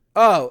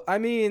 Oh, I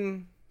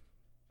mean,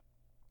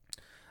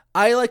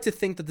 I like to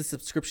think that the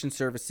subscription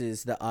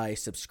services that I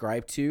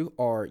subscribe to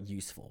are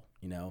useful.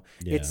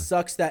 It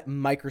sucks that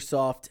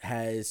Microsoft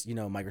has,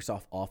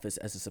 Microsoft Office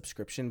as a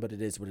subscription, but it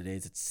is what it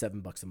is. It's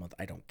 $7 a month.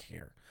 I don't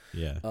care.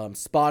 Yeah.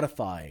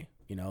 Spotify,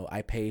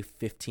 I pay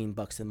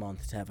 $15 a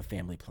month to have a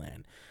family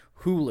plan.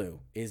 Hulu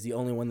is the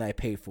only one that I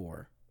pay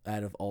for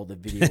out of all the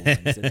video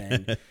ones.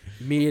 And then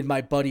me and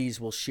my buddies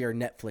will share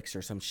Netflix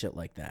or some shit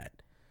like that.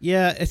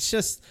 Yeah, it's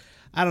just,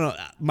 I don't know.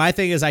 My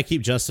thing is I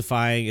keep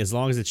justifying as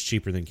long as it's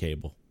cheaper than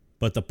cable.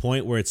 But the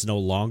point where it's no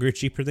longer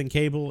cheaper than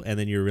cable and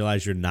then you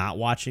realize you're not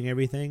watching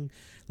everything.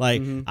 Like,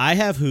 I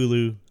have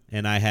Hulu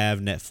and I have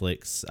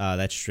Netflix.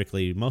 That's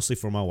strictly, mostly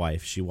for my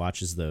wife. She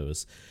watches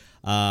those.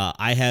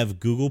 I have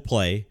Google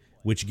Play,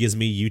 which gives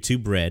me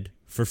YouTube Red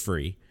for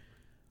free.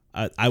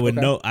 I would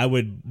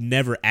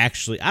never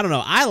actually, I don't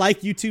know. I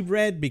like YouTube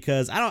Red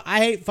because I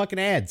hate fucking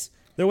ads.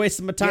 They're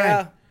wasting my time.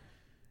 Yeah.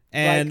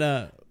 And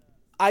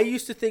I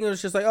used to think it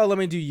was just like, oh, let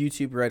me do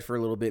YouTube Red for a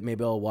little bit.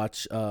 Maybe I'll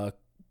watch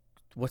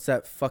what's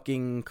that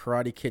fucking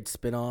Karate Kid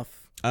spinoff?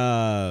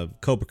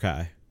 Cobra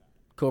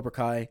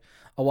Kai.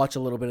 I'll watch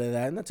a little bit of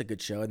that, and that's a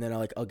good show. And then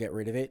I'll get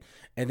rid of it.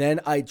 And then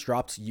I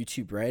dropped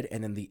YouTube Red,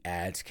 and then the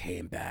ads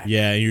came back.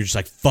 Yeah, and you're just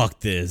like, fuck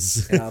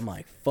this. And I'm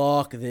like,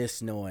 fuck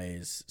this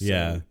noise. So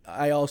yeah.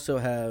 I also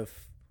have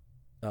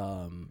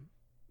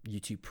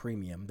YouTube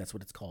Premium. That's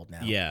what it's called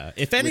now. Yeah.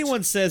 If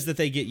anyone says that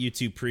they get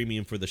YouTube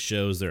Premium for the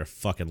shows, they're a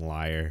fucking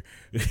liar.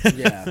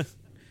 Yeah.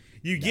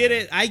 You get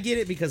it. I get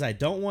it because I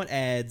don't want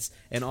ads,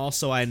 and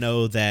also I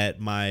know that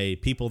my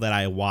people that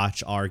I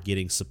watch are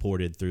getting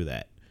supported through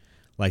that.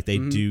 Like they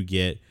do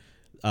get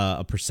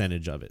a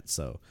percentage of it.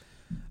 So,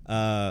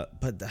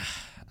 but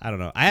I don't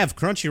know. I have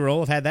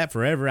Crunchyroll. I've had that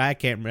forever. I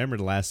can't remember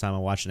the last time I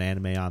watched an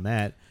anime on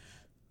that.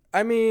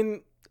 I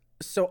mean,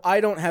 so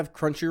I don't have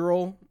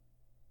Crunchyroll.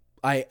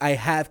 I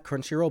have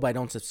Crunchyroll, but I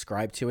don't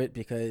subscribe to it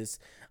because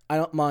I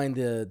don't mind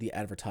the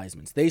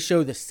advertisements. They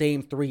show the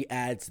same 3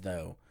 ads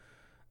though.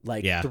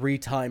 Like 3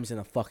 times in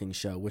a fucking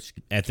show, which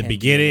at the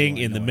beginning,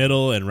 in the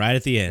middle, and right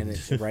at the end. And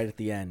it's right at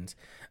the end.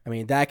 I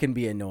mean, that can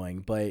be annoying,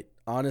 but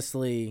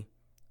honestly,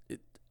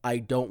 I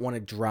don't want to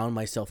drown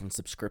myself in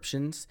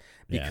subscriptions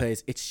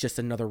because it's just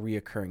another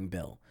reoccurring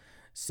bill.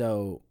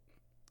 So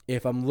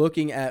if I'm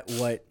looking at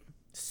what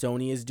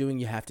Sony is doing,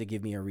 you have to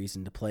give me a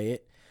reason to play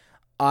it.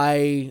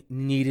 I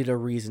needed a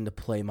reason to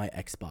play my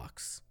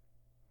Xbox.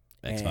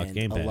 Xbox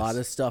Game Pass. A lot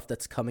of stuff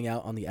that's coming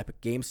out on the Epic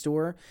Game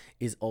Store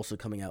is also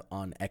coming out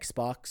on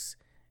Xbox,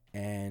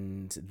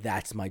 and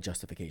that's my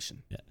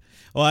justification. Yeah.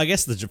 Well, I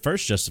guess the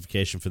first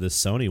justification for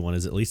this Sony one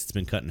is at least it's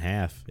been cut in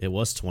half. It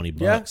was $20.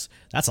 Yeah.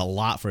 That's a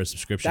lot for a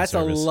subscription service.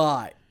 That's a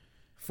lot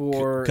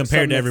for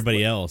compared to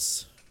everybody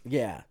else.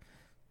 Yeah.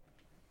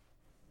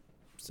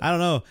 I don't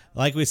know.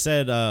 Like we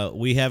said,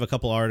 we have a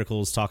couple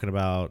articles talking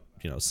about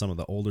some of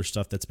the older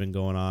stuff that's been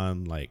going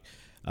on, like.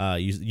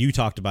 You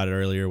talked about it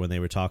earlier when they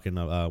were talking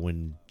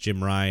when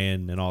Jim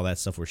Ryan and all that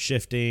stuff were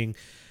shifting,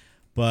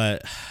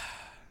 but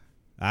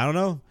I don't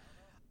know.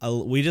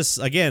 We just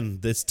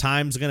this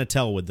time's gonna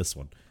tell with this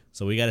one,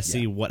 so we got to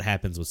see what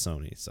happens with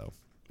Sony. So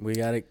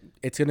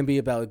it's gonna be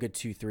about a good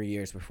 2-3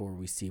 years before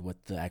we see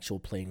what the actual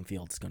playing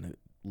field's gonna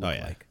look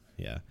like.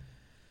 Yeah.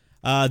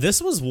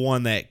 This was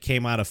one that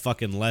came out of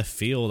fucking left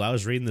field. I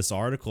was reading this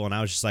article and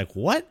I was just like,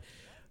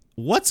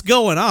 what's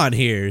going on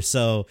here?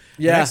 So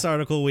the next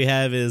article we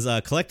have is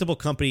collectible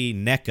company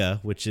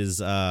NECA, which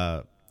is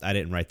I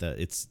didn't write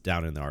it's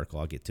down in the article.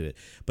 I'll get to it.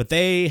 But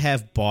they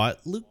have bought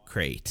Loot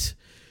Crate.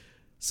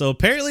 So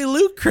apparently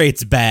Loot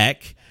Crate's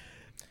back.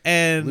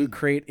 And Loot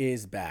Crate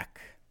is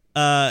back.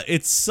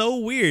 It's so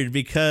weird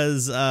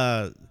because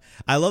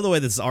I love the way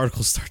this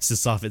article starts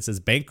this off. It says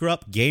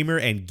bankrupt gamer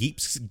and geek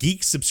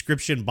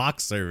subscription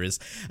box service.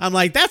 I'm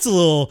like, that's a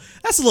little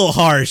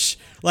harsh.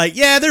 Like,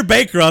 yeah, they're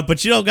bankrupt,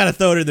 but you don't got to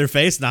throw it in their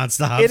face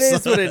nonstop. It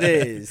is what it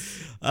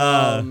is.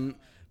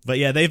 But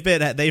yeah,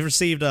 they've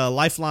received a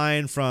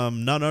lifeline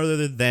from none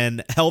other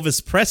than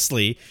Elvis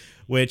Presley,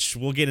 which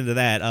we'll get into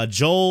that.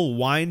 Joel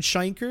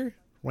Weinschenker.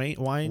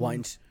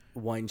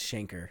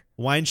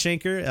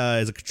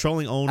 Weinschenker is a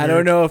controlling owner. I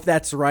don't know if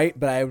that's right,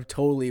 but I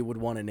totally would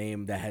want a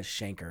name that has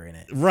Schenker in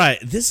it. Right.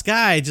 This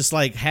guy just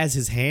like has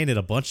his hand in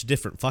a bunch of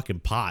different fucking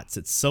pots.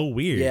 It's so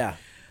weird. Yeah.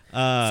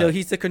 So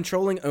he's the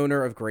controlling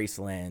owner of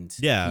Graceland.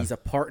 Yeah. He's a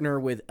partner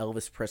with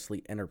Elvis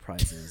Presley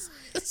Enterprises.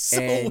 So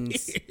weird.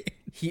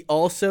 He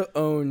also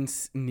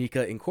owns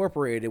NECA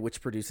Incorporated, which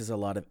produces a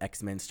lot of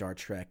X-Men, Star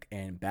Trek,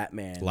 and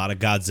Batman. A lot of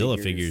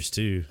Godzilla figures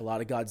too. A lot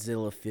of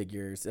Godzilla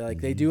figures. Like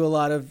they do a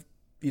lot of,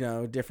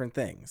 different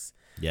things.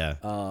 Yeah.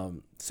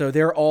 So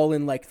they're all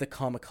in like the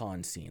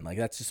Comic-Con scene. Like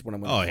that's just what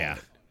I'm going to call it.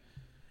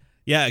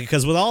 Yeah,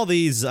 because with all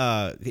these,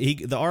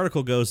 the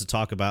article goes to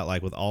talk about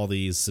like with all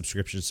these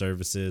subscription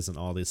services and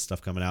all this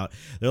stuff coming out,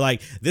 they're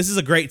like, this is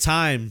a great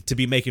time to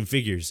be making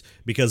figures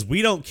because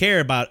we don't care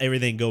about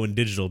everything going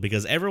digital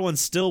because everyone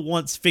still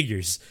wants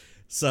figures.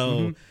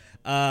 So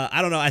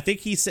I don't know. I think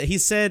he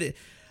said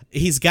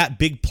he's got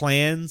big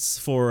plans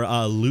for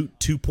Loot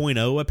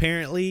 2.0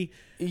 apparently.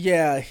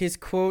 Yeah, his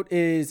quote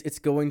is, "It's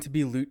going to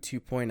be Loot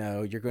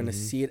 2.0. You're going to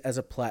see it as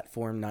a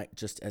platform, not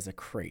just as a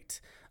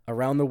crate.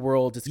 Around the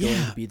world, it's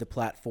going to be the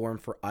platform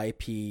for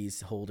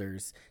IPs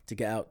holders to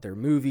get out their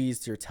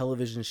movies, their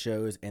television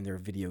shows, and their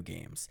video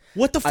games."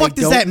 What the fuck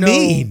does that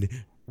mean?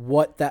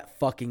 What that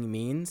fucking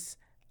means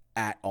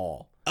at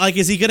all. Like,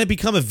 is he going to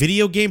become a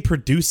video game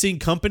producing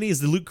company? Is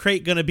the Loot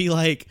Crate going to be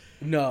like...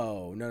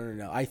 No.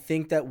 I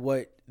think that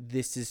what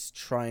this is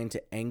trying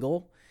to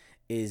angle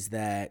is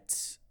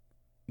that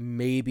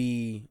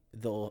maybe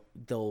they'll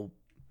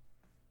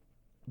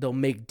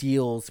make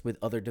deals with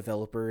other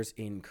developers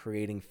in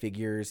creating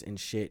figures and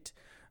shit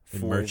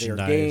for their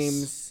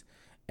games,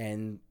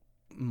 and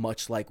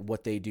much like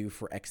what they do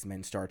for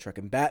X-Men, Star Trek,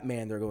 and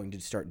Batman, they're going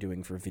to start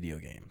doing for video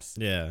games.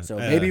 Yeah. So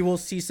maybe we'll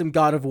see some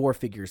God of War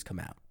figures come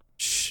out.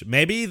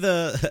 Maybe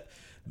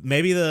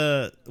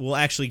we'll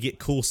actually get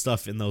cool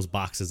stuff in those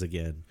boxes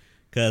again.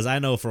 Because I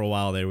know for a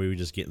while there we were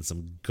just getting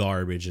some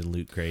garbage in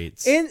Loot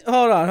Crates.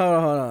 Hold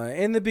on.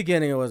 In the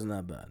beginning, it wasn't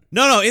that bad.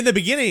 No. In the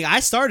beginning, I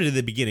started in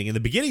the beginning. In the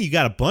beginning, you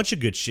got a bunch of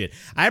good shit.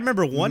 I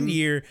remember one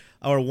year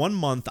or 1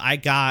 month, I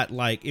got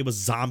like, it was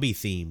zombie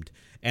themed.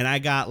 And I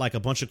got like a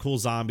bunch of cool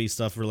zombie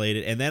stuff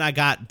related. And then I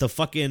got the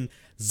fucking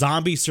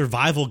zombie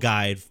survival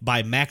guide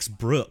by Max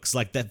Brooks.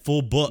 Like that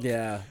full book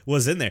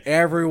was in there.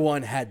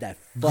 Everyone had that.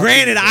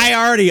 Granted, I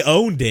already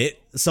owned it.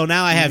 So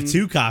now I have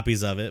 2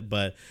 copies of it.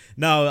 But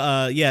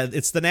no,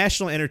 it's the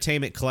National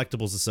Entertainment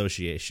Collectibles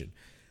Association.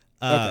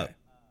 Okay.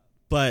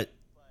 But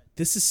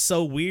this is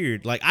so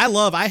weird. Like I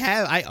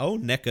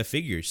own NECA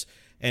figures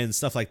and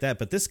stuff like that.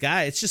 But this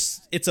guy,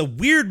 it's a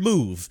weird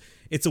move.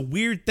 It's a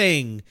weird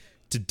thing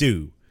to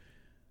do.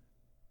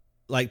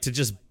 Like to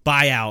just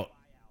buy out.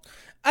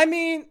 I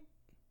mean,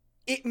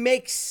 it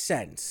makes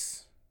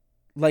sense.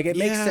 Like it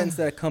makes sense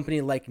that a company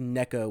like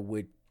NECA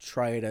would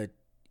try to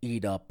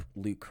eat up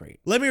Loot Crate.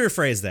 Let me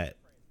rephrase that.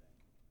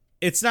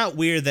 It's not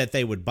weird that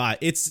they would buy.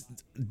 It's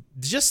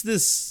just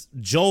this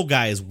Joel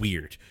guy is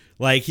weird.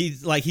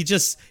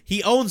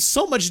 He owns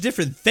so much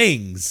different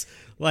things.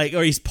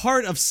 Or he's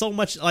part of so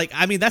much.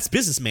 I mean, that's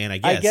businessman, I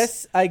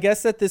guess. I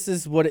guess that this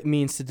is what it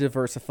means to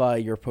diversify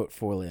your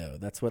portfolio.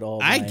 That's what all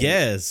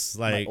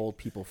my old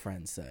people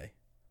friends say.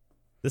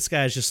 This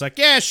guy's just like,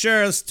 yeah,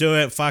 sure, let's do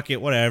it. Fuck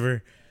it,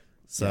 whatever.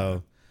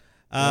 So,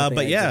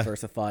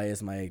 diversify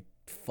is my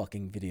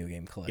fucking video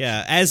game collection.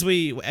 Yeah, as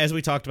we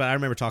talked about, I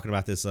remember talking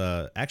about this.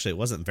 Actually, it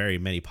wasn't very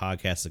many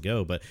podcasts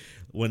ago, but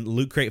when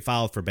Loot Crate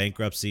filed for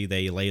bankruptcy,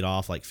 they laid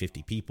off like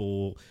 50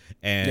 people,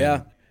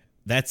 and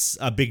that's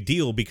a big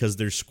deal because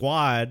their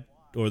squad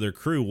or their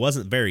crew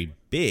wasn't very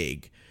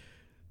big.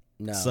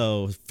 No,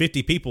 so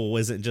 50 people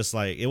wasn't just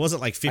like it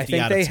wasn't like 50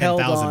 out of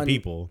 10,000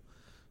 people.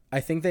 I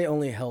think they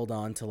only held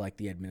on to like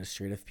the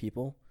administrative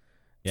people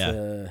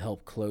to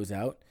help close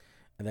out,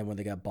 and then when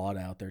they got bought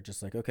out, they're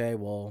just like, okay,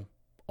 well,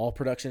 all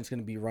production is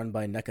going to be run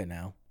by NECA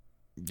now.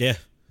 Yeah.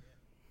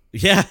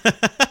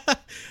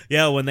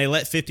 When they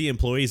let 50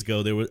 employees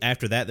go, there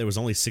was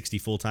only 60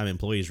 full-time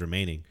employees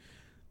remaining.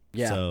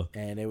 Yeah,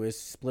 and it was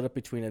split up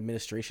between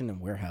administration and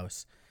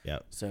warehouse. Yeah.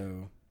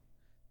 So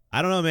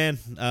I don't know, man.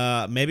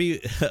 Maybe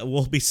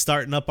we'll be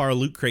starting up our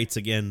Loot Crates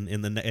again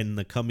in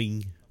the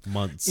coming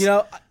months. You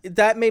know,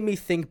 that made me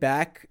think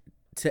back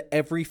to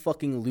every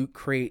fucking Loot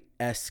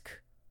Crate-esque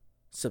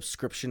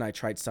subscription I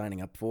tried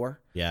signing up for.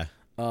 Yeah.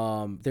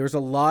 There's a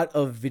lot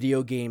of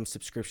video game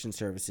subscription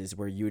services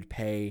where you would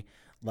pay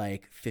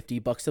like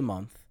 $50 a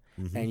month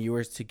and you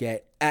were to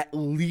get at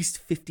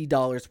least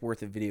 $50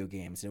 worth of video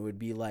games. And it would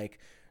be like,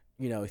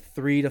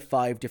 3 to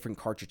 5 different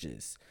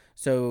cartridges.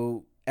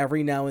 So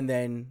every now and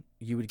then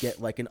you would get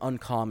like an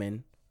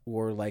uncommon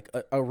or like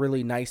a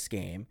really nice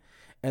game.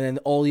 And then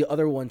all the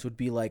other ones would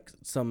be like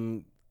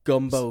some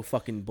gumbo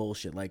fucking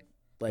bullshit, like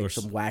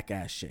some whack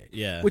ass shit.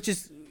 Yeah. Which it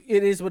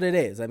is what it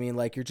is. I mean,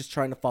 like you're just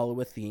trying to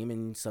follow a theme,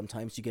 and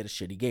sometimes you get a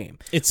shitty game.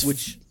 It's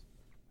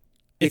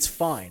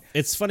fine.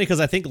 It's funny because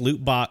I think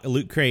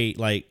Loot Crate,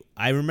 like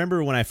I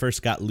remember when I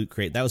first got Loot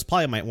Crate, that was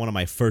probably one of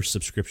my first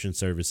subscription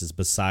services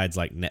besides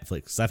like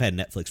Netflix. I've had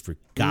Netflix for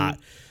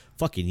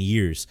fucking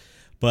years.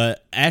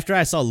 But after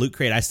I saw Loot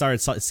Crate, I started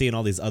seeing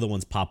all these other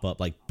ones pop up,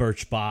 like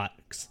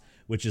Birchbox,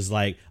 which is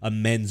like a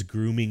men's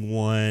grooming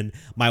one.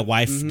 My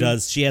wife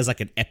does. She has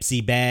like an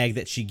Epsi bag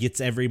that she gets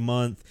every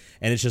month,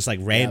 and it's just like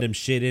random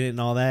shit in it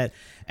and all that.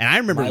 And I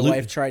remember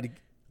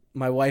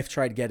my wife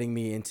tried getting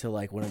me into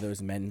like one of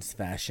those men's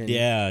fashion.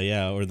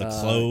 Yeah, or the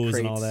clothes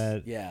and all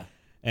that. Yeah.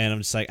 And I'm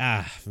just like,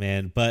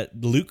 man. But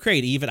Loot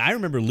Crate, I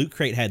remember Loot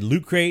Crate had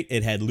Loot Crate.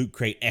 It had Loot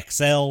Crate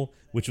XL,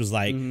 which was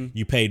like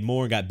you paid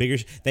more and got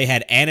bigger. They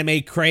had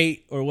Anime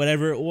Crate or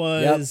whatever it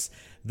was. Yep.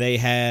 They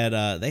had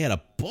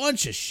a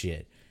bunch of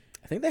shit.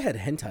 I think they had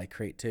Hentai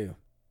Crate too.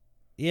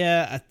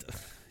 Yeah,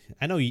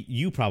 I know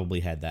you probably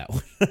had that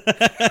one.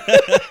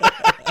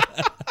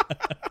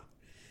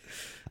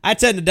 I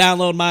tend to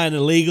download mine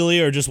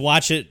illegally or just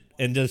watch it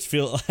and just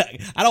feel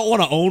like I don't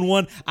want to own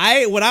one.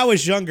 When I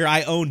was younger,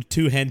 I owned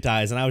 2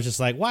 hentais, and I was just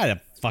like, why the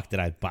fuck did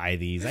I buy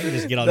these? I can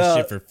just get all this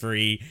shit for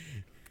free.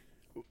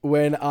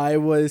 When I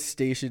was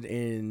stationed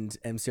in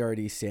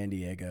MCRD San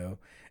Diego,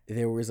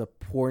 there was a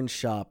porn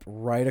shop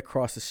right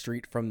across the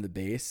street from the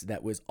base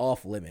that was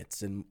off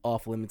limits. And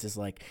off limits is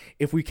like,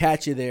 if we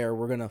catch you there,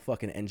 we're going to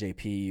fucking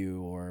NJP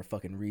you or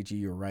fucking read you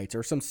your rights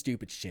or some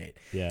stupid shit.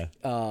 Yeah.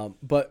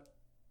 But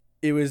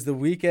it was the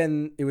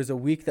weekend. It was a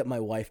week that my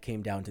wife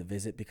came down to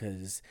visit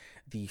because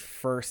the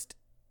first,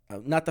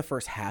 not the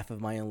first half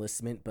of my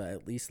enlistment, but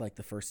at least like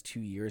the first 2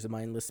 years of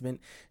my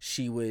enlistment,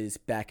 she was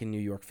back in New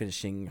York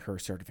finishing her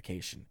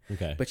certification.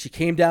 Okay. But she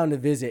came down to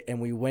visit, and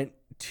we went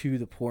to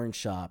the porn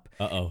shop.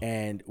 Uh-oh.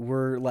 And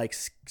we're like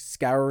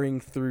scouring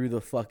through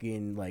the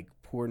fucking like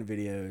porn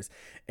videos,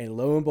 and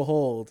lo and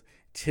behold,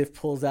 Tiff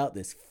pulls out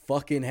this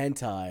fucking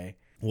hentai.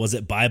 Was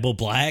it Bible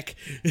Black?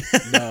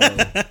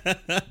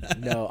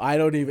 No, I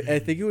don't even. I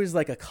think it was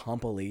like a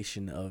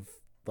compilation of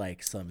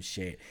like some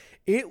shit.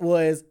 It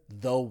was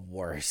the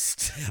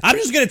worst. I'm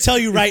just gonna tell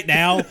you right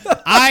now,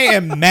 I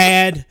am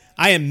mad.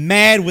 I am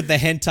mad with the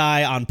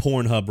hentai on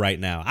Pornhub right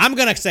now. I'm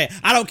gonna say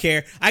I don't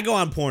care. I go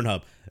on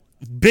Pornhub.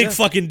 Big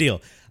fucking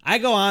deal. I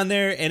go on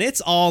there and it's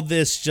all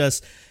this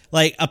just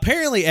like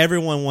apparently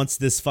everyone wants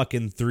this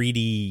fucking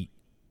 3D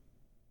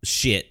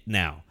shit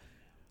now.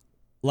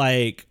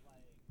 Like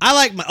I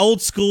like my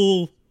old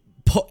school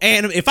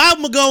anime. If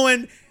I'm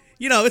going,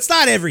 it's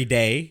not every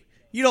day.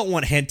 You don't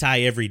want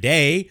hentai every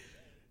day.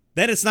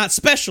 Then it's not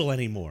special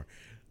anymore.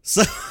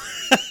 So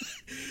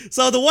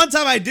so the one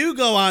time I do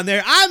go on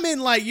there, I'm in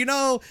like,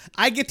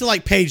 I get to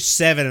like page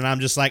 7 and I'm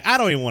just like, I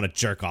don't even want to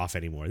jerk off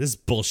anymore. This is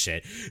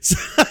bullshit. So,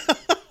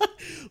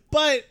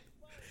 but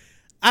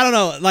I don't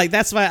know. Like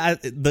that's why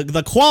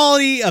the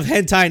quality of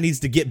hentai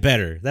needs to get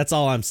better. That's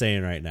all I'm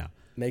saying right now.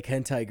 Make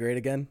hentai great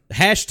again. # make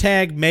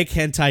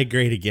hentai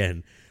great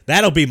again.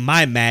 That'll be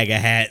my MAGA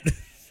hat.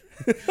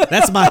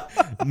 That's my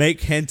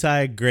make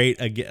hentai great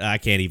again. I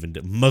can't even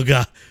do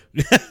MAGA.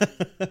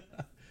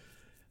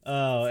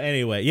 Oh,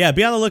 anyway. Yeah,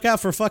 be on the lookout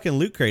for fucking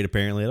Loot Crate,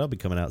 apparently. It'll be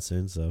coming out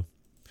soon, so.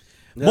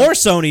 Yeah. More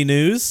Sony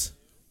news.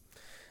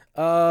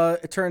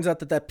 It turns out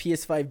that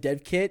PS5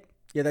 dev kit,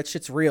 yeah, that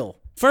shit's real.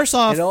 First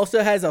off. It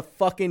also has a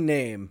fucking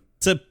name.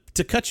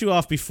 To cut you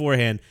off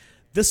beforehand,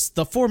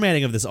 the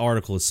formatting of this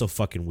article is so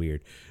fucking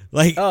weird.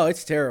 Like, oh,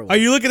 it's terrible. Are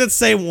you looking at the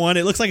same one?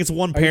 It looks like it's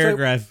one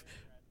paragraph.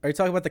 Are you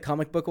talking about the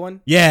comic book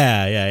one?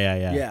 Yeah.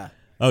 Yeah.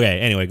 Okay,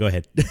 anyway, go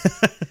ahead.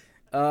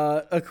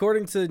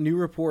 According to new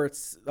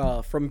reports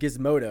from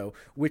Gizmodo,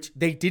 which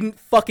they didn't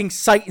fucking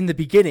cite in the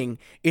beginning,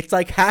 it's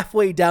like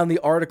halfway down the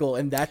article,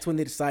 and that's when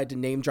they decided to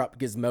name drop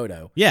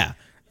Gizmodo. Yeah.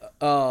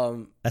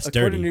 That's dirty.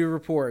 According to new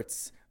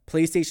reports,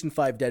 PlayStation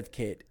 5 dev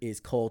kit is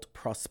called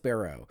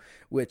Prospero,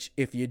 which,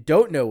 if you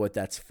don't know what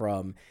that's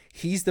from,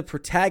 he's the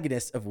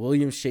protagonist of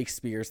William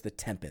Shakespeare's The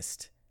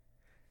Tempest.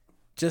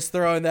 Just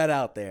throwing that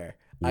out there.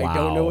 Wow. I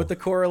don't know what the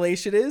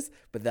correlation is,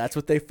 but that's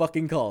what they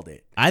fucking called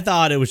it. I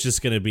thought it was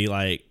just going to be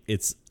like,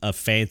 it's a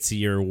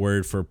fancier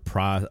word for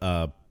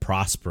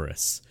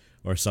prosperous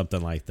or something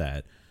like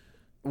that.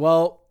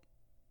 Well,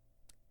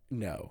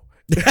 no.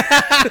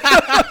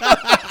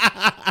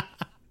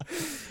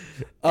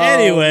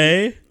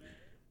 Anyway.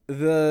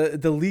 The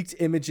leaked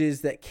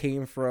images that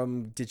came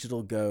from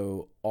Digital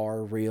Go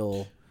are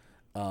real.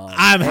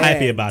 I'm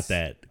happy about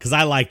that because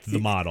I liked the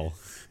model.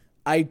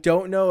 I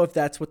don't know if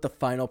that's what the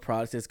final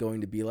product is going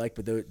to be like,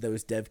 but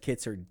those dev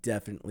kits are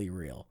definitely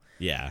real.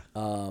 Yeah.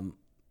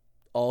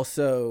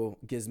 Also,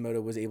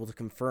 Gizmodo was able to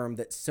confirm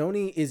that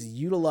Sony is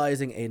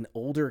utilizing an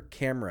older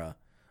camera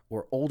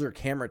or older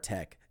camera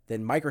tech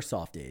than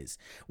Microsoft is,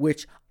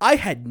 which I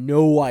had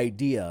no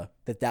idea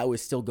that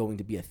was still going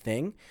to be a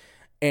thing.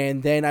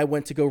 And then I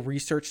went to go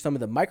research some of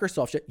the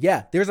Microsoft shit.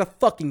 Yeah, there's a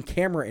fucking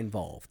camera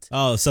involved.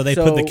 Oh, so they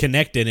put the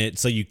Kinect in it,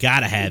 so you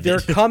gotta have they're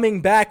it. They're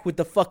coming back with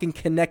the fucking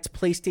Kinect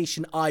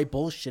PlayStation Eye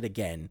bullshit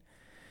again.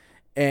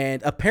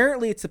 And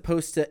apparently it's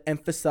supposed to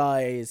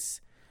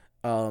emphasize,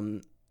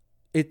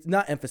 it's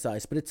not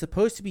emphasized, but it's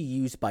supposed to be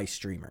used by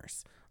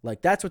streamers.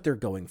 Like, that's what they're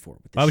going for.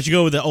 With this Why would you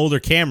go with the older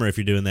camera if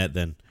you're doing that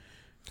then?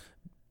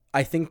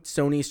 I think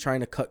Sony's trying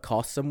to cut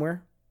costs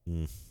somewhere.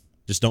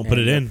 Just don't put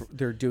it in.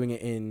 They're doing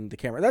it in the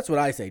camera. That's what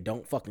I say.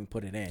 Don't fucking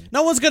put it in.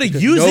 No one's going to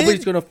use it.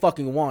 Nobody's going to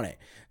fucking want it.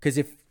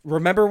 Because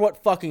remember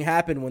what fucking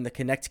happened when the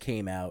Kinect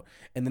came out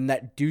and then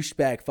that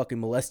douchebag fucking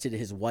molested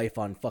his wife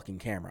on fucking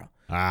camera.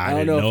 I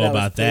didn't know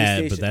about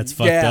that, but that's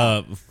fucked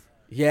up.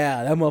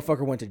 Yeah, that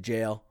motherfucker went to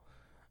jail.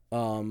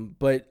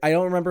 But I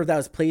don't remember if that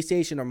was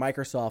PlayStation or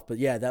Microsoft, but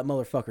yeah, that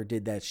motherfucker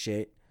did that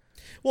shit.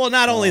 Well,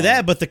 not only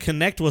that, but the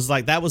Kinect was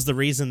like, that was the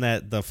reason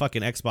that the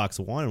fucking Xbox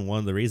One, one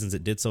of the reasons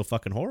it did so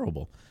fucking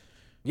horrible.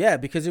 Yeah,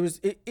 because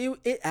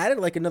it added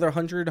like another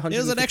 $100. It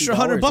was an extra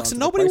 $100 and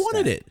nobody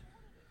wanted it.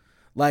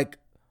 Like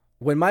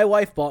when my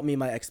wife bought me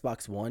my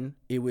Xbox One,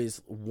 it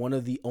was one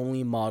of the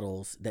only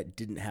models that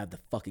didn't have the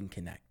fucking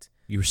Kinect.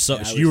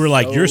 You were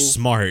like, you're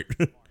smart.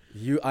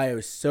 I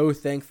was so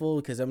thankful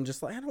because I'm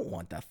just like, I don't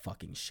want that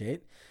fucking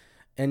shit.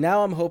 And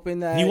now I'm hoping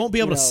that you won't be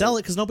able to sell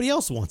it because nobody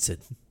else wants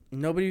it.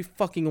 Nobody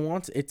fucking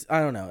wants it. It's, I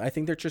don't know. I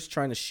think they're just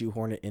trying to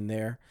shoehorn it in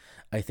there.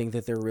 I think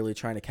that they're really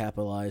trying to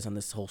capitalize on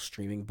this whole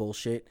streaming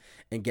bullshit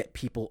and get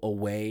people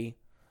away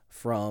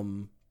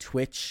from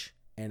Twitch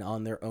and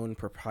on their own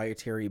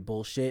proprietary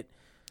bullshit.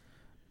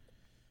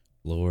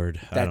 Lord,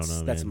 I don't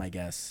know, That's man. my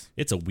guess.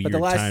 It's a weird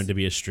time to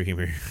be a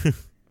streamer.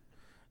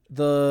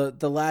 The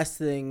last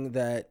thing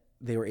that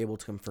they were able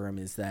to confirm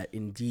is that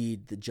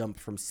indeed the jump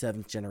from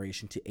 7th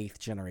generation to 8th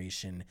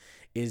generation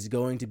is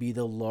going to be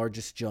the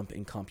largest jump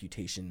in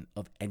computation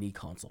of any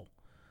console.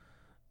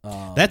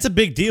 That's a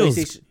big deal.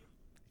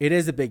 It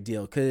is a big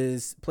deal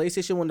because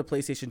PlayStation 1 to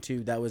PlayStation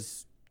 2, that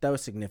was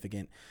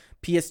significant.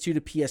 PS2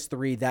 to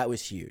PS3, that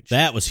was huge.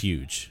 That was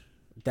huge.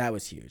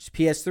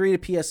 PS3 to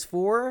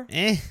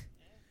PS4,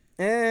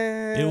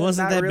 it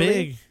wasn't that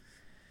really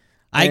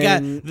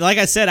big. Like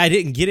I said, I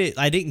didn't get it.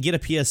 I didn't get a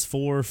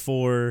PS4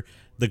 for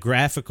the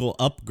graphical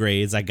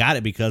upgrades. I got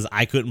it because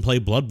I couldn't play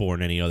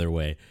Bloodborne any other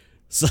way.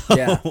 So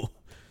yeah.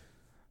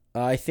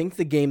 I think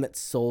the game that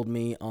sold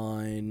me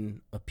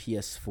on a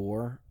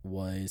PS4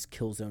 was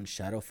Killzone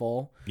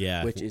Shadowfall,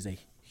 which is a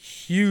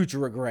huge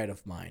regret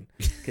of mine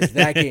because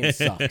that game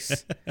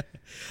sucks.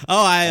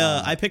 Oh,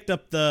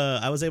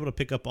 I was able to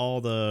pick up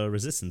all the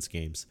Resistance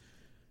games.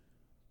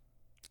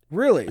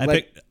 Really?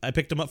 I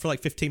picked them up for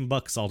like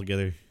 $15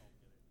 altogether.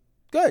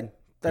 Good.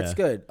 That's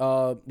good.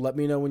 Let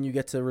me know when you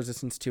get to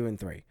Resistance 2 and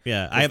 3.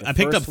 Yeah, I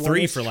picked up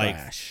 3 for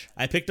trash.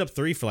 I picked up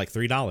 3 for like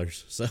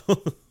 $3. So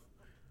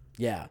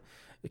yeah.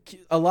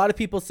 A lot of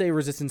people say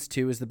Resistance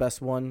 2 is the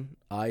best one.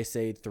 I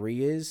say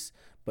 3 is,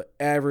 but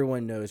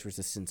everyone knows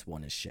Resistance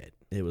 1 is shit.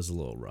 It was a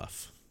little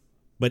rough.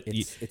 But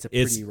it's a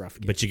pretty rough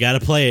game. But you got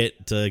to play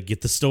it to get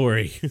the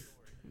story.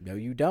 No,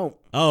 you don't.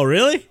 Oh,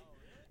 really?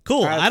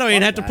 Cool. I don't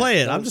even have to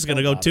play it. I'm just going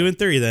to go 2 and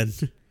 3 then.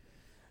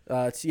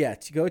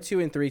 To go 2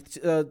 and 3.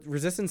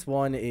 Resistance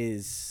 1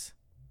 is...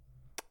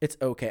 It's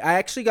okay. I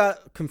actually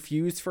got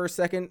confused for a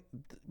second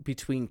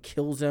between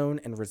Killzone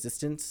and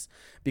Resistance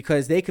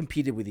because they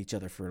competed with each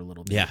other for a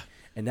little bit. Yeah.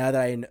 And now that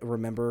I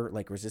remember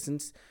like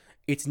Resistance,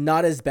 it's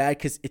not as bad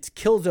because it's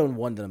Killzone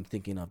 1 that I'm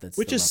thinking of.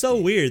 Which is so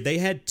weird. They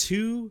had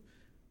 2,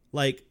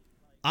 like,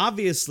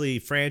 obviously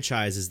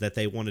franchises that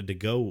they wanted to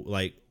go,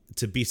 like,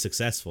 to be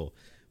successful,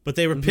 but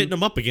they were pitting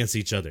them up against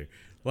each other.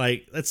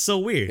 Like, that's so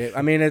weird.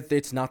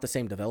 It's not the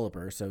same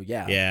developer, so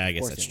yeah. Yeah, I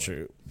guess that's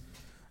true.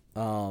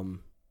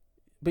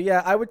 But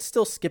yeah, I would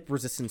still skip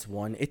Resistance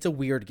 1. It's a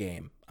weird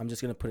game. I'm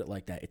just going to put it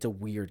like that. It's a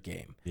weird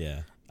game.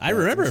 Yeah.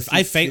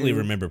 I faintly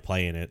remember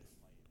playing it.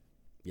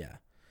 Yeah.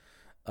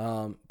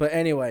 But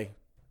anyway,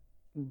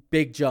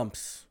 big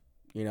jumps.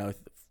 You know,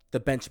 the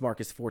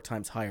benchmark is 4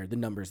 times higher. The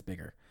number's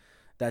bigger.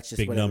 That's just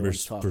big what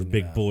numbers talking for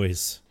big about.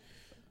 boys.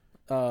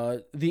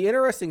 The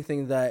interesting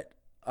thing that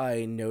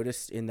I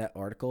noticed in that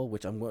article,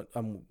 which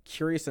I'm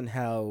curious on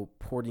how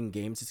porting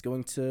games is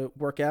going to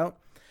work out.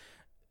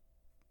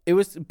 It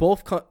was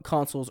both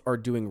consoles are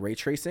doing ray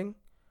tracing,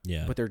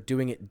 but they're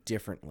doing it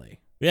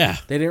differently. Yeah,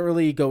 they didn't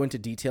really go into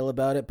detail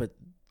about it, but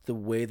the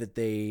way that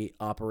they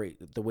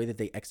operate, the way that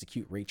they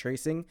execute ray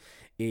tracing,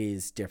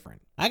 is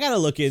different. I gotta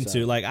look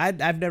into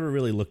I've never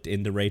really looked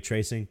into ray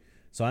tracing,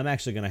 so I'm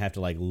actually gonna have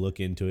to like look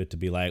into it to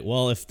be like,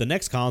 well, if the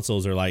next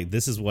consoles are like,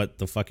 this is what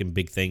the fucking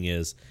big thing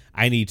is,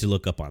 I need to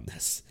look up on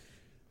this.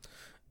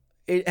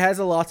 It has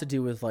a lot to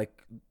do with like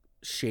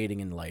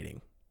shading and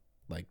lighting,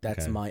 like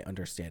that's my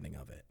understanding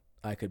of it.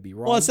 I could be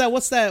wrong. Well,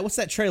 what's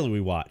that trailer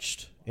we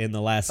watched in the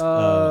last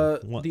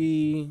not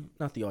the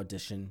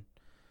audition.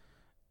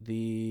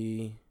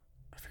 I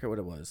forget what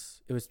it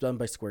was. It was done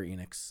by Square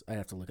Enix. I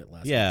have to look at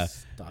last. Yeah,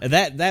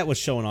 that was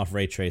showing off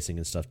ray tracing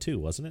and stuff too,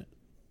 wasn't it?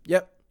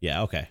 Yep.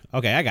 Yeah. Okay.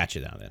 I got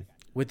you now then.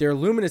 With their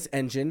Luminous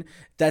engine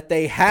that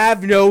they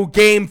have no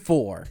game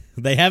for.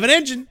 They have an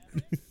engine.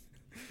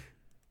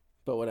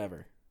 But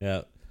whatever.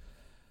 Yeah.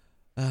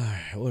 All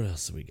right. What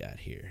else do we got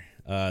here?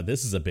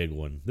 This is a big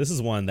one. This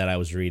is one that I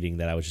was reading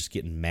that I was just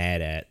getting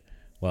mad at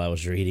while I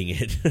was reading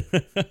it.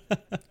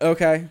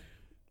 Okay.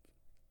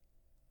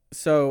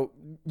 So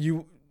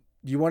you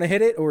want to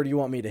hit it, or do you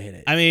want me to hit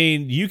it? I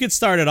mean, you could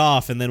start it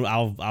off, and then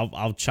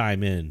I'll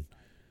chime in.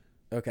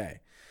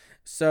 Okay.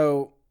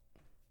 So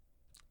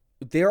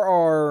there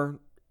are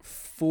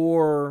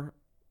 4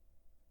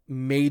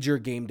 major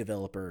game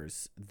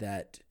developers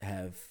that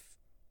have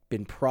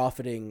been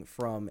profiting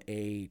from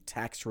a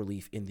tax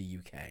relief in the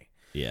UK.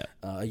 Yeah.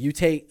 A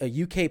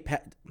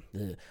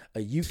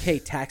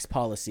UK tax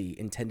policy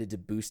intended to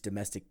boost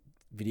domestic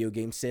video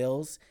game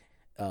sales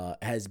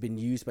has been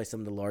used by some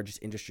of the largest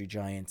industry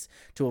giants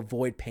to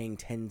avoid paying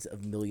tens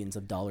of millions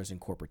of dollars in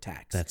corporate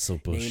tax. That's so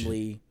bullshit.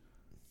 Namely,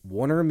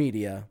 Warner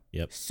Media,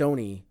 yep,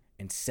 Sony,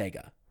 and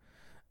Sega.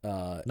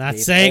 Not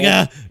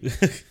Sega.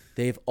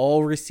 They've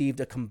all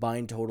received a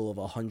combined total of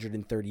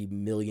 $130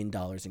 million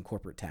in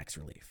corporate tax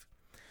relief.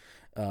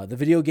 The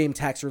video game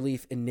tax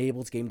relief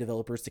enables game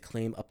developers to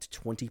claim up to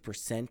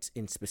 20%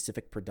 in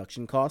specific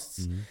production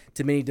costs. Mm-hmm.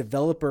 To many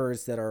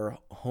developers that are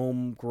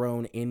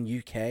homegrown in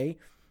UK,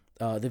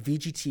 The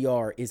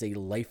VGTR is a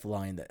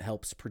lifeline that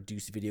helps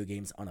produce video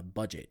games on a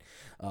budget.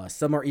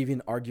 Some are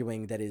even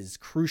arguing that it is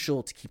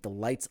crucial to keep the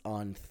lights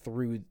on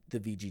through the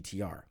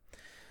VGTR.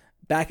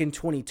 Back in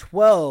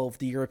 2012,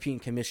 the European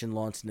Commission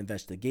launched an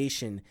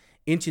investigation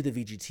into the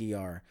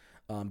VGTR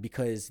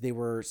because they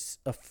were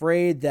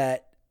afraid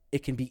that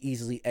it can be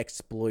easily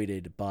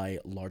exploited by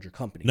larger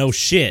companies. No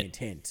shit.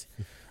 Hint.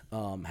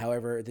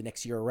 However, the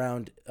next year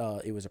around,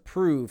 it was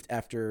approved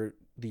after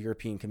the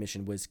European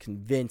Commission was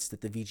convinced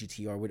that the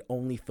VGTR would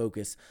only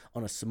focus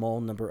on a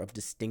small number of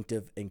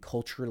distinctive and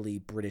culturally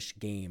British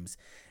games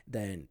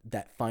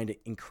that find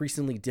it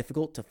increasingly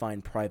difficult to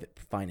find private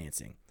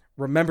financing.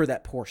 Remember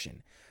that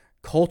portion.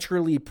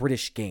 Culturally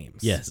British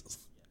games. Yes.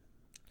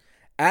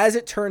 As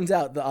it turns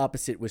out, the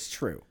opposite was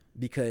true,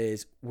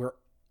 because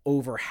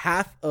over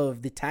half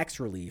of the tax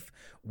relief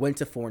went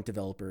to foreign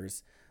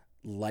developers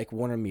like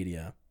Warner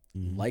Media,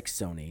 like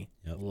Sony,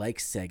 like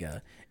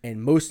Sega,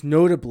 and most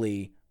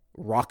notably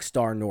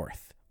Rockstar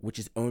North, which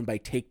is owned by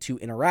Take-Two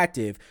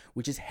Interactive,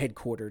 which is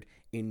headquartered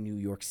in New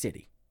York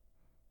City.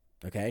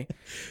 Okay?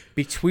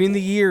 Between the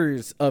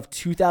years of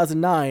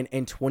 2009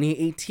 and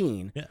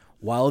 2018,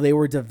 while they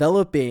were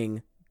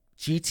developing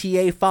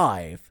GTA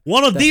 5,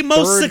 one of the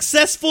most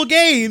successful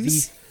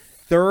games, the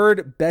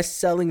third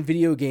best-selling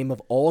video game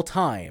of all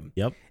time,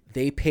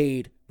 they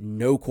paid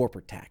no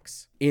corporate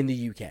tax in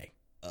the UK.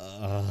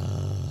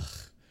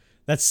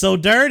 That's so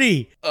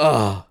dirty.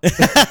 Now,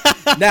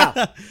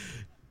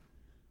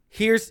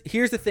 here's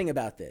the thing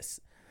about this.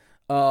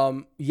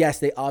 Yes,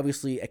 they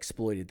obviously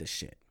exploited this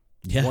shit.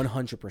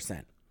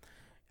 100%.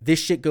 This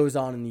shit goes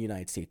on in the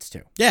United States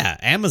too. Yeah,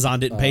 Amazon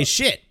didn't pay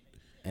shit.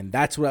 And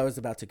that's what I was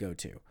about to go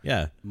to.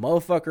 Yeah.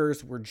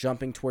 Motherfuckers were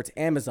jumping towards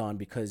Amazon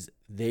because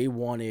they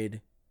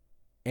wanted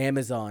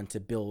Amazon to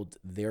build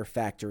their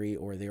factory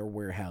or their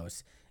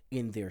warehouse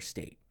in their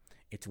state.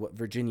 It's what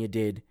Virginia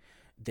did.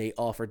 They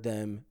offered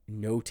them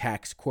no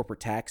tax, corporate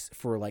tax,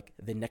 for like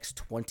the next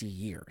 20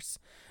 years.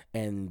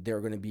 And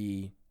they're going to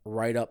be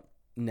right up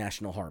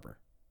National Harbor.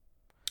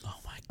 Oh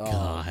my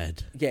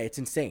God. Yeah, it's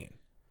insane.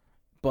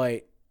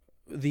 But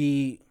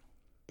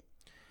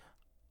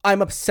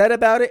I'm upset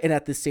about it, and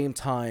at the same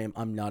time,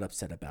 I'm not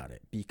upset about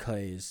it,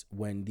 because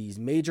when these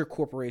major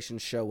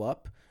corporations show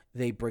up,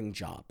 they bring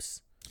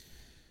jobs.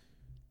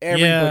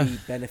 Everybody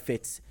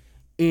benefits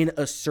in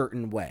a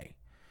certain way.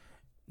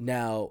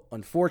 Now,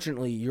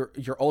 unfortunately,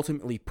 you're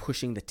ultimately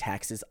pushing the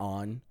taxes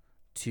on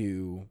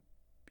to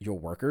your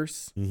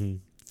workers.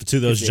 To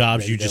those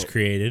jobs you just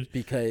created.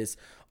 Because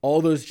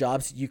all those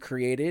jobs that you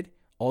created,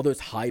 all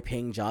those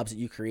high-paying jobs that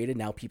you created,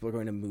 now people are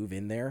going to move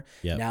in there.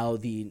 Yep. Now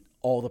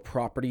all the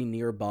property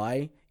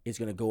nearby is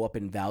going to go up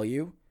in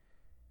value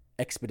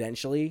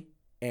exponentially,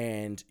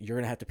 and you're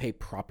going to have to pay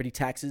property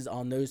taxes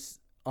on those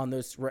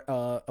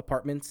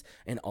apartments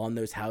and on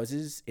those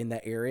houses in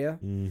that area.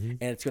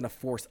 And it's going to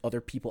force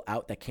other people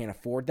out that can't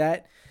afford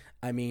that.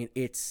 I mean,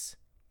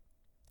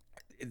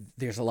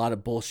 there's a lot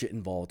of bullshit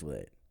involved with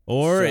it.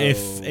 Or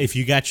if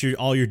you got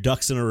all your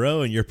ducks in a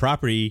row and your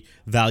property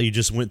value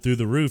just went through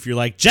the roof, you're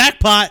like,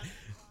 jackpot.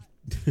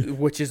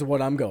 Which is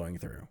what I'm going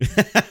through.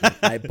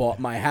 I bought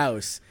my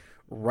house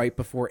right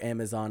before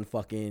Amazon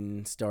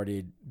fucking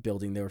started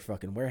building their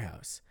fucking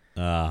warehouse.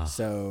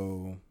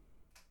 So,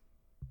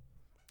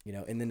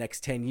 in the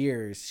next 10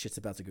 years, shit's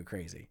about to go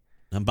crazy.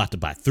 I'm about to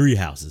buy 3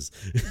 houses.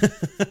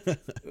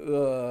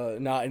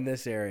 Not in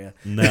this area.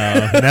 No,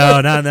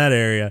 not in that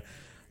area.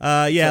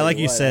 Like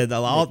you said,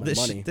 all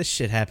this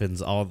shit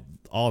happens all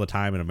the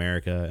time in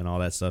America and all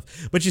that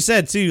stuff. But you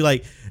said too,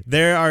 like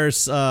there are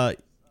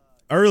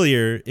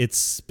earlier, it's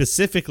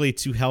specifically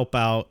to help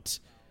out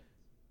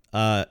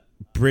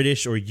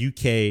British or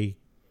UK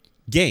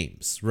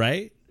games,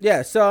 right?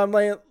 Yeah. So I'm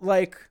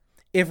like,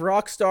 if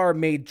Rockstar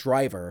made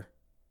Driver,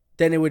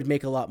 then it would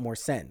make a lot more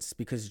sense,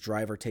 because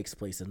Driver takes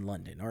place in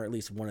London, or at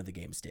least one of the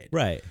games did.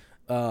 Right.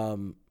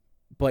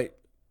 But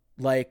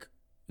like,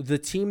 the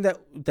team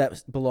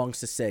that belongs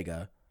to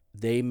Sega,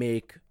 they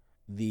make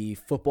the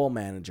Football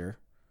Manager.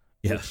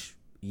 Which,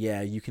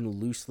 you can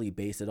loosely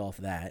base it off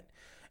that.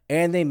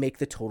 And they make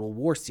the Total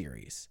War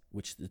series,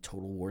 which the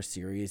Total War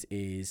series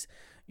is,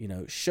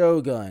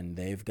 Shogun.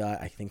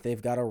 I think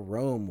they've got a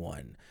Rome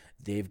one.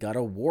 They've got a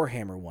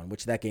Warhammer one,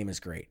 which that game is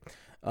great.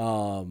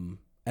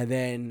 And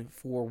then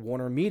for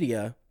Warner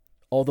Media,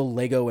 all the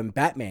Lego and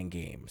Batman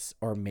games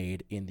are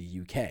made in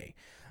the UK.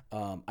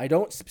 I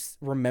don't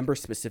remember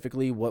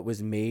specifically what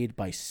was made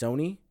by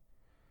Sony.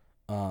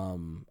 I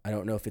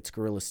don't know if it's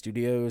Guerrilla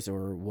Studios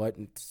or what.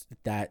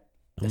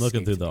 I'm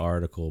looking through the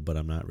article, but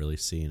I'm not really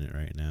seeing it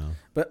right now.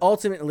 But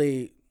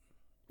ultimately,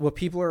 what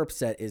people are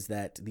upset is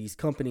that these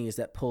companies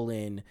that pull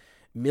in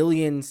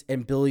millions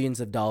and billions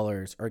of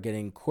dollars are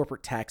getting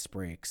corporate tax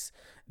breaks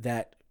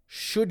that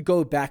should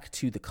go back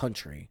to the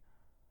country,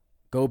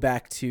 go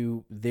back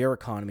to their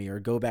economy, or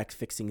go back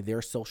fixing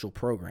their social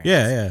programs.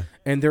 Yeah.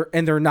 And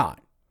they're not.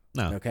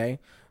 No. Okay.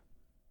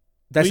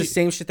 That's the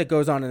same shit that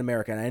goes on in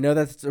America. And I know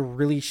that's a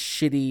really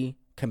shitty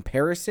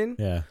comparison.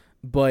 Yeah.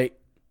 But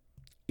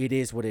it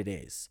is what it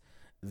is.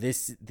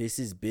 this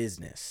is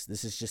business.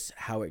 This is just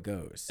how it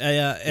goes.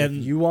 And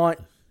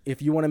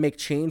if you want to make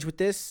change with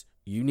this,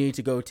 you need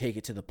to go take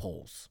it to the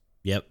polls.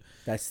 Yep.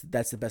 That's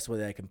the best way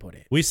that I can put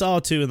it. We saw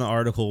too in the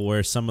article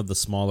where some of the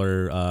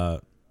smaller,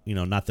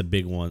 not the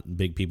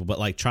big people, but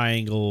like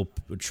triangular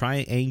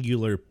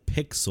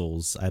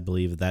pixels. I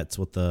believe that's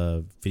what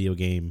the video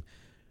game.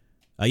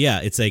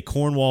 It's a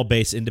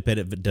Cornwall-based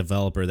independent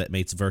developer that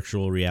makes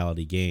virtual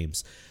reality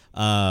games.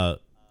 They're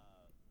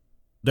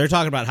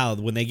talking about how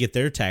when they get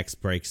their tax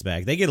breaks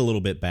back, they get a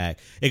little bit back.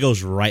 It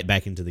goes right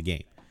back into the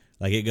game.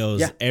 Like it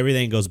goes,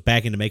 everything goes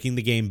back into making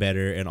the game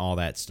better and all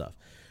that stuff.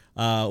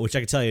 Which I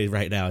can tell you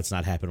right now, it's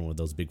not happening with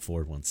those big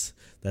Ford ones.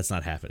 That's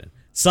not happening.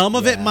 Some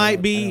of it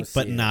might be,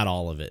 but not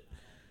all of it.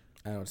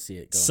 I don't see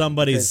it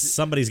going.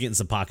 Somebody's getting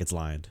some pockets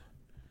lined.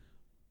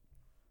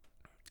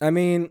 I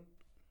mean,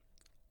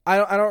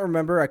 I don't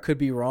remember. I could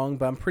be wrong,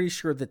 but I'm pretty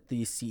sure that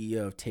the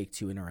CEO of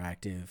Take-Two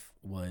Interactive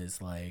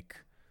was like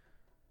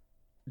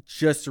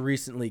just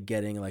recently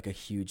getting like a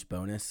huge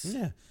bonus.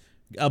 Yeah,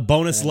 a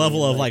bonus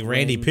level of like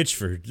Randy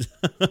Pitchford.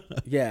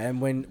 Yeah,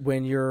 and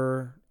when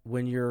your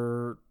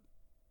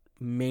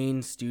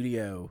main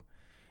studio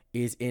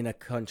is in a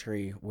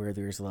country where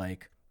there's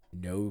like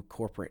no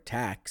corporate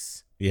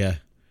tax. Yeah.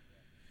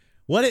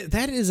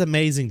 That is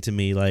amazing to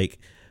me. Like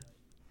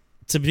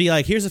to be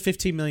like, here's a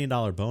 $15 million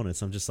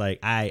bonus. I'm just like,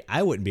 I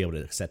wouldn't be able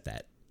to accept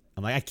that.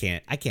 I'm like, I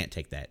can't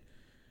take that.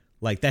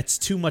 Like that's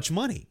too much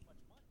money.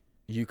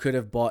 You could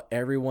have bought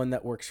everyone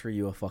that works for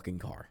you a fucking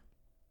car.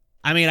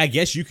 I mean, I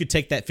guess you could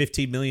take that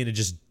 $15 million and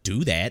just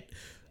do that.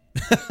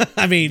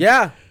 I mean,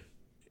 yeah.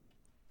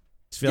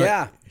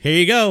 Like, here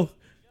you go.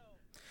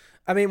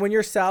 I mean, when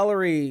your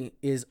salary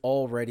is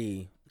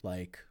already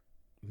like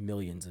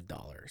millions of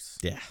dollars.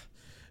 Yeah.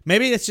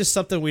 Maybe it's just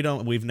something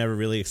we've never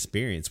really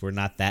experienced. We're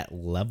not that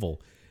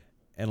level.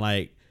 And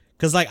like,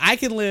 cause like I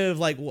can live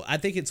like, I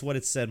think it's what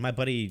it said. My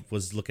buddy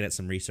was looking at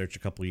some research a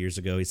couple years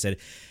ago. He said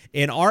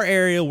in our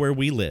area where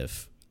we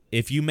live,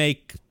 if you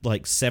make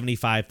like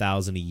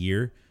 $75,000 a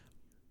year,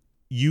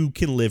 you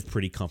can live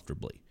pretty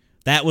comfortably.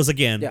 That was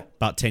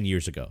about 10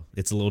 years ago.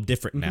 It's a little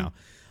different now.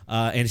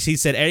 And he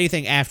said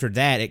anything after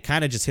that, it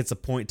kind of just hits a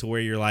point to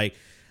where you're like,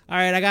 all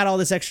right, I got all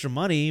this extra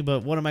money,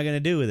 but what am I going to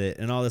do with it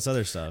and all this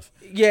other stuff?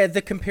 Yeah,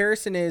 the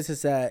comparison is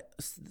that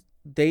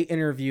they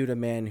interviewed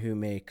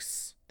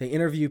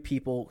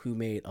people who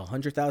made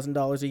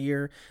 $100,000 a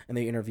year, and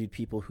they interviewed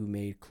people who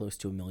made close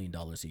to $1 million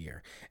a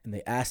year. And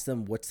they asked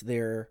them what's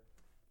their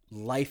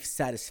life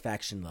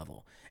satisfaction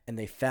level. And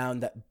they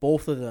found that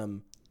both of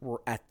them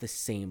were at the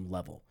same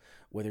level.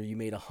 Whether you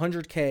made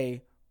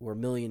 $100K or $1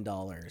 million,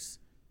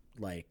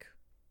 like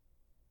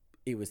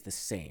it was the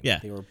same. Yeah.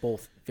 They were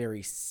both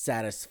very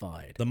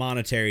satisfied. The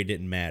monetary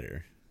didn't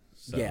matter.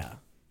 So. Yeah.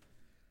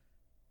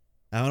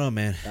 I don't know,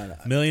 man.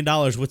 $1 million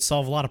would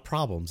solve a lot of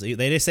problems.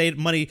 They say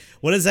money.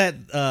 What is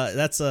that?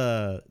 That's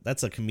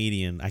a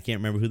comedian. I can't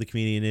remember who the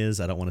comedian is.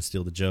 I don't want to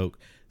steal the joke,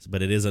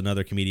 but it is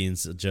another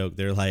comedian's joke.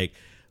 They're like,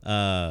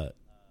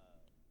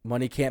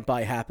 money can't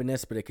buy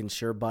happiness, but it can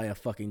sure buy a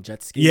fucking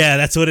jet ski. Yeah,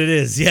 that's what it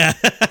is. Yeah.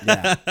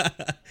 Yeah.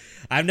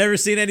 I've never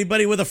seen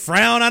anybody with a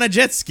frown on a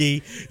jet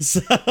ski.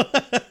 So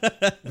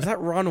was that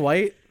Ron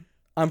White?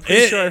 I'm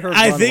pretty sure I heard.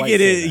 I think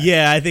it is.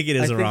 Yeah, I think it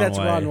is. I think that's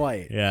Ron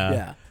White. Yeah.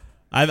 Yeah.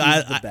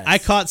 I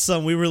caught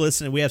some. We were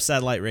listening. We have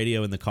satellite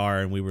radio in the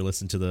car, and we were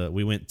listening to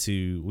we went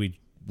to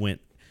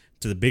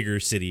the bigger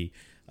city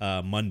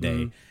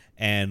Monday,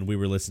 and we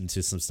were listening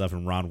to some stuff.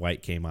 And Ron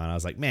White came on. I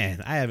was like,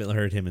 man, I haven't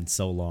heard him in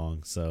so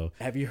long. So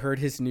have you heard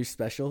his new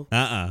special?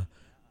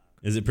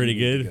 Is it pretty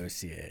good? Go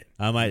see it.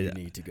 You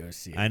need to go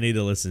see it. I need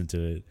to listen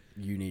to it.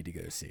 You need to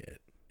go see it.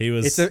 He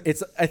was.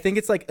 I think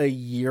it's like a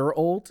year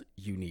old.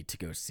 You need to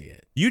go see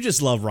it. You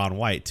just love Ron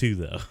White too,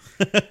 though.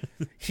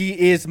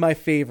 He is my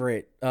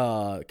favorite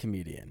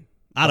comedian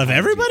out of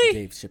everybody.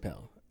 Dave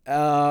Chappelle,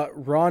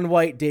 Ron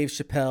White, Dave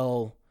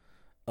Chappelle.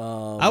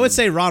 I would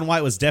say Ron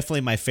White was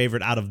definitely my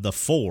favorite out of the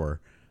four,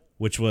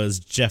 which was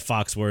Jeff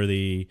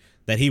Foxworthy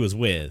that he was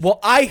with. Well,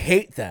 I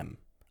hate them.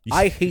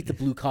 I hate the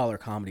Blue Collar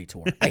Comedy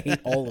Tour. I hate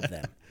all of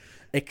them.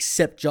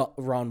 Except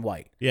Ron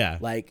White. Yeah.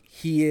 Like,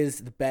 he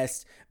is the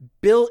best.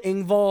 Bill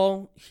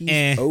Engvall,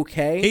 he's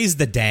okay. He's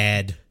the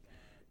dad.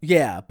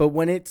 Yeah, but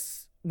when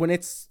it's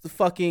the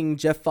fucking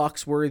Jeff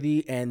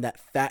Foxworthy and that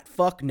fat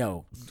fuck,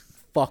 no.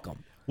 Fuck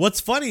him. What's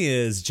funny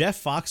is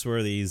Jeff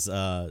Foxworthy's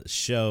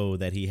show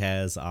that he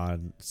has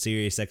on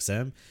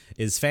SiriusXM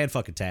is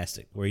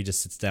fan-fucking-tastic, where he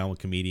just sits down with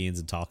comedians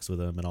and talks with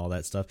them and all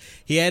that stuff.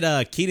 He had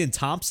Kenan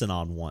Thompson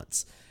on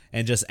once.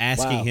 And just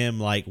asking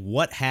him, like,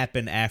 what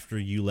happened after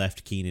you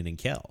left Kenan and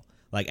Kel?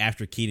 Like,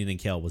 after Kenan and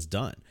Kel was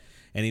done.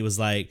 And he was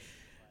like,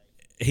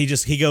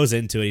 he goes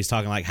into it. He's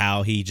talking like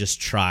how he just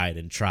tried.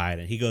 And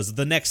he goes,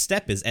 the next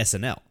step is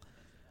SNL.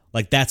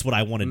 Like, that's what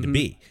I wanted to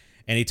be.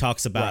 And he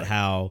talks about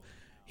how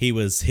he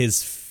was,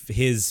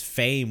 his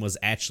fame was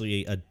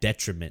actually a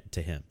detriment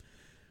to him.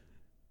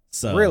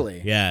 So,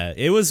 really? Yeah.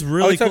 It was really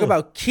cool. Are we talking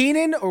about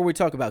Kenan or are we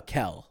talking about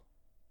Kel?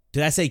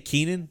 Did I say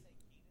Kenan?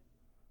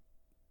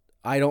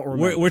 I don't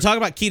remember. We're talking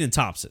about Kenan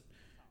Thompson.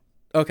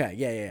 Okay,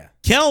 yeah.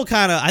 Kel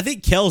I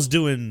think Kel's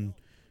doing,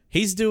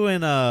 he's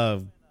doing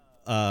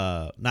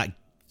not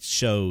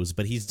shows,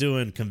 but he's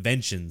doing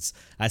conventions.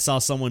 I saw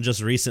someone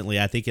just recently,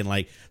 I think in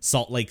like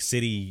Salt Lake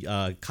City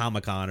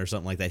Comic-Con or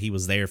something like that. He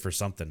was there for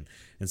something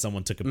and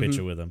someone took a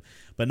picture with him.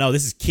 But no,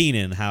 this is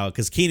Keenan,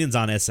 because Keenan's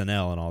on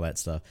SNL and all that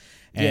stuff.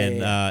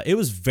 And it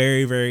was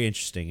very, very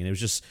interesting.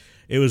 And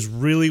it was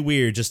really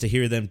weird just to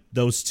hear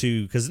those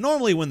two, because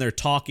normally when they're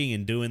talking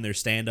and doing their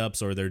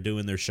stand-ups or they're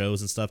doing their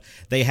shows and stuff,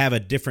 they have a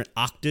different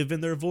octave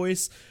in their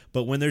voice.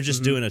 But when they're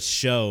just doing a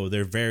show,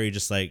 they're very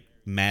just like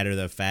matter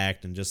of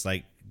fact and just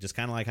kind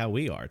of like how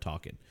we are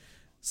talking.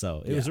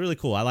 So it was really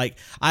cool. I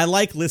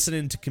like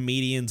listening to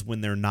comedians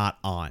when they're not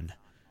on,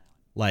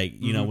 like,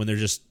 you know, when they're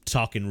just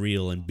talking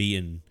real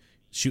and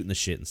shooting the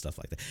shit and stuff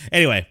like that.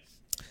 Anyway,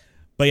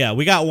 but yeah,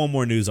 we got one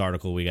more news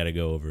article we got to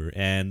go over,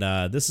 and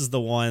this is the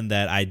one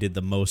that I did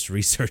the most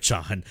research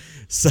on.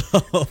 So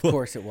of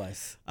course it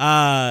was.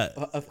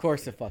 Of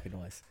course it fucking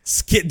was.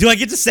 Do I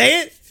get to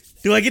say it?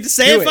 Do I get to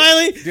say it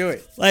finally? Do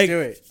it. Like, do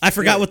it. I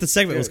forgot what the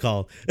segment was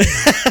called.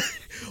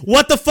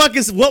 What the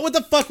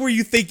fuck were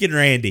you thinking,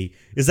 Randy?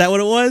 Is that what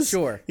it was?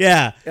 Sure.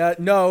 Yeah.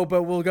 No,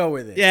 but we'll go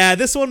with it. Yeah,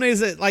 this one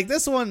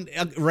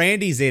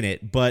Randy's in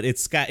it, but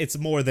it's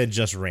more than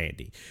just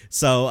Randy.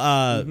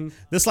 So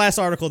this last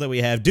article that we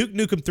have, Duke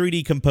Nukem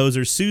 3D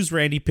composer sues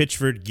Randy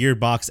Pitchford,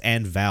 Gearbox,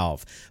 and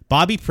Valve.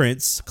 Bobby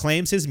Prince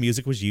claims his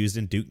music was used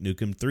in Duke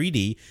Nukem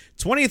 3D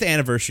 20th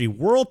anniversary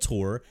world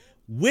tour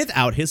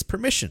without his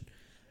permission.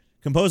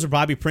 Composer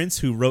Bobby Prince,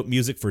 who wrote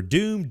music for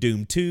Doom,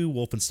 Doom 2,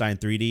 Wolfenstein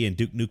 3D, and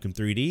Duke Nukem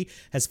 3D,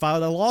 has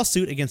filed a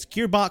lawsuit against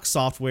Gearbox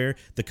Software,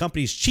 the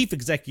company's chief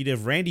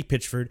executive Randy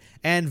Pitchford,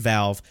 and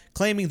Valve,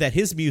 claiming that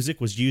his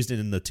music was used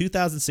in the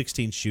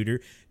 2016 shooter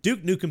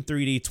Duke Nukem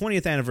 3D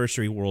 20th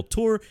Anniversary World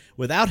Tour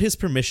without his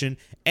permission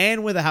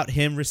and without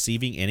him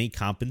receiving any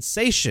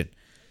compensation.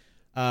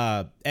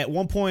 At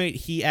one point,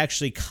 he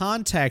actually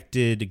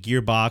contacted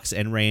Gearbox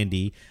and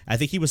Randy. I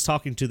think he was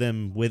talking to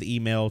them with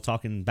email,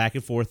 talking back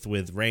and forth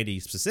with Randy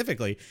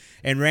specifically.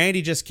 And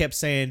Randy just kept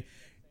saying,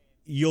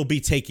 "You'll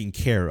be taken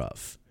care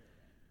of,"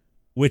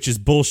 which is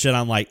bullshit.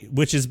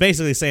 Which is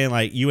basically saying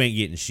like, you ain't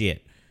getting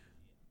shit.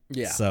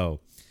 Yeah. So,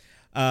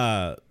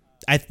 I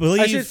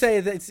believe I should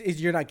say that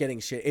you're not getting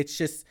shit. It's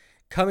just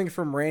coming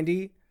from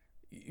Randy.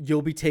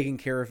 You'll be taken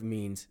care of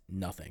means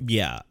nothing.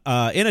 Yeah.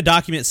 In a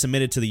document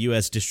submitted to the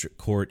U.S. District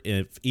Court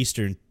of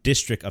Eastern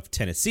District of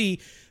Tennessee,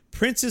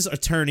 Prince's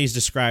attorneys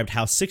described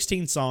how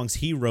 16 songs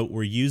he wrote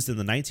were used in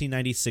the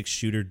 1996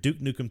 shooter Duke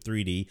Nukem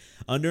 3D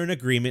under an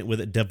agreement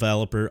with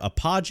developer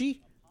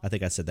Apogee. I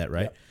think I said that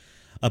right.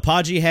 Yep.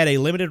 Apogee had a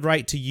limited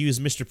right to use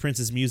Mr.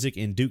 Prince's music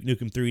in Duke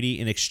Nukem 3D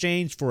in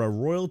exchange for a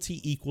royalty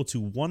equal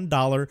to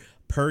 $1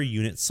 per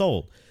unit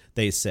sold.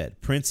 They said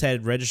Prince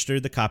had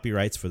registered the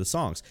copyrights for the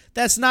songs.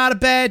 That's not a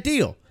bad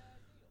deal.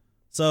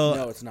 So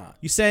no, it's not.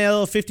 You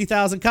sell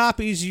 50,000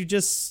 copies.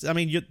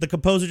 The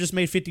composer just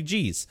made 50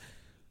 G's.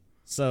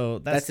 So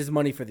that's his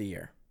money for the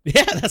year.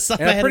 Yeah, that's not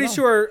bad.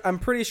 I'm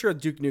pretty sure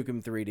Duke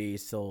Nukem 3D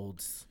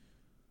sold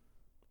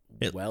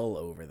well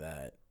over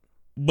that.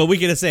 But we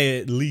gotta say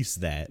at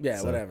least that. Yeah,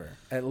 so. Whatever.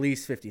 At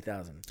least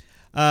 50,000.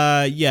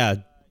 Yeah.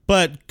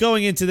 But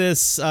going into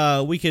this,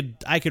 I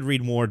could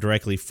read more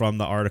directly from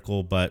the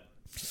article, but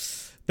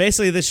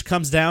basically this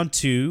comes down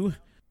to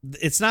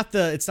it's not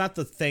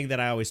the thing that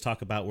I always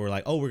talk about where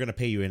like, oh, we're gonna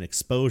pay you an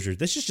exposure.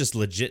 This is just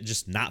legit,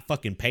 just not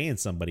fucking paying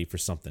somebody for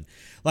something.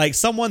 Like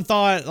someone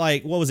thought,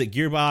 like, what was it,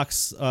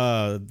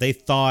 Gearbox? They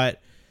thought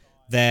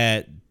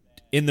that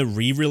in the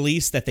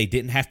re-release that they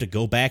didn't have to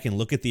go back and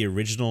look at the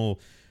original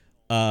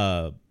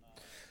not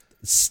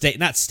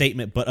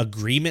statement, but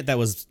agreement that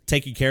was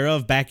taken care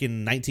of back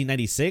in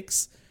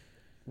 1996.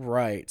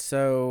 Right.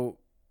 So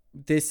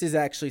this is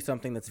actually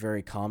something that's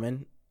very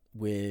common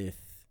with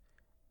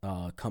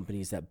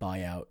companies that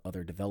buy out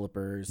other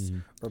developers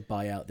or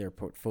buy out their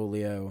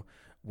portfolio,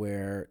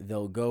 where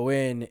they'll go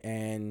in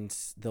and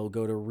they'll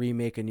go to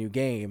remake a new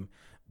game,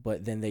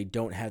 but then they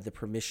don't have the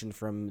permission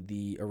from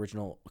the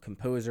original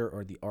composer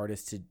or the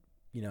artist to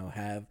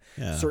have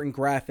certain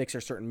graphics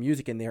or certain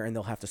music in there, and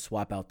they'll have to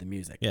swap out the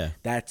music. Yeah.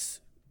 That's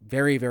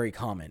very, very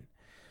common.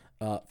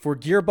 For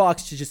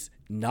Gearbox to just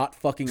not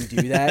fucking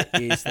do that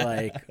is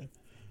like,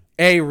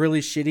 A,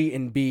 really shitty,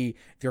 and B,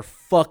 they're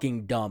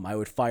fucking dumb. I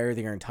would fire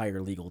their entire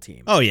legal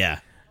team. Oh, yeah.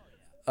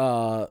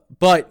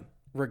 But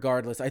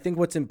regardless, I think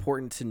what's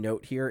important to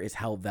note here is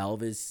how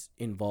Valve is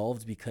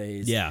involved,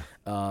 because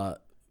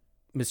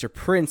Mr.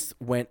 Prince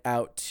went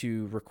out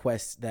to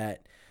request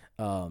that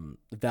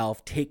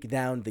Valve take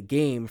down the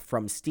game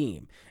from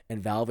Steam,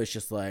 and Valve is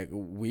just like,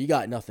 we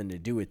got nothing to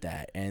do with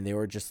that. And they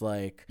were just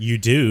like, you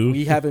do.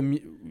 We have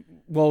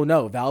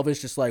Valve is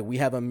just like, we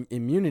have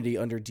immunity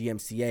under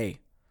DMCA,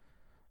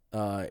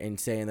 and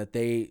saying that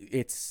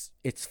it's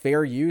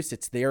fair use,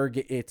 it's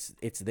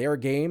their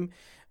game.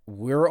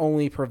 We're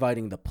only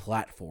providing the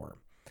platform.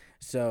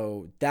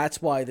 So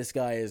that's why this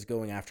guy is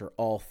going after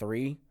all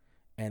three.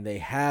 And they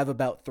have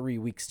about 3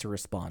 weeks to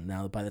respond.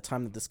 Now, by the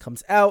time that this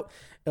comes out,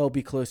 it'll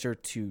be closer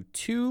to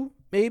 2,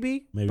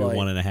 maybe. Maybe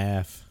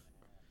 1.5.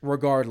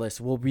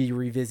 regardless, we'll be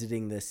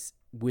revisiting this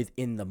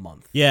within the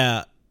month.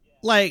 Yeah,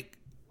 like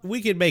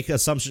we could make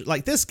assumptions.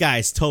 Like this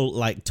guy's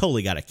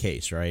totally got a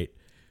case, right?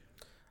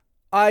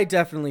 I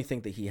definitely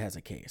think that he has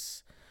a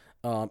case.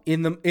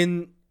 In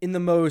the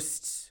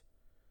most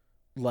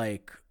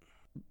like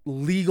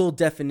legal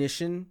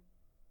definition,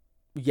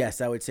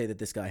 yes, I would say that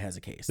this guy has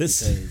a case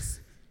because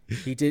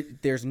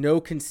there's no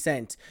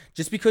consent.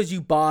 Just because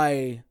you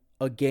buy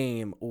a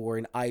game or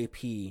an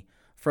IP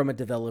from a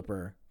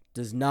developer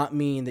does not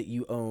mean that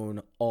you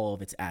own all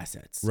of its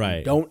assets. Right.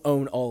 You don't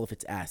own all of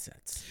its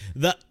assets.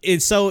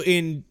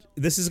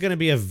 This is going to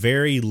be a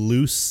very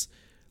loose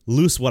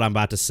what I'm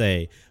about to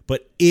say,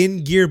 but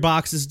in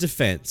Gearbox's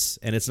defense,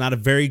 and it's not a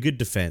very good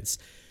defense,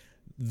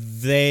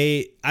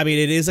 it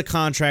is a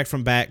contract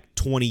from back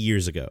 20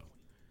 years ago.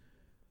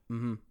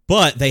 Mm-hmm.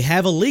 But they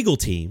have a legal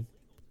team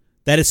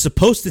that is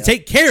supposed to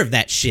take care of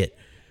that shit.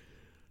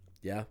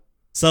 Yeah.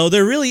 So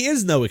there really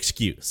is no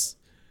excuse.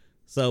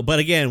 So, but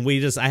again,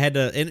 I had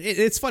to, and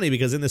it's funny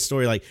because in this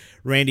story, like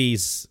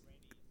Randy's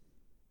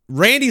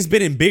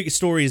been in big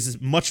stories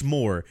much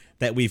more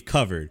that we've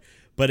covered.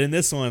 But in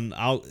this one,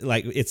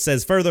 it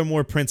says,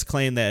 furthermore, Prince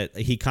claimed that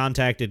he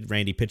contacted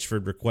Randy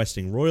Pitchford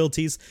requesting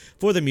royalties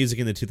for the music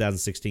in the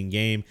 2016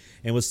 game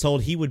and was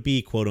told he would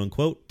be, quote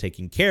unquote,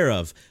 taken care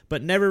of,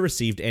 but never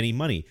received any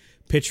money.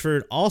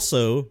 Pitchford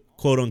also,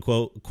 quote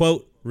unquote,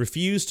 quote,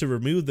 refused to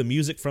remove the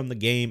music from the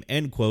game,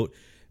 end quote,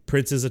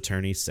 Prince's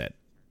attorney said.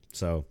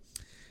 So,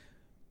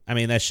 I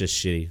mean, that's just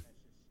shitty.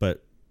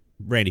 But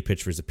Randy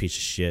Pitchford's a piece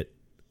of shit.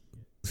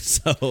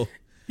 So,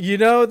 you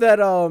know that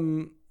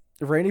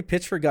Randy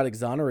Pitchford got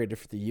exonerated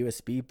for the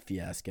USB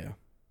fiasco.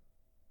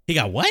 He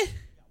got what?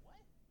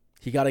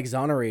 He got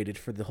exonerated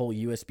for the whole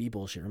USB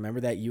bullshit. Remember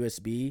that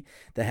USB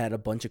that had a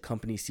bunch of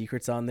company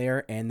secrets on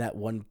there and that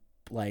one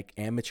like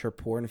amateur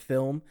porn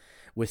film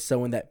with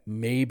someone that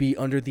may be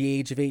under the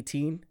age of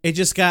 18? It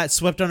just got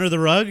swept under the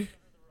rug?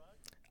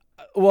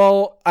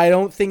 Well, I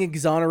don't think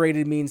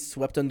exonerated means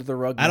swept under the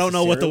rug. I don't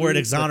know what the word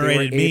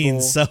exonerated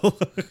means, so...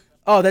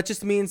 Oh, that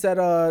just means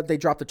that they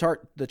dropped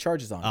the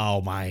charges on him.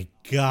 Oh, my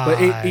God.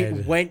 But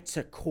it went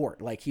to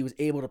court. Like, he was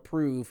able to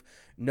prove,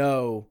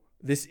 no,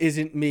 this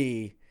isn't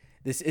me.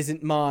 This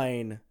isn't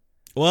mine.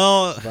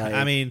 Well,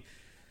 I mean,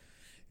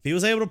 if he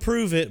was able to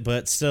prove it,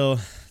 but still,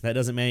 that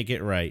doesn't make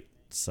it right,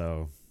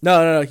 so...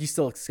 No, he's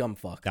still a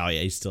scumfuck. Oh,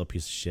 yeah, he's still a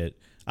piece of shit.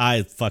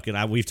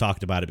 We've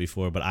talked about it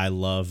before, but I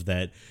love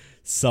that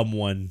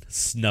someone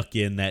snuck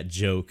in that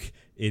joke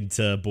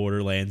into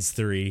Borderlands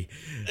 3.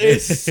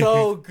 It's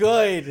so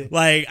good.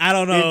 Like, I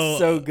don't know. It's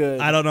so good.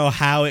 I don't know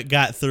how it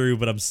got through,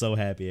 but I'm so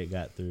happy it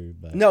got through.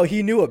 But no,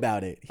 he knew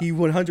about it. He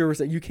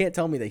 100%. You can't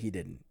tell me that he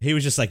didn't. He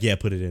was just like, yeah,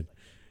 put it in.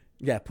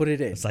 Yeah, put it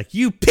in. It's like,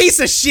 you piece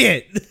of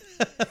shit.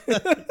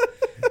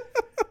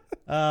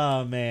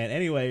 Oh, man.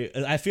 Anyway,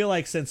 I feel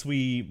like since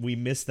we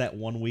missed that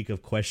 1 week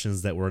of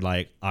questions that were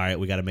like, all right,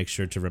 we got to make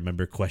sure to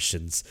remember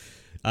questions.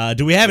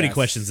 Do we have any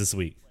questions this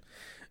week?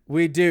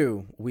 We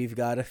do. We've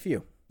got a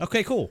few.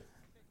 Okay, cool.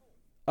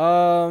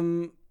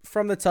 From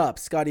the top,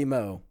 Scotty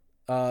Moe.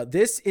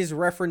 This is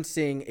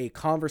referencing a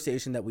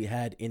conversation that we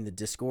had in the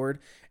Discord,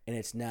 and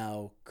it's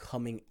now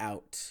coming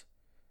out.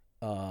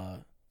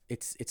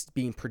 It's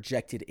being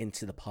projected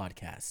into the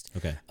podcast.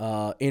 Okay.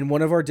 In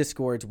one of our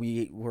Discords,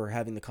 we were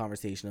having the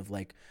conversation of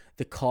like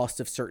the cost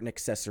of certain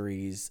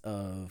accessories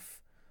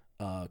of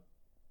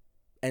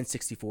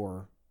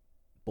N64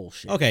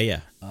 bullshit. Okay, yeah.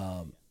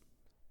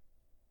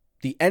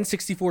 The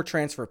N64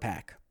 transfer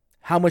pack.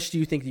 How much do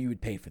you think that you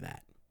would pay for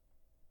that?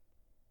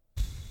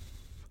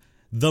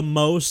 The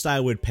most I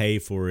would pay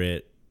for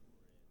it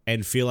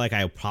and feel like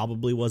I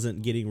probably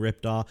wasn't getting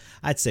ripped off,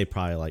 I'd say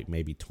probably like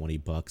maybe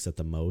 $20 at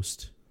the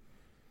most.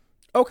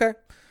 Okay.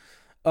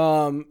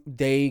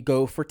 They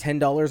go for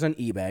 $10 on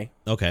eBay.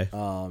 Okay.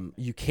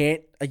 You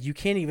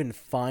can't even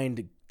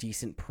find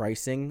decent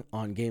pricing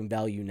on Game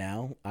Value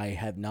now. I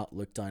have not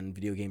looked on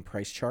video game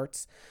price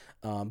charts.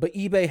 But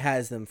eBay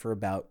has them for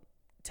about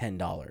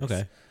 $10.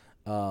 Okay.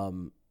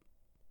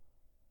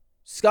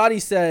 Scotty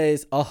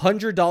says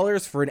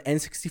 $100 for an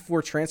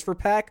N64 transfer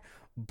pack?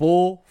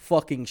 Bull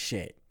fucking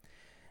shit.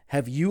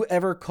 Have you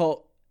ever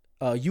call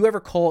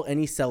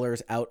any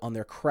sellers out on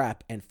their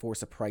crap and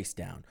force a price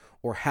down,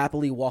 or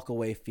happily walk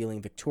away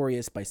feeling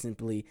victorious by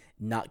simply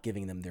not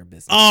giving them their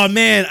business? Oh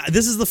man,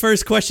 this is the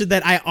first question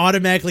that I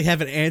automatically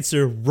have an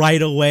answer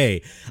right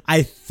away.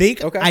 I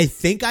think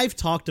I've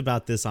talked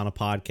about this on a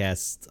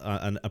podcast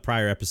on a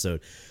prior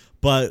episode,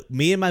 but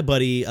me and my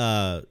buddy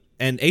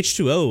and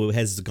H2O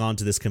has gone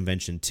to this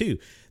convention too.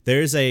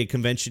 There's a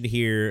convention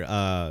here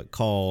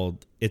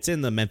it's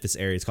in the Memphis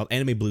area. It's called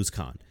Anime Blues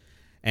Con.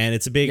 And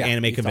it's a big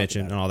anime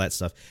convention and all that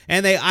stuff.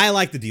 And I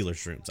like the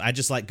dealer's rooms. I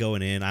just like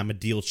going in. I'm a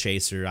deal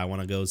chaser. I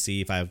want to go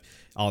see if I have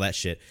all that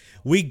shit.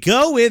 We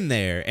go in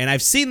there, and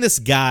I've seen this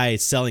guy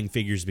selling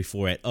figures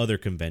before at other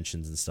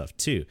conventions and stuff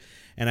too.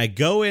 And I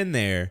go in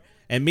there,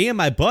 and me and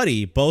my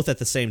buddy, both at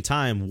the same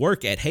time,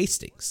 work at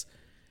Hastings.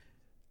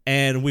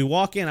 And we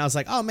walk in, I was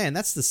like, oh man,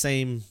 that's the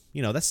same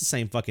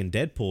fucking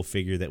Deadpool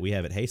figure that we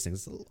have at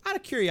Hastings. Out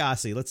of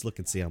curiosity, let's look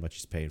and see how much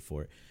he's paying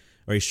for it.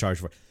 or he's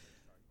charged for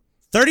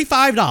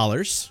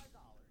 $35.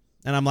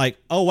 And I'm like,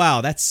 oh,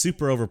 wow, that's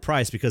super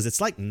overpriced because it's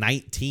like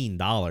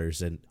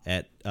 $19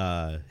 at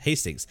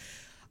Hastings.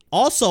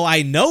 Also,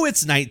 I know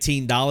it's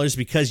 $19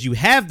 because you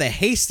have the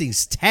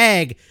Hastings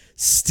tag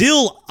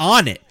still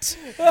on it.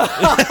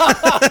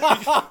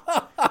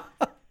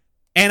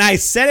 And I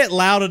said it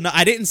loud enough.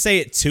 I didn't say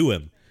it to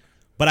him,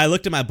 but I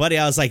looked at my buddy.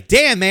 I was like,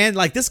 damn, man,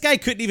 like this guy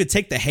couldn't even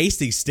take the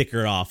Hastings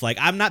sticker off. Like,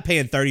 I'm not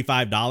paying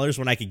 $35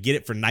 when I could get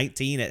it for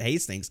 $19 at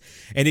Hastings.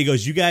 And he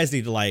goes, you guys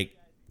need to like,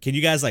 can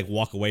you guys like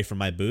walk away from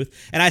my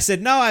booth? And I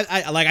said, no,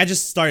 I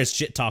just started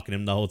shit talking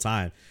him the whole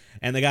time.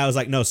 And the guy was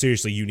like, no,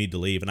 seriously, you need to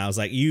leave. And I was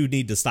like, you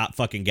need to stop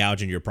fucking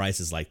gouging your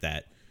prices like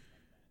that.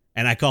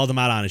 And I called him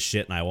out on his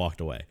shit and I walked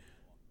away.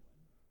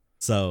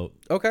 So,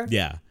 okay.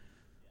 Yeah.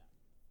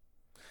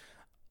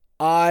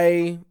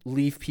 I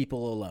leave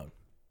people alone.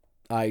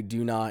 I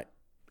do not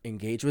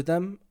engage with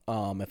them.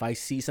 If I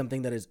see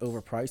something that is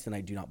overpriced, then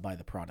I do not buy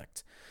the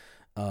product.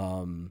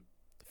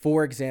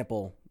 For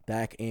example,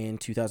 back in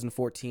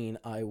 2014,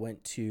 I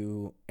went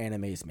to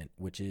Animazement,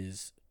 which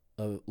is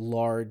a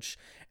large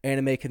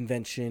anime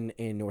convention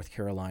in North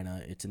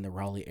Carolina. It's in the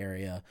Raleigh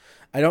area.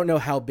 I don't know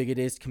how big it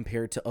is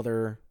compared to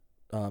other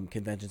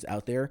conventions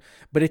out there,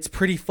 but it's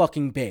pretty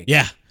fucking big.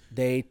 Yeah.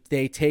 They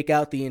take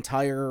out the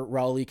entire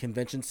Raleigh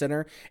Convention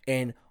Center,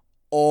 and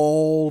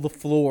all the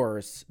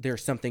floors,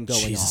 there's something going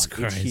Jesus on.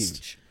 Christ. It's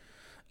huge.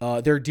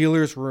 Their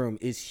dealer's room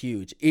is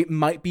huge. It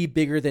might be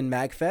bigger than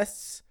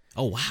MagFest's.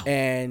 Oh, wow.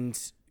 And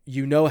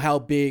you know how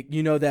big,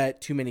 you know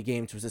that Too Many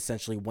Games was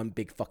essentially one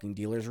big fucking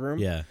dealer's room.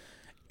 Yeah.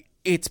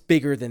 It's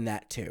bigger than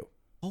that too.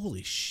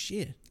 Holy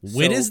shit.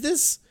 When is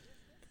this?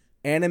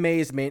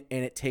 Animazement,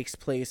 and it takes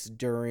place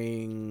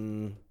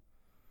during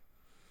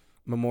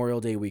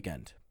Memorial Day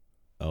weekend.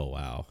 Oh,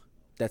 wow.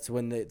 That's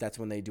when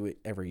they do it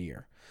every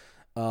year.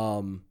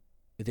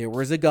 There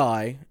was a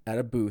guy at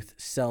a booth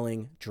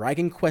selling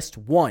Dragon Quest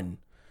 1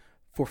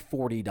 for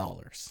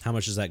 $40. How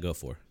much does that go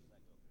for?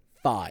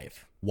 $5.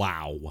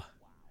 Wow.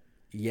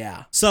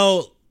 Yeah.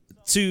 So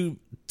to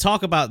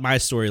talk about my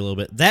story a little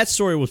bit, that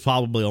story was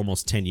probably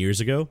almost 10 years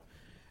ago.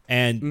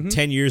 And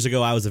 10 years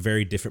ago, I was a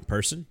very different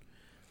person.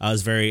 I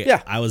was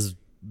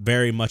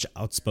very much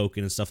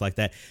outspoken and stuff like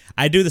that.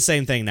 I do the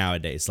same thing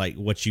nowadays, like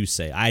what you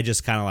say. I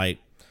just kind of like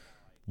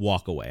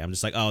walk away. I'm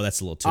just like, oh, that's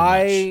a little too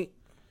much.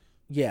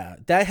 Yeah,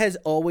 that has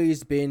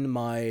always been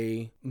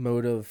my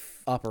mode of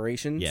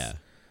operations. Yeah.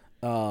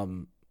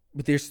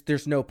 But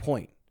there's no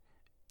point.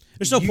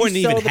 There's no point in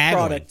even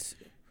haggling. Product,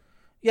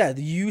 yeah,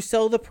 you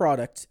sell the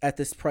product at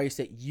this price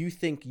that you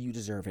think you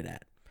deserve it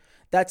at.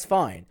 That's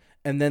fine.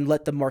 And then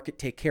let the market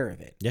take care of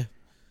it. Yeah.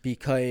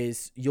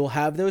 Because you'll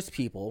have those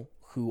people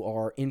who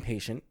are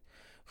impatient,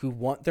 who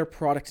want their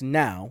product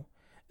now.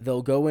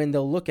 They'll go in,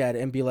 they'll look at it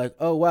and be like,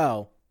 oh,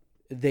 wow.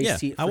 They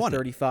see it for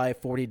 $35,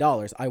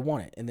 $40. I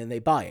want it. And then they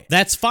buy it.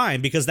 That's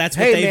fine because that's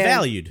what they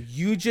valued.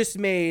 You just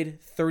made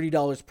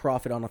 $30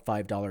 profit on a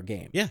 $5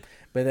 game. Yeah.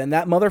 But then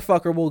that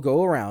motherfucker will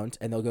go around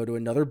and they'll go to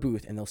another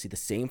booth and they'll see the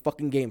same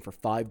fucking game for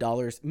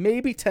 $5,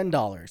 maybe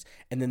 $10.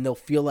 And then they'll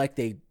feel like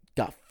they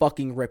got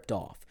fucking ripped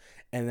off.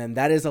 And then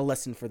that is a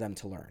lesson for them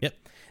to learn. Yep.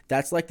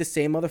 That's like the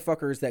same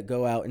motherfuckers that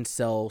go out and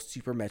sell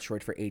Super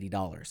Metroid for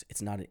 $80.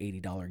 It's not an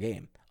 $80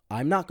 game.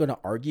 I'm not going to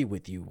argue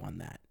with you on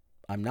that.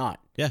 I'm not.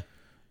 Yeah.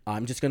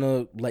 I'm just going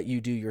to let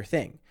you do your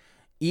thing.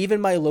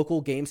 Even my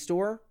local game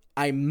store,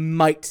 I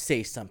might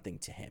say something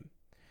to him.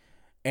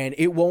 And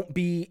it won't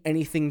be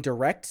anything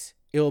direct.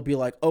 It'll be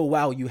like, oh,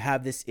 wow, you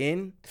have this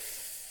in?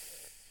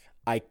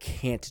 I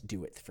can't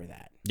do it for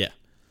that. Yeah.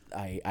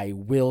 I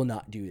will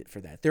not do it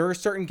for that. There are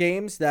certain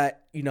games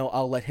that,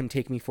 I'll let him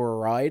take me for a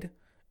ride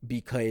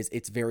because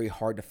it's very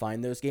hard to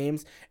find those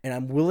games. And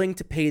I'm willing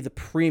to pay the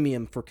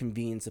premium for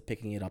convenience of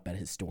picking it up at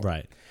his store.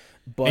 Right.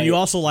 But and you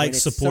also like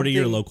supporting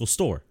your local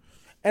store.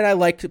 And I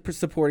like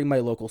supporting my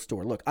local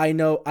store. Look, I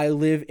know I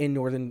live in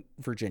Northern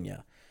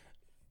Virginia.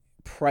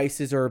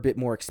 Prices are a bit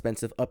more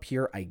expensive up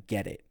here. I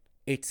get it.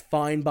 It's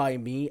fine by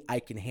me. I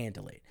can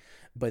handle it.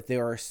 But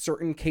there are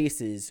certain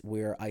cases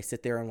where I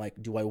sit there and like,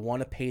 do I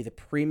want to pay the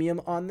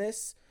premium on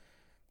this?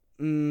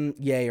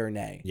 Yay or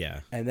nay.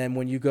 Yeah. And then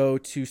when you go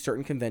to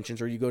certain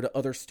conventions or you go to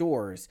other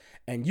stores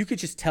and you could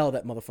just tell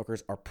that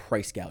motherfuckers are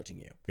price gouging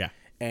you. Yeah.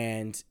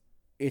 And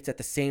it's at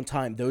the same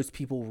time, those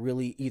people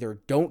really either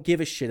don't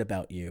give a shit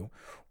about you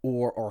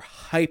or are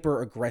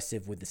hyper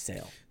aggressive with the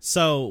sale.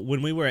 So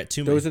when we were at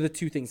those are the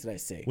two things that I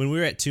see. When we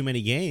were at Too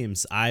Many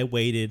Games, I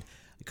waited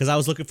because I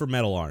was looking for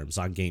Metal Arms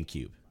on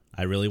GameCube.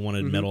 I really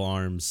wanted Metal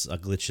Arms, a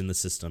glitch in the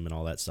system and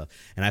all that stuff.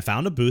 And I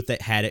found a booth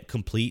that had it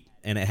complete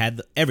and it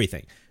had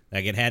everything.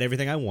 Like it had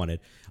everything I wanted.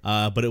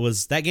 But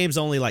that game's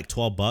only like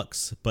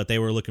 $12, but they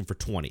were looking for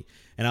 20.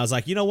 And I was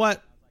like, you know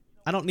what?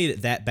 I don't need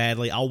it that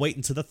badly. I'll wait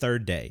until the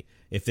third day.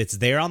 If it's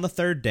there on the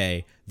third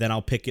day, then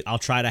I'll pick it. I'll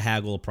try to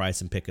haggle a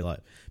price and pick it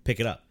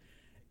up.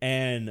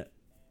 And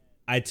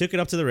I took it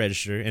up to the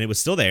register and it was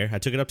still there. I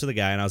took it up to the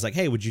guy and I was like,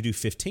 hey, would you do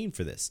 15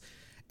 for this?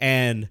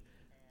 And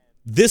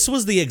this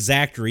was the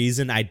exact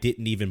reason I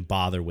didn't even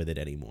bother with it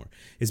anymore.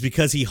 Is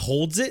because he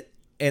holds it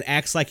and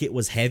acts like it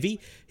was heavy.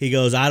 He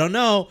goes, I don't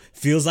know.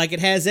 Feels like it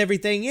has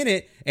everything in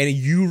it. And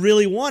you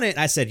really want it.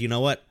 I said, you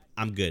know what?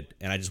 I'm good.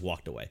 And I just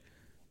walked away.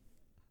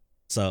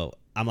 So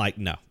I'm like,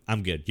 no,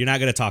 I'm good. You're not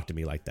going to talk to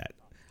me like that.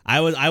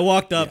 I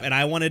walked up and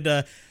I wanted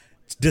to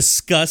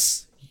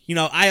discuss,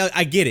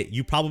 I get it.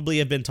 You probably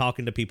have been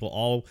talking to people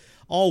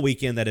all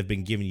weekend that have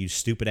been giving you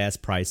stupid ass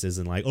prices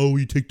and like, oh,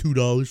 you take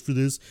 $2 for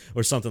this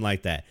or something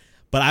like that.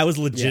 But I was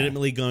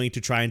legitimately going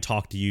to try and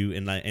talk to you,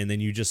 and then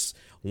you just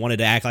wanted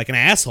to act like an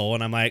asshole,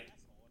 and I'm like,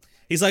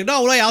 he's like,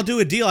 no way, I'll do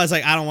a deal. I was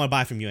like, I don't want to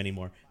buy from you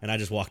anymore, and I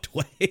just walked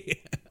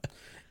away.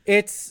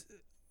 It's,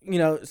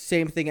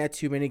 same thing at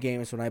Too Many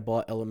Games when I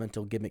bought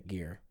Elemental Gimmick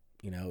Gear.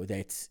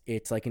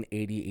 It's like an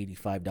 $80,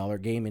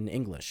 $85 game in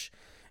English.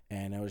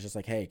 And I was just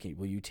like, hey,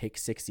 will you take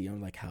 60?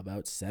 I'm like, how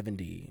about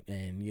 70?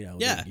 And,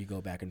 you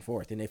go back and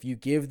forth. And if you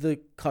give the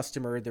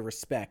customer the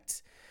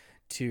respect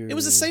to... It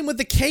was the same with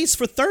the case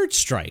for Third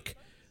Strike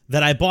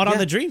that I bought on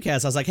the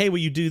Dreamcast. I was like, hey, will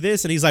you do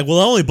this? And he's like, well,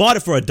 I only bought it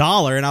for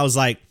 $1. And I was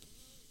like,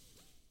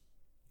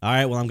 all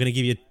right, well, I'm going to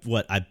give you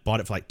what? I bought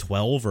it for like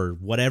 12 or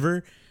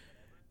whatever.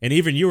 And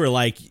even you were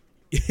like,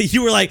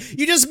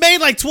 you just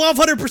made like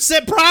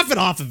 1,200% profit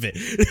off of it.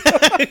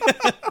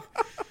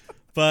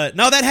 But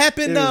no, that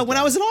happened when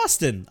I was in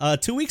Austin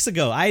 2 weeks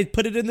ago. I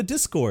put it in the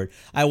Discord.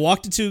 I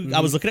walked into,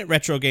 I was looking at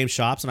retro game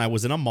shops, and I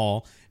was in a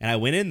mall, and I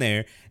went in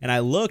there, and I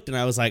looked, and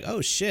I was like,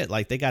 oh shit,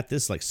 like they got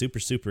this like super,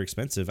 super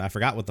expensive. I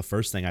forgot what the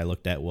first thing I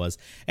looked at was.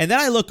 And then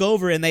I look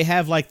over, and they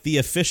have like the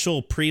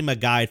official Prima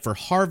guide for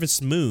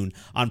Harvest Moon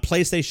on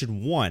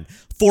PlayStation 1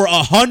 for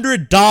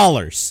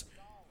 $100.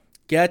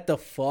 Get the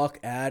fuck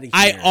out of here.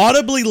 I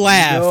audibly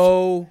laughed.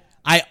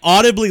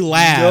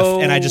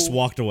 And I just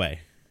walked away.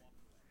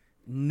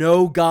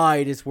 No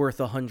guide is worth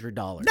 $100.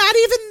 Not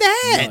even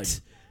that. None.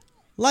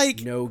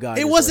 Like, no guide.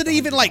 It wasn't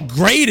even like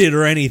graded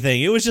or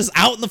anything. It was just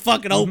out in the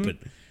fucking open.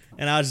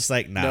 And I was just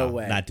like, no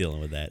way. Not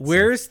dealing with that.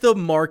 Where's the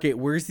market?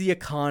 Where's the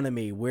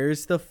economy?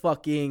 Where's the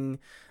fucking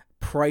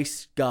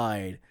price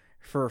guide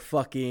for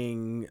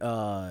fucking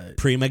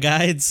Prima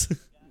guides?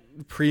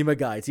 Prima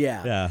guides,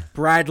 yeah.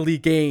 Bradley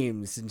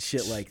Games and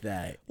shit like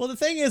that. Well, the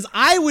thing is,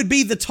 I would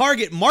be the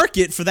target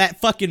market for that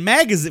fucking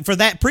magazine, for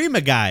that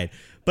Prima guide.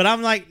 But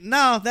I'm like,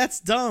 no, that's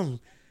dumb.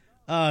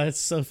 It's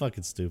so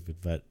fucking stupid.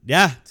 But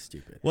yeah,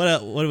 stupid. What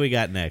do we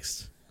got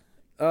next?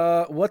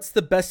 What's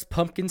the best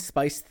pumpkin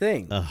spice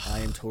thing? I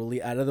am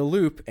totally out of the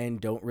loop and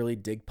don't really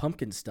dig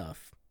pumpkin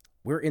stuff.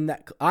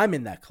 I'm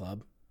in that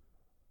club,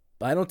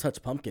 but I don't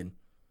touch pumpkin.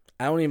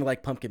 I don't even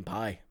like pumpkin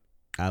pie.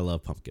 I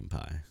love pumpkin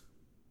pie.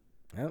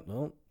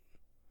 Well,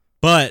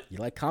 but you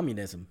like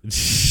communism.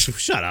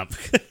 Shut up.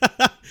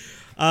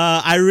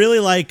 I really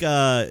like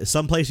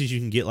some places you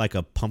can get like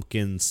a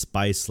pumpkin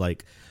spice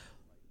like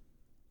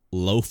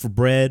loaf of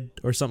bread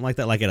or something like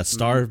that, like at a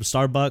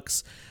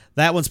Starbucks.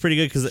 That one's pretty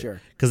good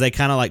because they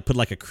kind of like put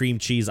like a cream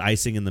cheese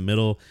icing in the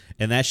middle,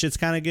 and that shit's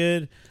kind of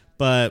good.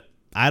 But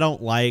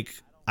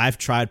I've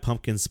tried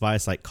pumpkin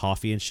spice like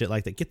coffee and shit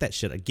like that. Get that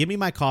shit. Give me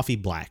my coffee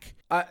black.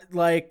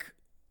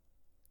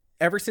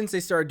 Ever since they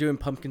started doing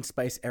pumpkin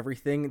spice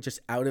everything, just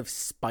out of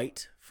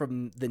spite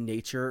from the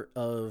nature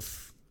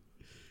of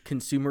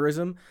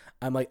consumerism,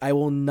 I'm like, I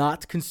will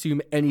not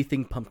consume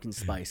anything pumpkin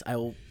spice. I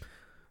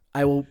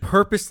will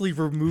purposely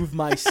remove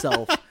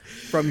myself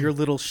from your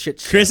little shit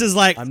show. Chris is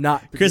like, I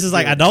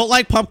don't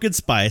like pumpkin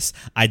spice.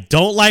 I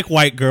don't like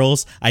white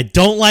girls. I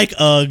don't like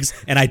Uggs,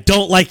 and I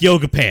don't like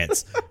yoga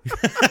pants.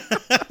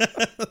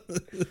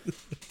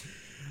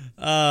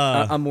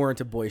 I'm more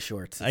into boy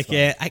shorts. I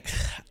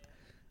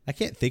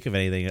can't think of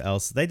anything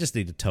else. They just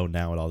need to tone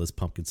down with all this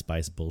pumpkin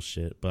spice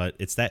bullshit. But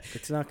it's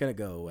not gonna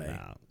go away.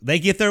 No. They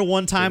get there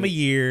one time a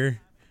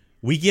year.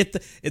 We get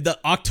the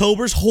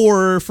October's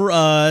horror for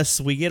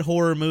us. We get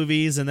horror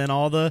movies, and then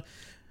all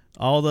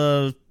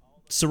the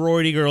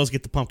sorority girls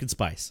get the pumpkin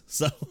spice.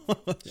 So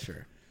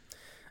sure.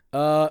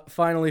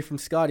 Finally from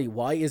Scotty,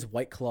 why is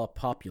White Claw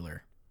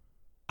popular?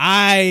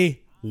 I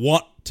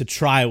want to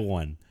try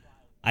one.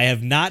 I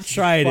have not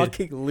tried it.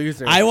 Fucking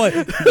loser.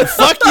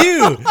 Fuck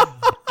you.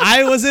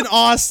 I was in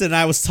Austin.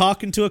 I was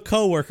talking to a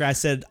coworker. I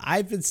said,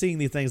 I've been seeing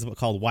these things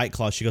called White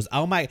Claw. She goes,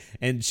 oh my.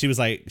 And she was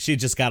like, she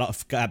just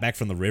got back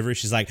from the river.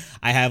 She's like,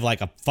 I have like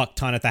a fuck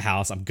ton at the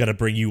house. I'm going to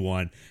bring you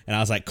one. And I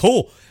was like,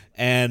 cool.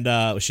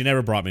 And she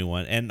never brought me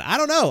one. And I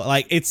don't know.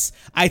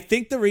 I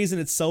think the reason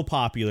it's so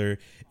popular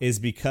is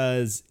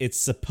because it's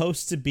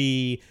supposed to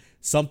be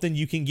something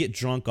you can get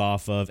drunk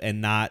off of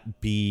and not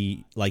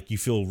be like you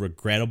feel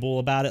regrettable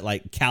about it,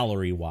 like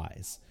calorie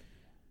wise.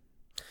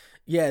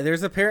 Yeah,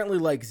 there's apparently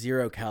like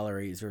 0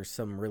 calories or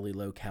some really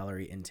low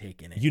calorie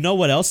intake in it. You know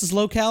what else is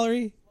low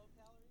calorie?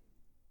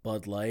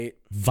 Bud Light.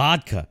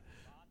 Vodka.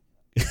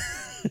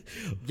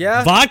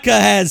 Yeah. Vodka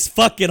has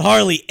fucking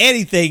hardly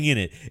anything in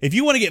it. If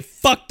you want to get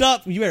fucked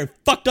up, you better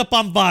fucked up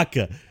on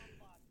vodka.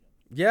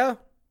 Yeah.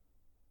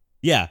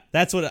 Yeah,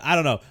 that's what, I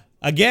don't know.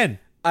 Again,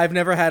 I've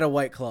never had a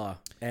White Claw,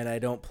 and I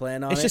don't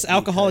plan on it. It's just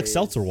alcoholic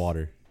seltzer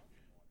water.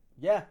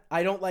 Yeah,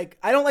 I don't like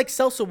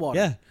seltzer water.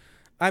 Yeah.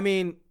 I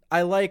mean,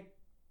 I like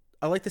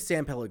the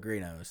San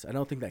Pellegrinos. I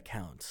don't think that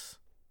counts.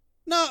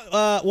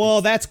 No,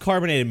 well, that's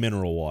carbonated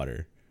mineral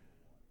water.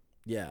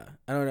 Yeah,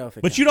 I don't know if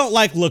it. But counts. you don't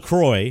like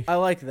LaCroix. I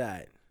like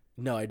that.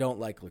 No, I don't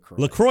like LaCroix.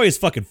 LaCroix is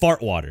fucking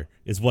fart water,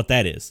 is what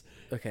that is.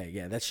 Okay,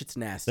 yeah, that shit's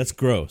nasty. That's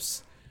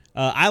gross.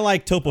 I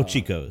like Topo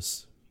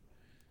Chicos.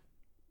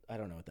 I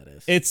don't know what that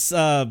is. It's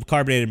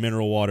carbonated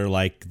mineral water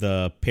like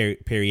the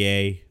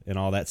Perrier and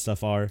all that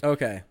stuff are.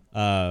 Okay.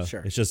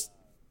 Sure. It's just,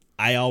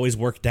 I always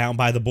work down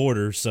by the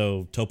border,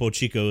 so Topo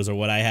Chicos are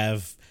what I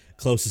have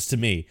closest to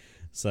me.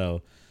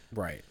 So.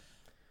 Right.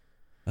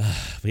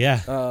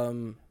 Yeah.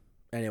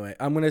 Anyway,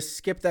 I'm going to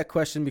skip that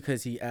question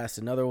because he asked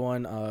another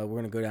one. We're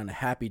going to go down to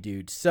Happy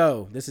Dude.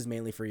 So, this is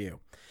mainly for you.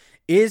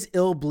 Is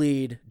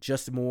Illbleed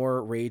just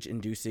more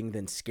rage-inducing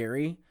than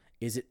scary?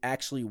 Is it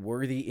actually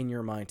worthy in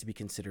your mind to be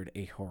considered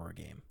a horror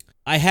game?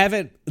 I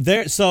haven't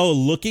there. So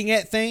looking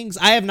at things,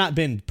 I have not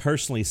been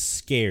personally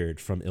scared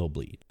from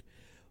Illbleed,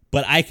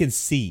 but I can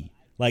see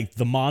like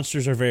the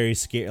monsters are very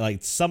scary,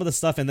 like some of the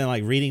stuff, and then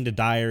like reading the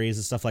diaries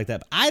and stuff like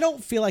that. But I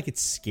don't feel like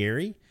it's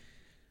scary.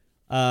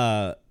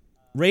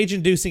 Rage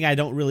inducing, I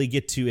don't really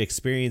get to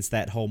experience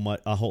that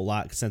a whole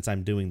lot since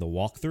I'm doing the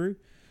walkthrough.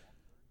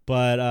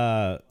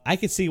 But I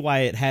can see why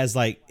it has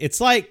like it's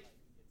like.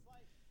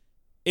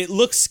 It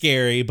looks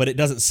scary, but it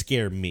doesn't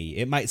scare me.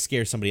 It might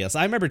scare somebody else.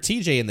 I remember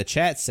TJ in the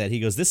chat said, he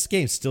goes, this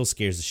game still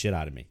scares the shit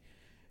out of me.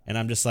 And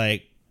I'm just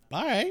like,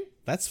 all right,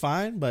 that's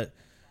fine. But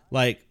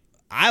like,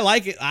 I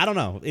like it. I don't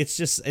know. It's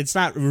just, it's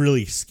not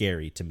really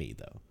scary to me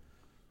though.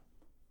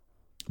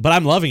 But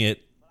I'm loving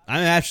it.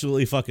 I'm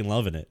absolutely fucking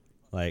loving it.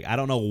 Like, I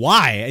don't know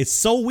why. It's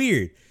so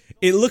weird.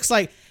 It looks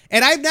like,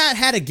 and I've not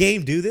had a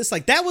game do this.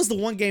 Like, that was the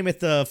one game at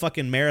the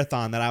fucking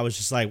marathon that I was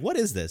just like, what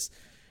is this?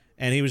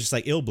 And he was just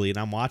like, Illbleed, and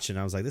I'm watching.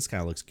 I was like, this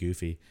kind of looks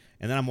goofy.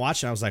 And then I'm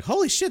watching. I was like,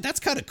 holy shit, that's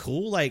kind of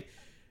cool. Like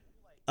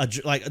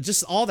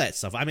just all that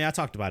stuff. I mean, I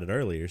talked about it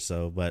earlier,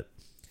 so, but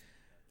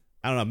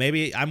I don't know.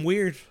 Maybe I'm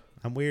weird.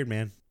 I'm weird,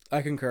 man.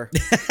 I concur.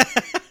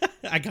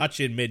 I got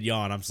you in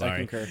mid-yawn. I'm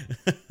sorry. I concur.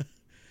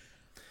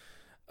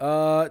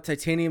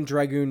 Titanium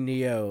Dragoon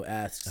Neo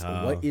asks,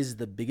 what is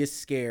the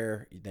biggest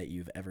scare that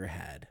you've ever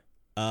had?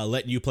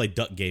 Letting you play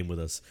Duck Game with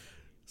us.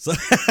 So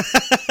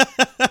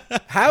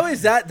how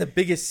is that the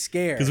biggest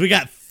scare? Because we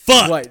got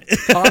fucked. What,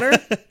 Connor?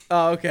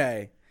 Oh,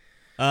 okay.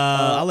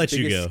 I'll let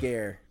you go.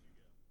 Scare.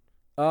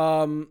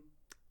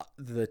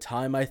 The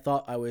time I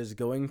thought I was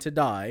going to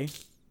die.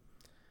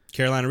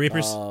 Carolina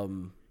Reapers?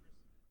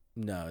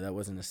 No, that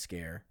wasn't a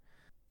scare.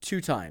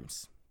 2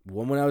 times.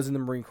 One when I was in the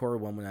Marine Corps,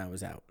 one when I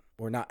was out.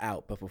 Or not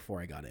out, but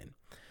before I got in.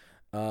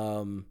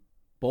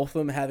 Both of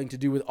them having to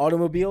do with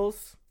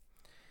automobiles.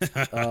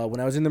 When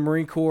I was in the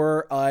Marine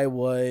Corps, I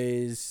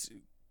was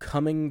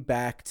coming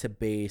back to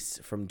base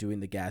from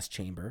doing the gas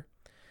chamber,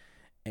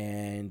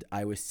 and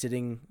I was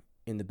sitting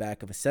in the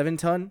back of a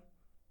 7-ton.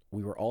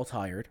 We were all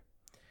tired.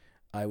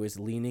 I was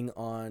leaning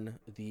on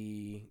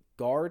the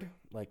guard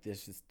like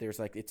this. There's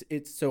like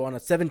it's so on a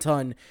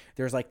 7-ton.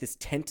 There's like this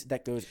tent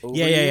that goes over.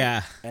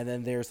 Yeah. And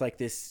then there's like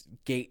this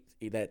gate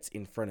that's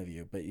in front of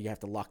you, but you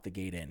have to lock the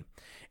gate in.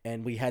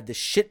 And we had this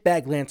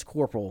shitbag Lance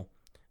Corporal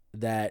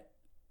that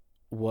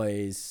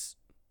was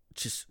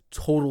just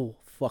total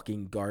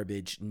fucking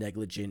garbage,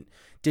 negligent,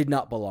 did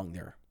not belong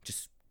there.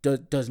 Just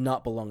does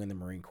not belong in the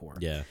Marine Corps.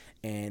 Yeah.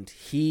 And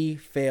he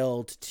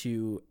failed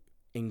to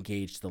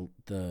engage the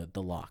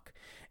lock.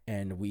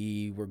 And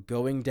we were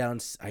going down,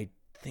 I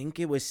think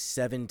it was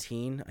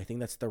 17. I think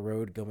that's the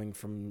road going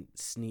from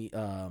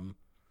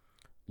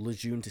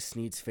Lejeune to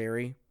Sneed's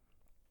Ferry.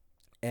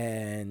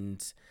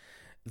 And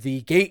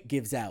the gate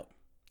gives out,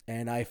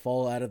 and I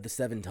fall out of the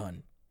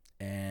 7-ton.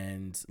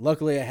 And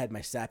luckily I had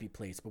my sappy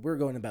plates, but we were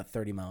going about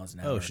 30 miles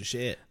an hour. Oh,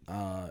 shit.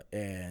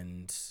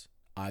 And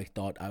I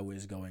thought I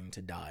was going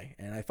to die.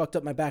 And I fucked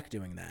up my back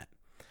doing that.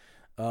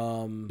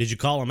 Did you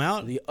call him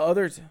out? The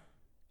others...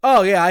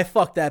 Oh, yeah, I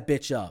fucked that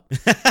bitch up.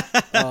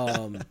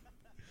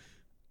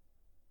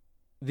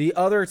 The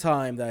other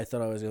time that I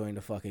thought I was going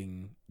to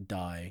fucking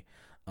die,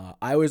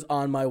 I was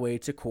on my way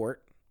to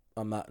court.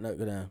 I'm not going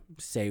to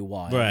say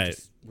why. Right. I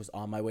just was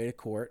on my way to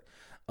court.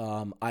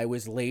 I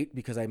was late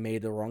because I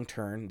made the wrong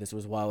turn. This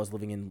was while I was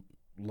living in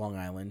Long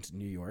Island,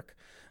 New York.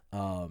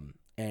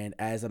 And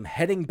as I'm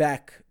heading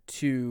back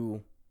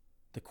to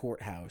the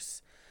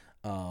courthouse,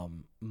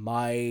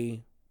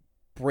 my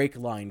brake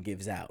line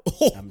gives out.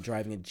 I'm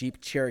driving a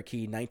Jeep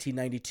Cherokee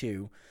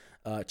 1992.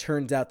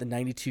 Turns out the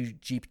 92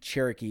 Jeep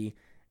Cherokee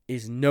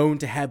is known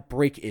to have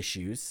brake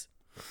issues.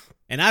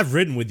 And I've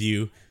ridden with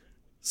you,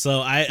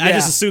 so I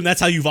just assume that's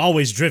how you've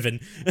always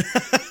driven.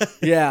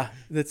 Yeah,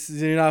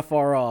 you're not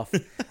far off.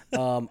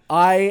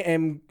 I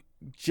am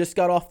just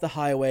got off the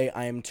highway.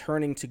 I am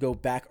turning to go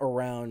back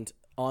around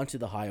onto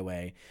the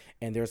highway,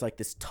 and there's like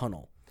this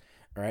tunnel.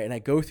 All right, and I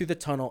go through the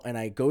tunnel, and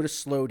I go to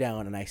slow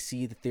down, and I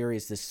see that there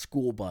is this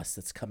school bus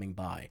that's coming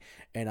by.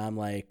 And I'm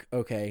like,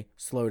 okay,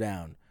 slow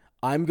down.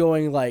 I'm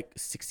going like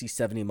 60,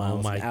 70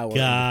 miles an hour.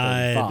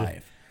 God.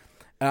 35.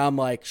 And I'm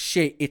like,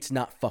 shit, it's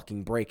not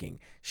fucking braking.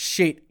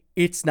 Shit,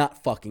 it's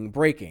not fucking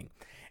braking.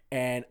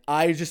 And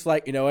I just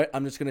like, you know what?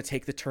 I'm just going to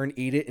take the turn,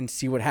 eat it, and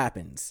see what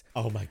happens.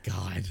 Oh, my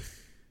God.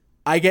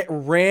 I get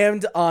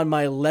rammed on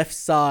my left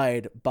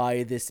side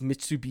by this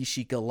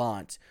Mitsubishi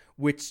Galant,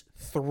 which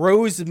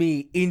throws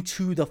me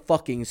into the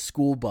fucking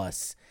school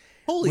bus.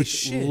 Holy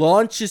shit.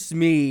 Launches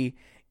me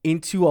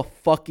into a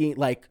fucking,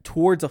 like,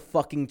 towards a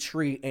fucking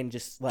tree and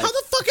just, like, how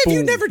the fuck have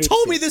you never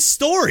told me this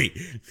story?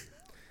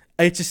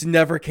 It just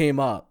never came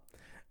up.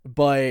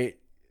 But,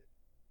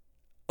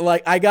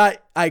 like, I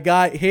got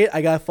hit,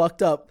 I got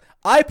fucked up.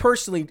 I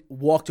personally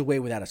walked away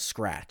without a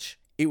scratch.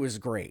 It was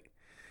great.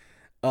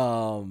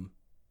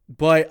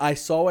 But I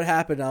saw what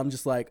happened. And I'm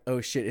just like,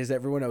 oh shit, is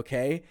everyone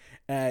okay?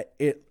 I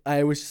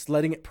was just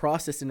letting it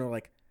process, and they're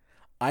like,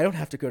 I don't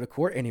have to go to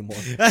court anymore.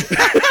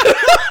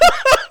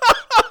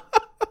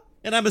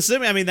 And I'm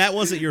assuming, I mean, that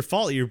wasn't your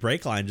fault. Your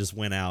brake line just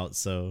went out.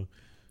 So,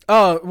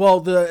 oh well,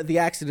 the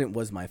accident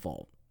was my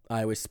fault.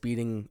 I was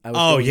speeding. I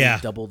was going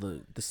double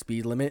the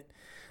speed limit.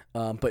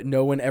 But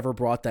no one ever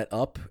brought that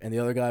up. And the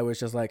other guy was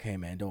just like, hey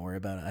man, don't worry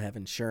about it. I have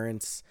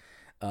insurance.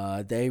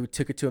 They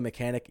took it to a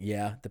mechanic.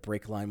 Yeah, the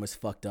brake line was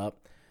fucked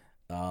up.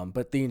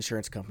 But the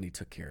insurance company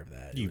took care of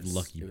that. You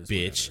lucky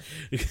bitch.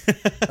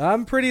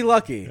 I'm pretty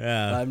lucky.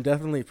 Yeah. I'm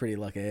definitely pretty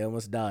lucky. I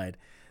almost died.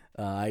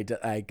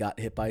 I got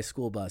hit by a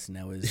school bus, and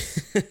that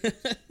was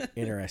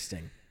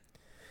interesting.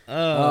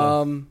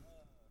 But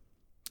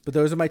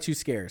those are my two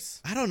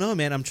scares. I don't know,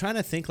 man. I'm trying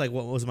to think, like,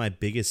 what was my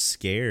biggest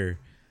scare?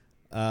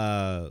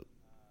 I'm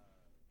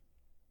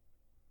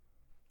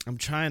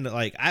trying to,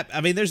 like,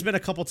 I mean, there's been a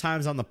couple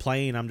times on the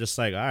plane I'm just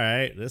like, all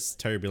right, this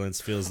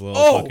turbulence feels a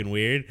little fucking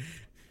weird.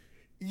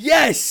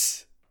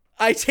 Yes!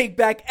 I take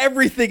back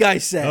everything I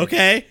said.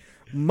 Okay.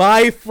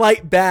 My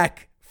flight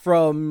back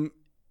from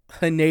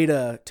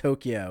Haneda,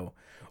 Tokyo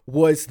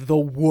was the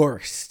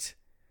worst.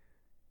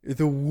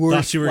 The worst.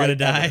 Thought you were going to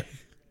die?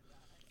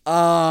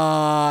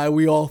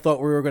 We all thought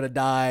we were going to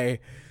die.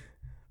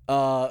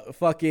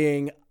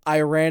 I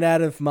ran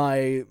out of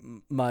my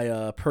not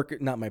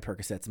my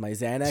Percocets, my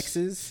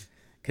Xanaxes,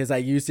 because I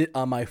used it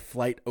on my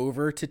flight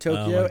over to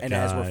Tokyo. And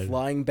as we're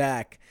flying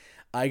back,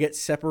 I get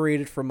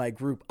separated from my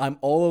group. I'm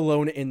all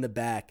alone in the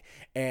back,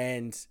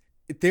 and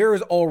there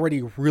is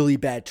already really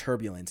bad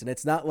turbulence. And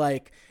it's not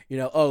like,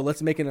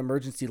 let's make an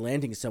emergency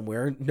landing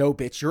somewhere. No,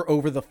 bitch, you're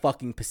over the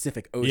fucking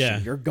Pacific Ocean. Yeah.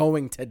 You're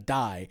going to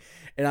die.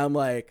 And I'm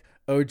like,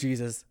 oh,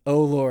 Jesus.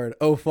 Oh, Lord.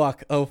 Oh,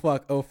 fuck. Oh,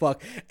 fuck. Oh,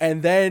 fuck.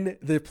 And then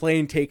the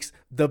plane takes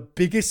the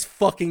biggest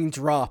fucking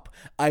drop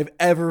I've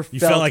ever felt. You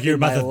felt like you were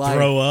about to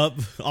throw up.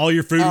 All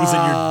your food was in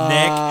your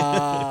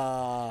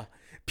neck.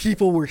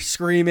 People were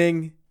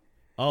screaming.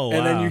 Oh, wow.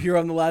 And then you hear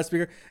on the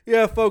loudspeaker,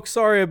 yeah, folks,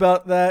 sorry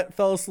about that.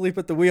 Fell asleep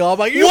at the wheel. I'm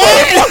like,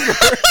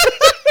 what?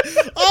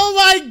 Oh,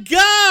 my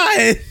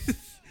God.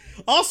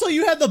 Also,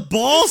 you had the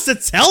balls to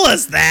tell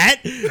us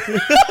that.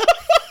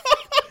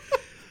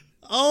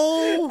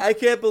 Oh, I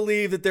can't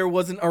believe that there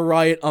wasn't a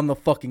riot on the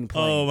fucking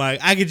plane. Oh my!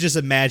 I could just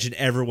imagine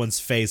everyone's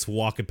face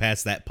walking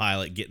past that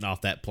pilot getting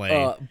off that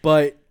plane.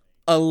 But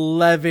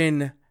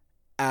 11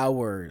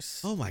 hours.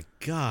 Oh my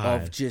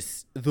God! Of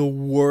just the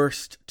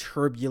worst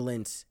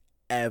turbulence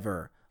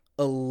ever.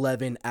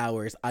 11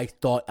 hours. I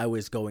thought I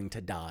was going to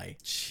die.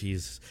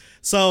 Jeez.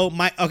 So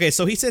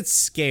he said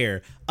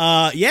scare.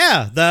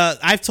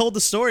 I've told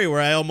the story where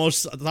I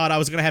almost thought I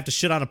was gonna have to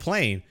shit on a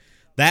plane.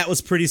 That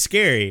was pretty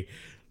scary.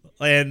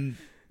 And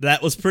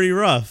that was pretty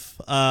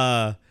rough.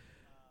 I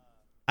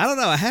don't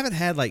know. I haven't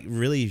had like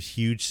really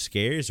huge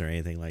scares or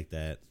anything like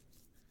that.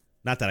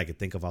 Not that I could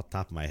think of off the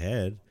top of my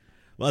head.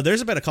 Well,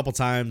 there's been a couple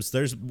times.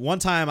 There's one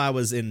time I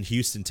was in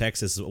Houston,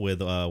 Texas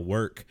with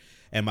work,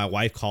 and my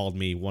wife called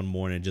me one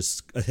morning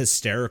just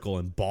hysterical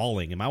and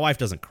bawling. And my wife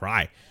doesn't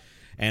cry.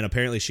 And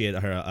apparently she had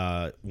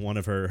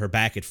her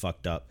back had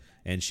fucked up,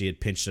 and she had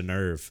pinched a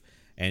nerve,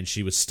 and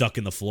she was stuck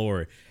in the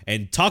floor.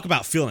 And talk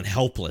about feeling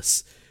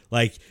helpless.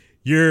 Like,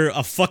 you're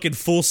a fucking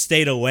full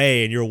state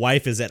away and your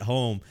wife is at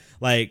home.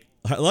 Like,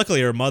 luckily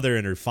her mother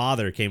and her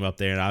father came up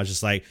there, and I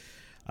was like,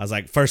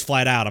 first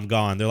flight out, I'm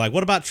gone. They're like,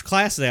 what about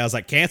class today? I was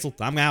like, canceled.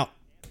 I'm out.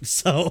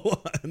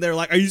 So they're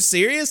like, are you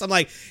serious? I'm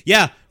like,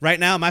 yeah, right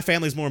now my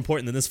family's more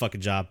important than this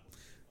fucking job.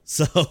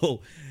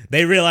 So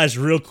they realized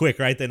real quick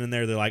right then and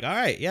there. They're like, all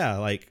right, yeah,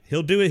 like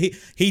he'll do it.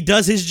 He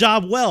does his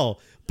job well,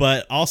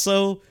 but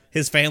also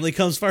his family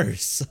comes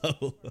first.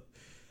 So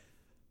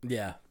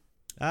yeah.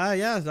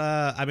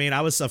 I mean, I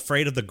was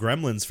afraid of the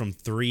gremlins from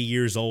 3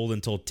 years old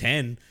until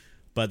 10,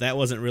 but that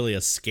wasn't really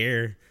a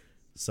scare.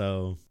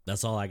 So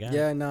that's all I got.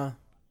 Yeah, no.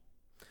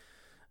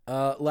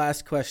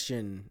 Last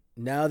question.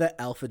 Now that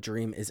Alpha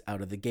Dream is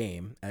out of the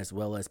game, as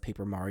well as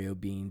Paper Mario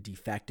being de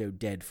facto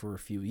dead for a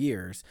few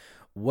years,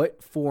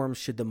 what form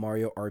should the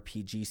Mario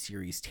RPG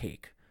series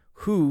take?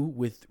 Who,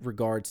 with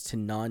regards to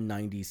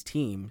non-90s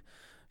team,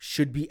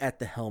 should be at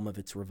the helm of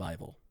its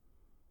revival?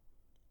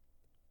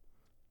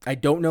 I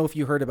don't know if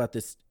you heard about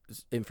this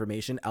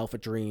information. Alpha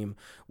Dream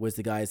was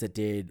the guys that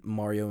did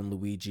Mario and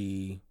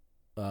Luigi,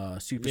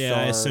 Superstar. Yeah,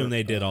 I assume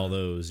they did all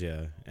those.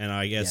 Yeah, and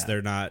I guess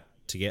they're not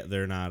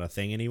a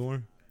thing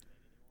anymore.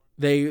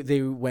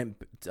 They went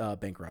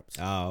bankrupt.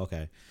 Oh,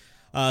 okay.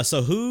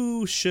 So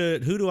who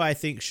do I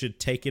think should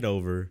take it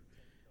over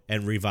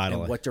and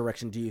revitalize? And what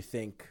direction do you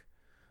think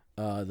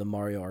the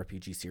Mario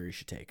RPG series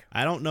should take.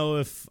 I don't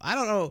know.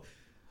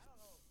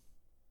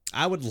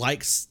 I would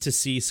like to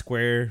see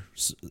Square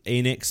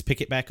Enix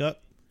pick it back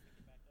up.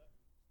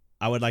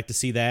 I would like to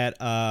see that,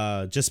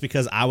 just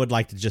because I would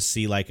like to just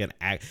see like an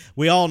act.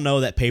 We all know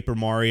that Paper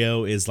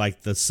Mario is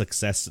like the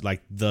success,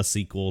 like the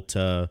sequel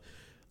to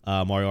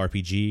Mario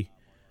RPG,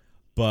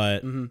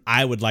 but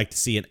I would like to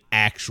see an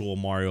actual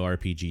Mario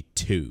RPG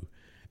 2,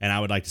 and I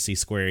would like to see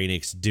Square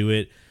Enix do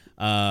it,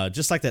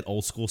 just like that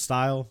old school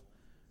style.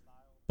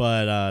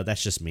 But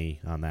that's just me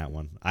on that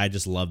one. I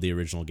just love the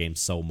original game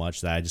so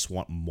much that I just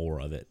want more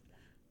of it.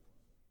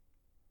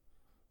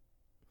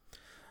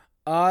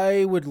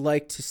 I would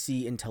like to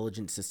see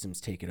Intelligent Systems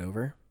take it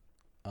over.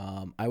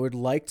 I would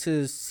like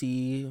to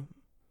see,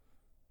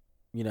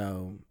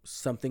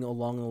 something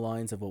along the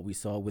lines of what we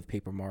saw with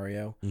Paper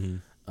Mario,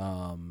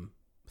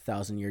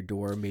 Thousand Year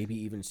Door, maybe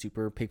even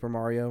Super Paper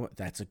Mario.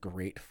 That's a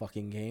great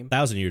fucking game.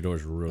 Thousand Year Door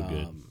is real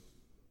good.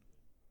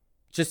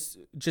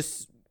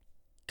 Just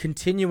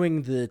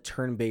continuing the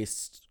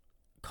turn-based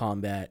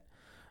combat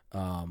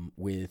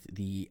with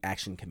the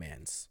action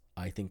commands.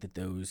 I think that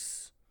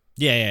those.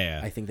 Yeah.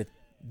 I think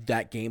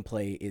that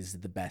gameplay is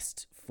the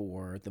best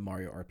for the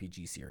Mario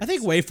RPG series. I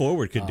think Way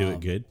Forward could do it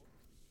good.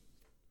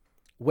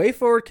 Way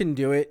Forward can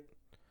do it.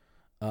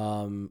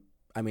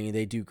 I mean,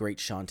 they do great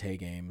Shantae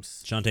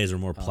games. Shantaes are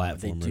more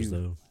platformers,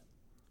 though.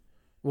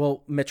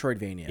 Well,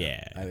 Metroidvania.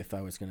 Yeah. If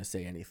I was going to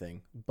say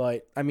anything,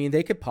 but I mean,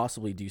 they could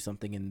possibly do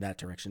something in that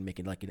direction, make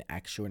it like an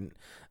action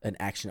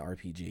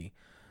RPG.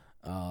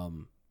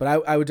 But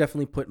I would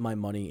definitely put my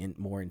money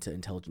more into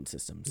Intelligent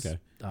Systems. Okay.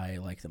 I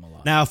like them a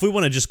lot. Now, if we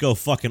want to just go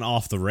fucking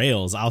off the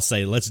rails, I'll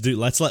say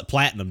let's let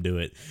Platinum do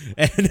it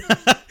and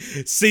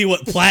see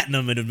what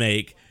Platinum would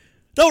make.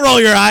 Don't roll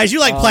your eyes.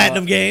 You like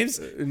Platinum games.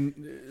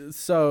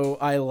 So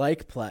I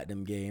like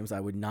Platinum games.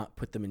 I would not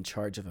put them in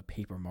charge of a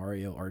Paper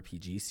Mario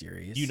RPG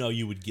series. You know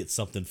you would get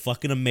something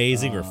fucking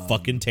amazing or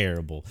fucking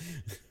terrible.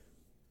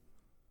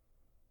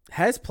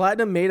 Has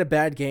Platinum made a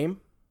bad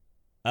game?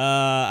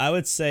 I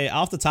would say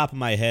off the top of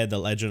my head, the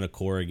Legend of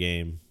Korra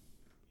game.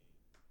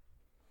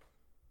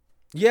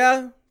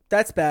 Yeah,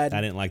 that's bad. I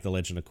didn't like the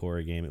Legend of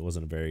Korra game. It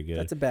wasn't very good.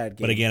 That's a bad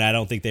game. But again, I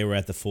don't think they were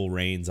at the full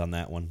reins on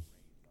that one.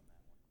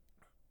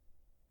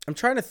 I'm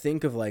trying to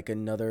think of like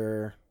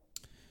another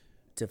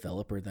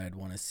developer that I'd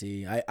want to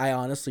see. I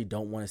honestly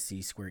don't want to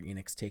see Square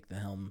Enix take the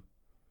helm.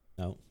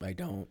 No, I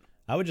don't.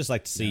 I would just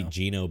like to see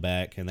Geno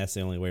back, and that's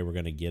the only way we're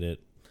going to get it.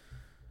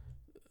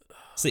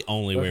 It's the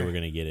only way we're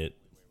going to get it.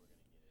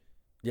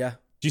 Yeah.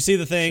 Did you see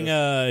the thing?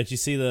 Sure. Did you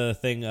see the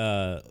thing?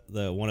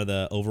 The one of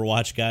the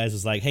Overwatch guys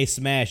was like, "Hey,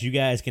 Smash, you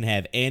guys can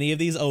have any of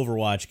these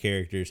Overwatch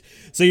characters."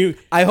 So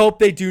I hope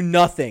they do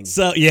nothing.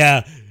 So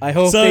yeah, I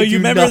hope. So they you do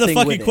remember the nothing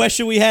fucking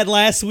question we had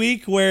last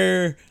week,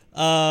 where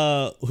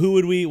who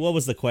would we? What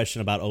was the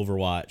question about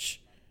Overwatch?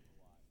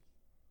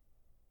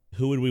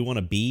 Who would we want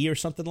to be, or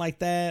something like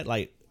that?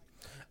 Like.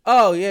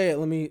 Oh yeah.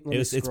 Let me.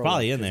 It's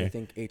probably in there. I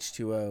think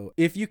H2O.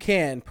 If you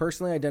can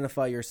personally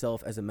identify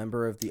yourself as a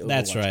member of the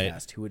Overwatch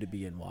cast, who would it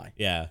be and why?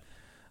 Yeah.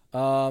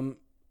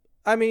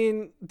 I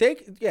mean,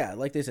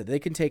 like they said, they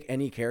can take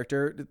any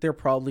character. They're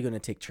probably going to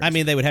take Tracer. I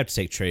mean, they would have to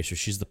take Tracer.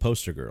 She's the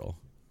poster girl.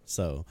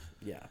 So.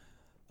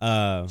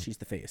 Yeah. She's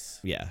the face.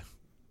 Yeah.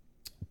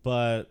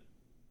 But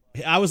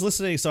I was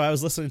listening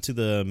to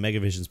the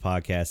Megavisions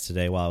podcast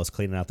today while I was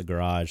cleaning out the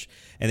garage,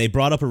 and they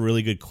brought up a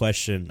really good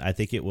question. I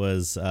think it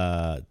was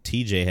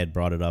TJ had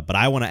brought it up, but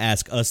I want to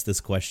ask us this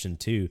question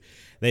too.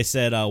 They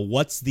said,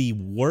 what's the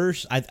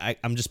worst,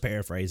 I'm just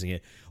paraphrasing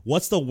it,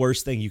 what's the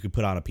worst thing you could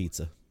put on a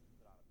pizza?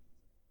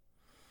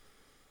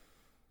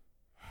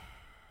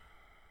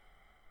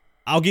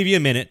 I'll give you a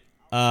minute.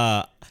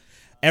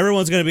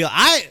 Everyone's going to be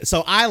like,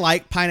 I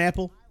like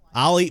pineapple.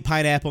 I'll eat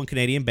pineapple and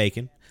Canadian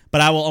bacon. But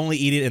I will only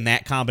eat it in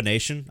that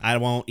combination. I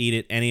won't eat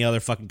it any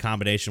other fucking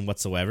combination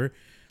whatsoever.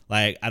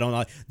 Like, I don't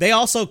know. They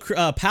also,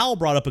 Powell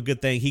brought up a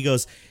good thing. He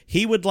goes,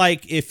 he would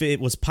like if it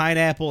was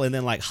pineapple and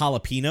then like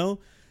jalapeno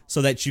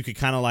so that you could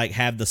kind of like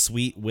have the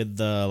sweet with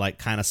the like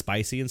kind of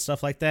spicy and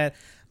stuff like that.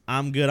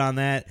 I'm good on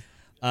that.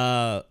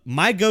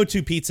 My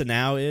go-to pizza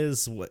now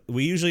is,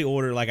 we usually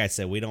order, like I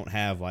said, we don't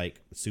have like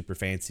super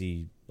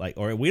fancy, like,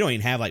 or we don't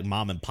even have like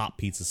mom and pop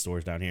pizza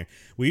stores down here.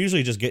 We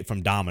usually just get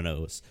from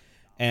Domino's.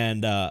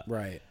 And,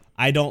 right.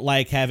 I don't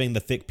like having the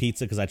thick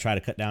pizza because I try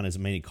to cut down as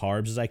many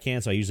carbs as I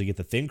can. So I usually get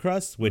the thin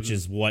crust, which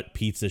is what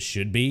pizza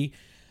should be.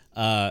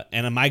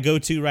 And my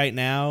go-to right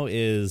now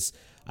is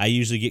I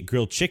usually get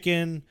grilled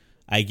chicken.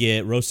 I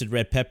get roasted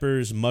red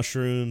peppers,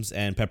 mushrooms,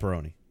 and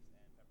pepperoni.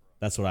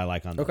 That's what I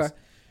like on those. Okay.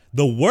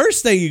 The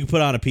worst thing you can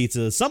put on a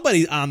pizza,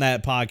 somebody on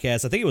that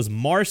podcast, I think it was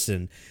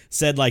Marson,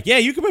 said like, yeah,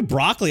 you can put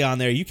broccoli on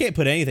there. You can't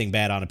put anything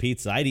bad on a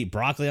pizza. I'd eat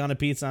broccoli on a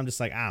pizza. I'm just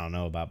like, I don't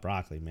know about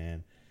broccoli,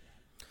 man.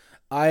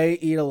 I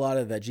eat a lot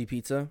of veggie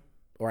pizza,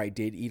 or I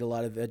did eat a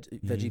lot of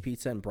veggie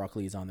pizza, and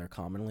broccoli is on there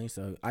commonly,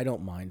 so I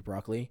don't mind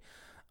broccoli.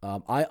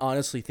 I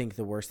honestly think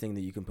the worst thing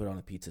that you can put on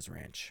a pizza is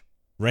ranch.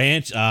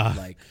 Ranch?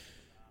 Like,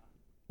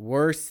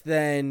 worse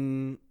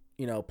than,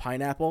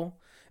 pineapple.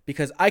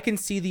 because I can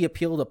see the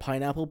appeal to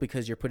pineapple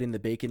because you're putting the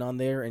bacon on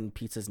there and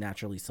pizza's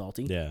naturally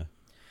salty. Yeah.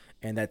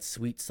 And that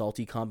sweet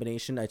salty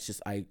combination, it's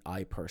just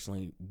I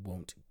personally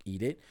won't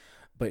eat it.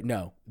 But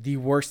no, the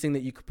worst thing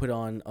that you could put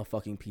on a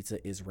fucking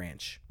pizza is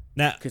ranch.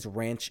 Now, because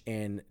ranch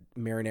and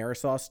marinara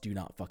sauce do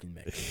not fucking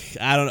mix.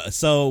 I don't know.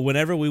 So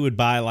whenever we would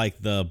buy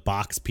like the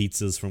box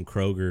pizzas from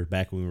Kroger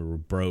back when we were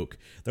broke,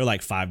 they're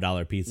like $5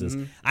 pizzas.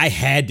 Mm-hmm. I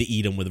had to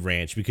eat them with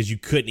ranch because you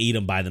couldn't eat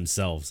them by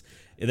themselves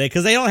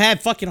because they don't have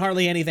fucking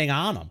hardly anything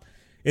on them.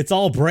 It's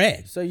all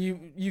bread. So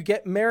you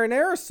get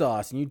marinara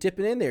sauce and you dip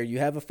it in there. You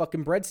have a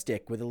fucking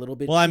breadstick with a little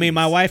bit. Well, I mean,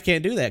 my wife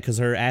can't do that because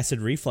her acid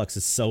reflux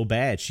is so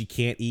bad. She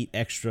can't eat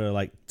extra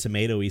like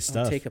tomatoey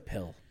stuff. Take a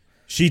pill.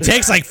 She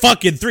takes like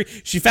fucking 3.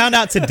 She found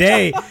out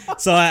today.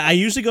 So I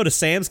usually go to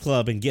Sam's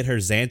Club and get her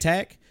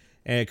Zantac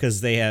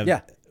because they have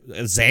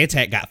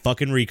Zantac got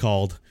fucking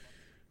recalled.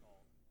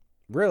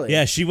 Really?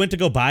 Yeah, she went to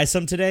go buy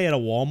some today at a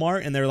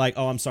Walmart and they're like,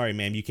 "Oh, I'm sorry,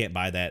 ma'am, you can't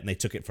buy that," and they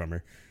took it from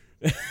her.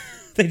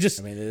 Did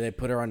they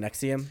put her on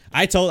Nexium?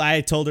 I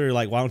told her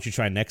like, "Why don't you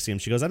try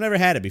Nexium?" She goes, "I've never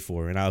had it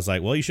before," and I was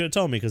like, "Well, you should have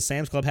told me because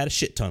Sam's Club had a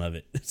shit ton of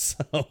it."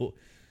 So.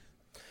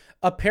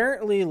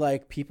 Apparently,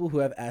 like, people who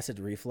have acid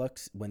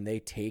reflux, when they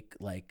take,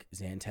 like,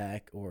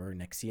 Zantac or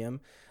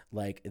Nexium,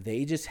 like,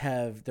 they just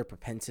have their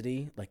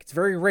propensity, like, it's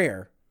very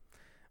rare,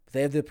 but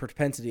they have the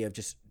propensity of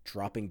just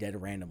dropping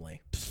dead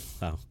randomly.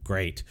 Oh,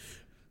 great.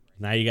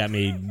 Now you got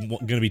me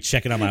going to be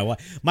checking on my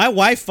wife. My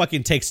wife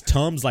fucking takes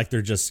Tums like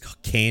they're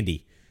just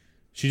candy.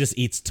 She just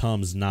eats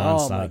Tums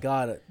nonstop. Oh, my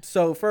God.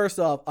 So, first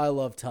off, I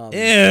love Tums.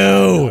 Ew.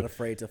 I'm not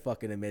afraid to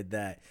fucking admit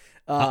that.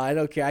 I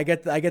don't care. I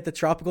get the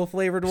tropical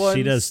flavored ones.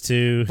 She does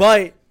too.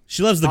 But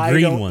she loves the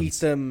green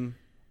ones. I don't eat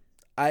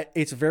them.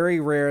 It's very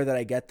rare that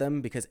I get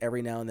them because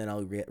every now and then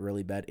I'll get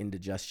really bad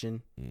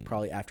indigestion,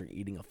 probably after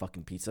eating a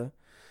fucking pizza.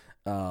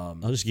 I'll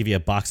just give you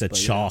a box of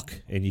chalk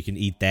and you can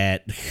eat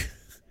that.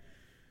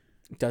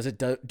 Does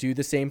it do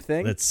the same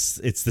thing? It's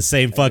the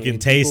same fucking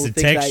taste and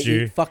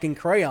texture. I eat fucking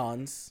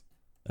crayons.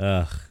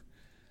 Ugh.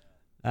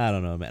 I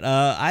don't know, man.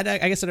 I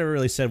guess I never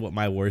really said what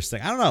my worst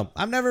thing. I don't know.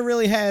 I've never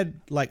really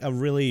had like a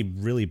really,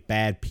 really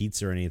bad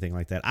pizza or anything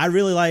like that. I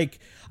really like.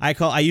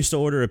 I used to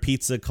order a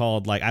pizza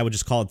called like I would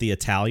just call it the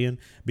Italian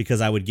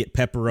because I would get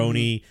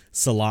pepperoni,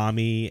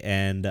 salami,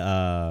 and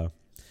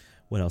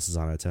what else is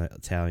on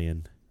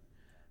Italian?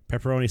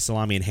 Pepperoni,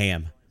 salami, and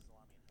ham.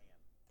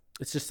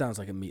 It just sounds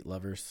like a Meat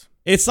Lovers.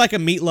 It's like a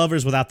Meat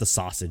Lovers without the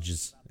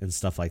sausages and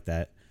stuff like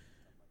that.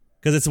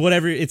 Because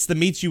it's the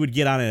meats you would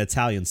get on an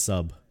Italian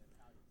sub.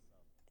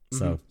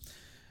 So,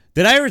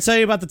 did I ever tell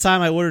you about the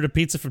time I ordered a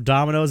pizza from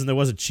Domino's and there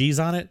wasn't cheese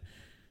on it?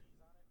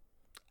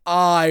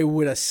 I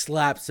would have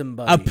slapped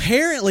somebody.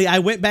 Apparently, I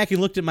went back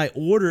and looked at my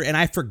order and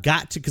I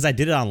forgot to, because I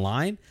did it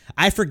online,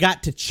 I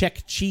forgot to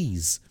check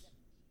cheese.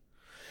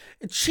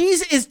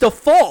 Cheese is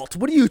default.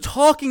 What are you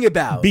talking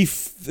about?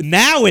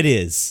 Now it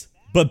is.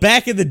 But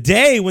back in the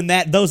day when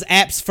those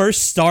apps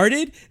first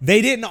started,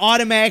 they didn't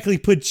automatically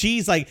put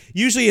cheese. Like,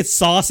 usually it's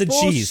sauce and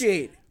cheese.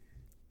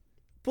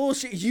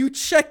 Bullshit. You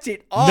checked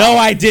it off. No,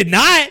 I did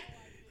not.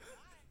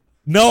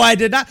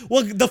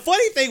 Well, the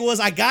funny thing was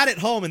I got it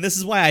home, and this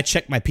is why I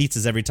check my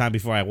pizzas every time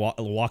before I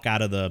walk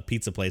out of the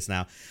pizza place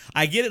now.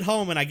 I get it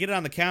home, and I get it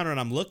on the counter,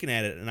 and I'm looking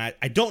at it, and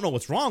I don't know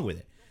what's wrong with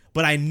it.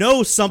 But I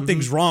know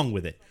something's wrong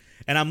with it.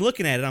 And I'm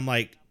looking at it, I'm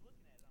like,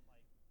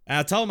 and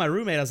I told my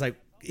roommate, I was like,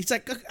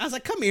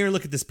 come here and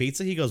look at this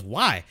pizza. He goes,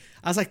 why?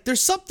 I was like,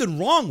 there's something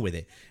wrong with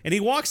it. And he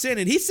walks in,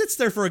 and he sits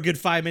there for a good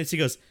 5 minutes. He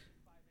goes,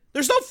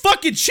 there's no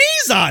fucking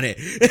cheese on it.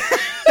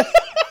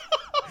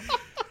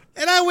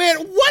 And I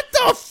went, what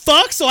the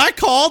fuck? So I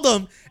called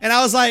them and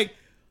I was like,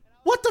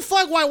 what the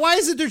fuck? Why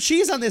isn't there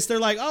cheese on this? They're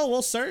like, oh,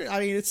 well, sir,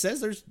 I mean, it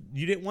says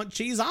you didn't want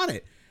cheese on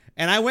it.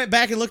 And I went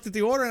back and looked at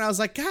the order and I was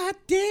like, God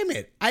damn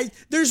it.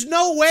 There's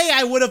no way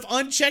I would have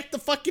unchecked the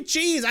fucking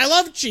cheese. I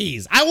love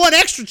cheese. I want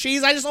extra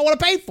cheese. I just don't want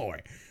to pay for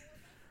it.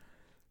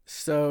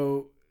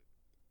 So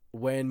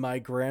when my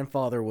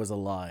grandfather was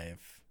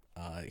alive,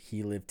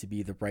 he lived to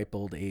be the ripe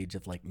old age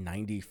of like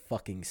 90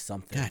 fucking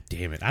something. God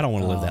damn it. I don't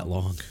want to live that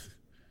long.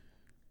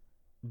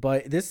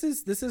 But this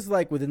is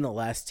like within the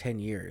last 10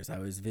 years. I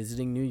was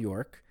visiting New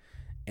York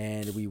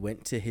and we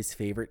went to his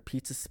favorite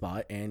pizza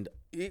spot and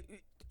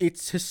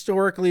it's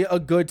historically a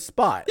good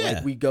spot. Yeah.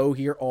 Like we go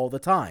here all the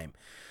time.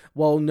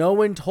 Well, no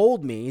one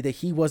told me that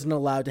he wasn't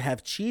allowed to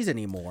have cheese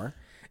anymore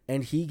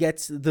and he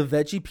gets the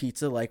veggie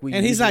pizza like we.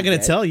 And he's not going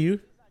to tell you.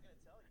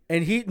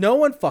 And no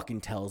one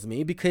fucking tells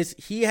me because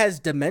he has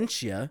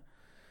dementia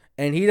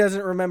and he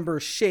doesn't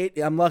remember shit.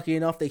 I'm lucky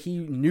enough that he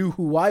knew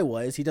who I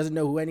was. He doesn't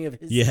know who any of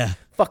his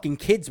fucking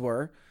kids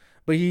were.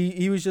 But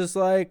he was just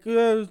like,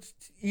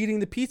 eating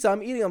the pizza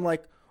I'm eating. I'm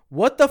like,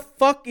 what the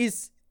fuck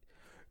is...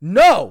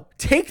 No,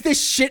 take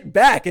this shit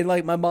back. And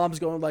like my mom's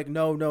going like,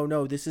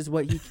 no, this is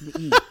what he can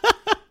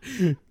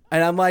eat.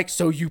 And I'm like,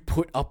 so you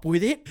put up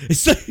with it?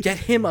 Get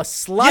him a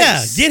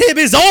slice. Yeah, get him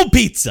his own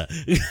pizza.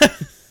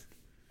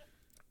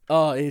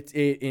 Oh, it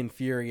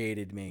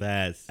infuriated me.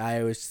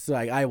 I was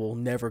like, I will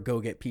never go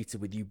get pizza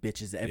with you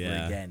bitches ever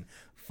again.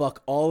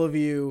 Fuck all of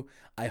you.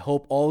 I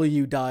hope all of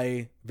you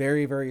die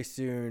very, very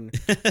soon.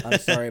 I'm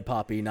sorry,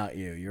 Poppy, not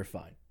you. You're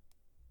fine.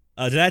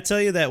 Did I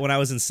tell you that when I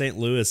was in St.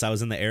 Louis, I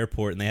was in the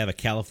airport and they have a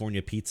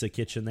California pizza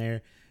kitchen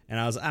there? And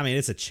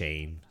it's a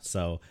chain.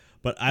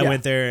 But I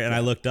went there and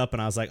I looked up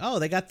and I was like, oh,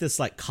 they got this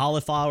like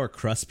cauliflower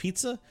crust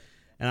pizza.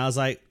 And I was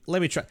like,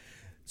 let me try.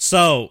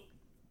 So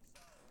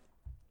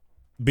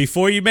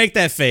before you make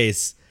that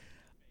face,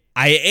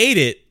 I ate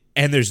it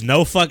and there was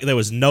no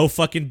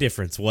fucking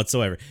difference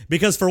whatsoever.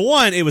 Because for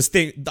one, it was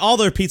thin. All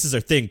their pizzas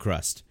are thin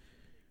crust.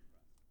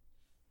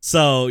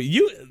 So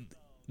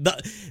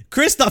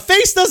Chris, the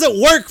face doesn't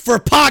work for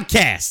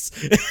podcasts.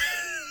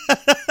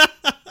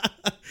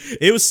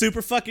 It was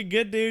super fucking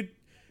good, dude.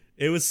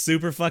 It was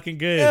super fucking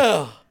good.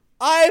 Ugh,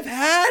 I've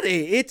had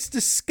it. It's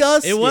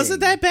disgusting. It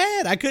wasn't that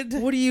bad. I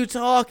couldn't. What are you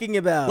talking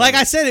about? Like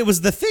I said, it was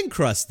the thin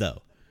crust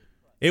though.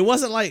 It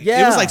wasn't like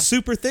it was like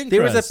super thin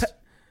crust.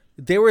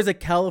 There was a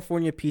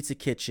California pizza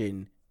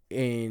kitchen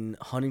in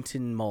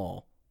Huntington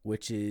Mall,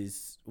 which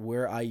is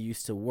where I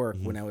used to work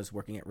when I was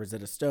working at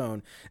Rosetta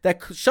Stone,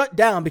 that shut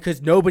down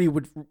because nobody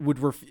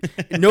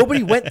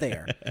nobody went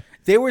there.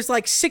 There was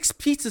like 6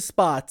 pizza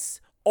spots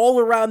all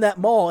around that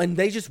mall, and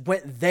they just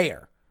went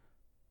there.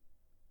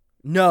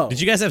 No. Do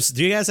you guys have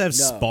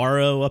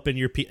Sbarro up in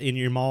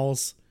your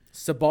malls?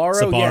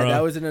 Sbarro, yeah,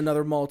 that was in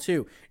another mall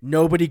too.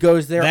 Nobody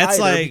goes there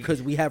either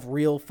because we have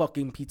real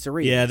fucking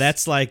pizzerias. Yeah,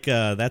 that's like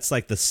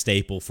the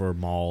staple for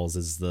malls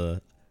is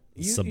the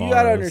Sbarros. You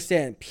gotta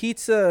understand,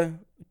 pizza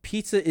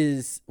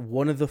is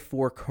one of the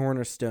 4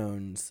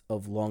 cornerstones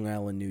of Long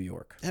Island, New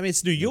York. I mean,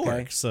 it's New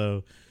York,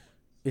 so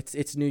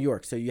it's New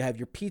York. So you have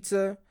your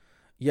pizza,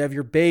 you have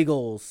your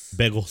bagels,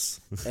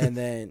 and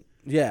then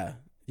you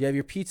have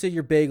your pizza,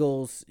 your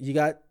bagels. You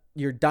got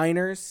your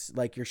diners,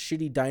 like your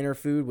shitty diner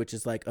food, which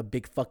is like a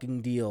big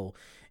fucking deal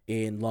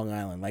in Long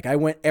Island. Like I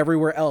went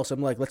everywhere else. I'm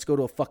like, let's go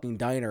to a fucking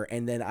diner,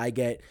 and then I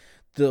get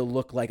the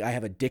look like I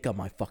have a dick on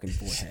my fucking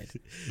forehead.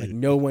 Like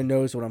no one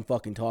knows what I'm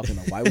fucking talking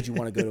about. Why would you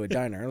want to go to a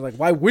diner? I was like,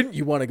 why wouldn't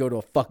you want to go to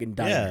a fucking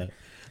diner? Yeah.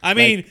 I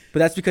mean, but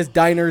that's because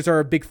diners are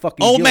a big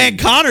fucking old deal. man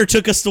Connor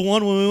took us to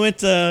one when we went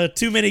to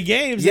too many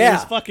games. Yeah. It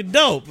was fucking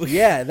dope.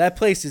 Yeah, that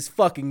place is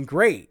fucking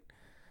great.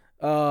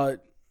 But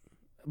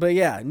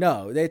yeah,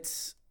 no,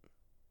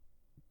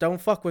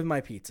 don't fuck with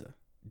my pizza.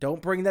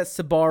 Don't bring that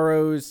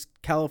Sbarro's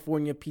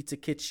California Pizza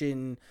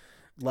Kitchen.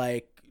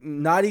 Like,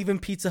 not even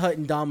Pizza Hut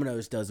and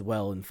Domino's does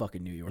well in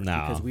fucking New York.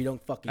 No. Because we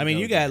don't fucking I mean,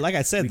 you got, like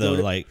I said,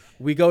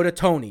 we go to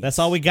Tony's. That's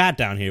all we got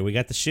down here. We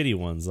got the shitty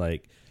ones.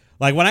 Like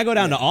when I go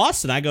down to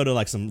Austin, I go to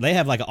like they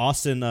have like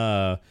Austin,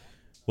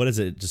 what is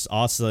it? Just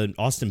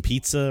Austin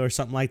Pizza or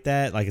something like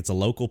that. Like it's a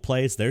local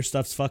place. Their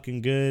stuff's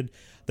fucking good.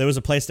 There was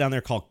a place down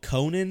there called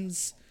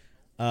Conan's.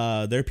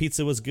 Their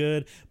pizza was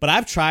good, but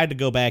I've tried to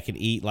go back and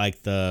eat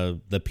like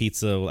the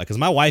pizza, like, cause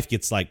my wife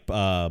gets like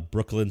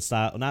Brooklyn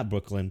style, not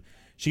Brooklyn.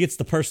 She gets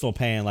the personal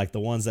pan, like the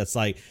ones that's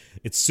like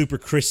it's super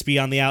crispy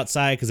on the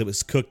outside because it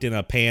was cooked in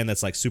a pan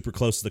that's like super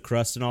close to the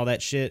crust and all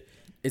that shit.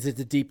 Is it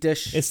the deep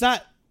dish? It's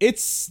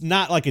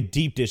not like a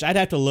deep dish. I'd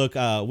have to look.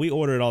 We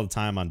order it all the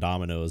time on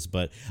Domino's,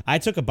 but I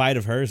took a bite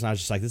of hers and I was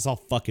just like, this is all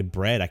fucking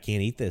bread. I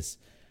can't eat this.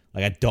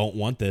 Like I don't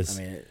want this.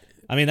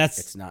 I mean,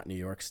 it's not New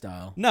York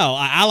style. No,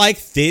 I like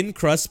thin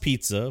crust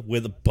pizza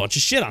with a bunch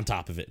of shit on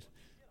top of it.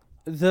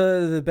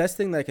 The best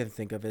thing that I can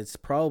think of is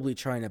probably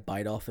trying to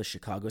bite off a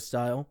Chicago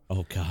style.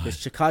 Oh god, because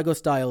Chicago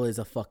style is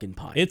a fucking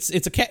pie. It's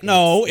a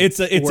casserole. It's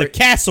a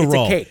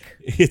cake.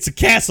 It's a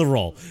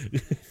casserole.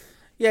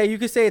 Yeah, you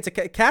could say it's a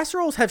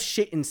casseroles have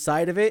shit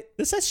inside of it.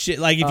 This has shit.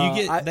 Like if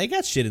you get, they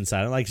got shit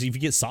inside. Like if you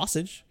get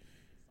sausage,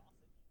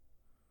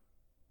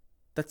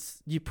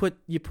 that's you put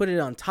it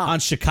on top on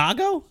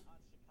Chicago.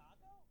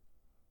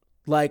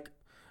 Like,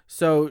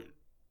 so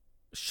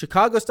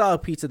Chicago style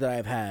pizza that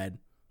I've had,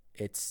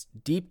 it's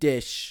deep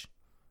dish.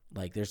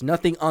 Like, there's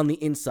nothing on the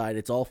inside.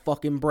 It's all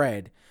fucking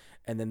bread.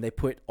 And then they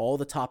put all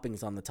the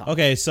toppings on the top.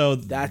 Okay, so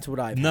that's what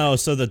I've had.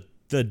 So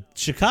the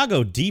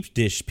Chicago deep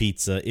dish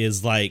pizza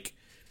is like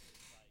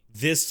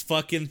this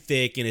fucking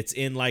thick, and it's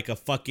in like a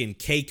fucking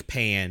cake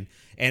pan,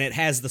 and it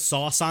has the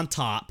sauce on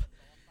top,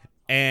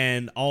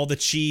 and all the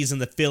cheese and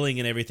the filling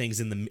and everything's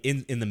in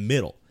the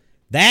middle.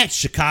 That's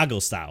Chicago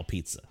style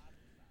pizza.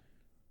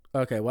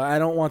 Okay, well, I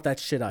don't want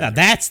that shit either. Now,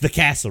 that's the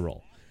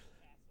casserole.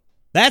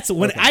 That's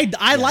when I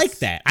yes. like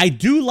that. I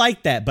do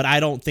like that, but I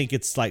don't think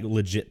it's like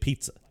legit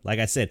pizza. Like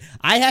I said,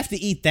 I have to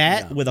eat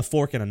that with a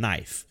fork and a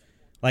knife.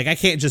 Like I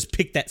can't just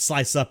pick that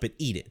slice up and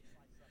eat it.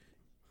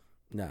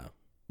 No.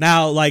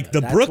 Now, like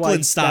the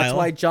Brooklyn style. That's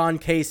why John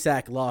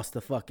Kasich lost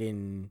the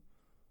fucking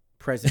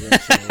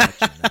presidential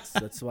election.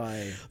 That's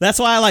why. That's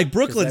why I like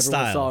Brooklyn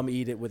style. Everyone saw him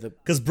eat it with a.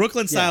 Because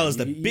Brooklyn style is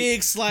the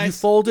big slice. You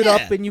fold it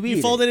up and you eat it.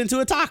 You fold it into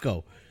a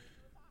taco.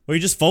 Or you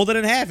just fold it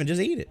in half and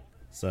just eat it.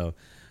 So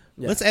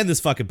let's end this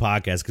fucking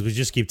podcast because we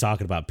just keep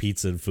talking about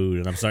pizza and food,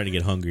 and I'm starting to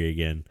get hungry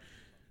again.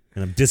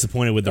 And I'm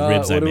disappointed with the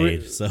ribs I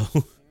made. So,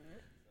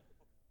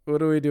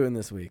 what are we doing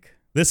this week?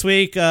 This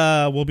week,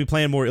 we'll be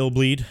playing more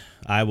Illbleed.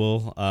 I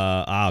will.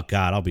 Oh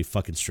god, I'll be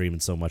fucking streaming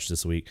so much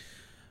this week.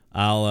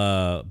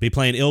 I'll be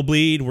playing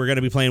Illbleed. We're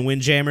gonna be playing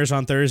Windjammers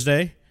on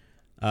Thursday.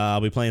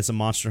 I'll be playing some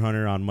Monster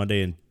Hunter on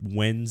Monday and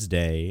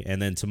Wednesday,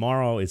 and then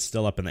tomorrow it's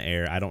still up in the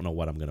air. I don't know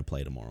what I'm going to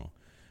play tomorrow.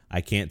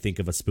 I can't think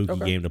of a spooky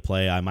game to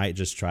play. I might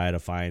just try to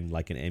find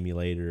like an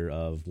emulator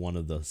of one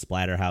of the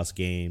Splatterhouse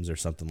games or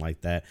something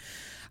like that.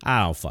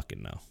 I don't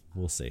fucking know.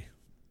 We'll see.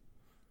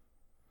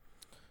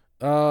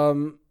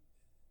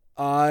 I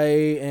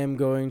am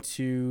going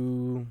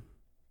to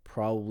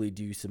probably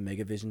do some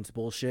Megavisions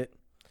bullshit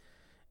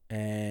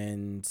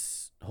and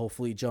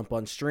hopefully jump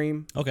on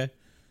stream. Okay.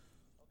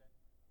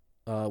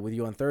 With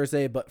you on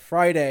Thursday, but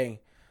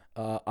Friday,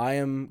 I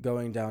am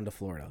going down to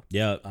Florida.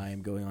 Yeah. I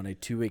am going on a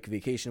 2-week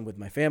vacation with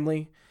my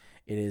family.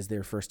 It is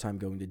their first time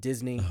going to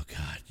Disney. Oh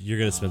God, you're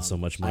gonna spend so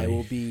much money. I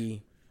will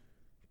be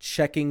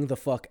checking the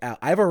fuck out.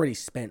 I've already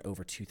spent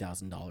over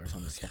 $2,000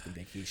 on this fucking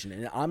vacation,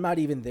 and I'm not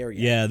even there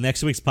yet. Yeah,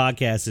 next week's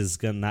podcast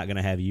is not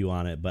gonna have you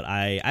on it, but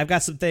I've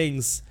got some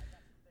things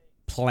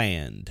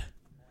planned.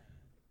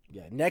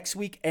 Yeah, next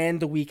week and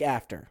the week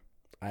after.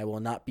 I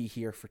will not be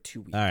here for 2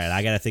 weeks. All right,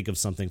 I got to think of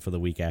something for the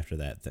week after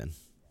that then.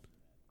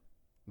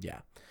 Yeah.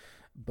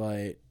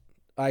 But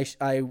I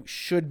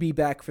should be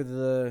back for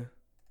the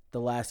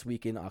last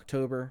week in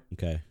October.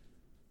 Okay.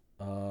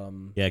 Yeah,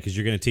 because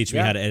you're going to teach me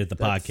how to edit the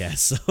podcast.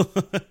 So.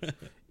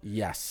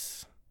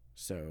 Yes.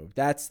 So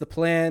that's the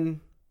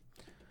plan.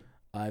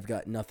 I've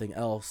got nothing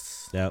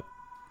else. Yep.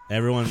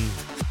 Everyone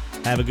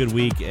have a good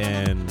week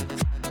and,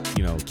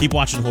 keep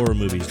watching horror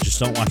movies. Just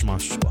don't watch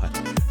Monster Squad.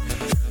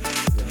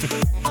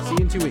 See you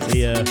in 2 weeks.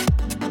 See ya.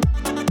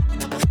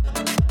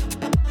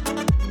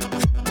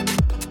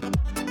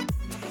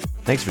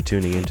 Thanks for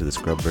tuning in to the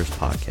Scrubverse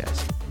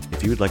Podcast.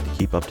 If you would like to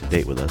keep up to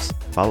date with us,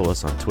 follow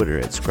us on Twitter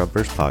at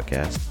Scrubverse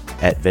Podcast,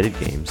 at Vetted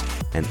Games,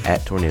 and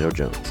at Tornado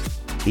Jones.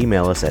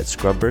 Email us at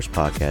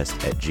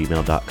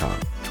scrubversepodcast@gmail.com.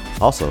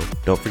 Also,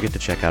 don't forget to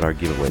check out our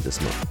giveaway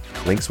this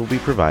month. Links will be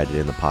provided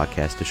in the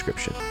podcast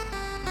description.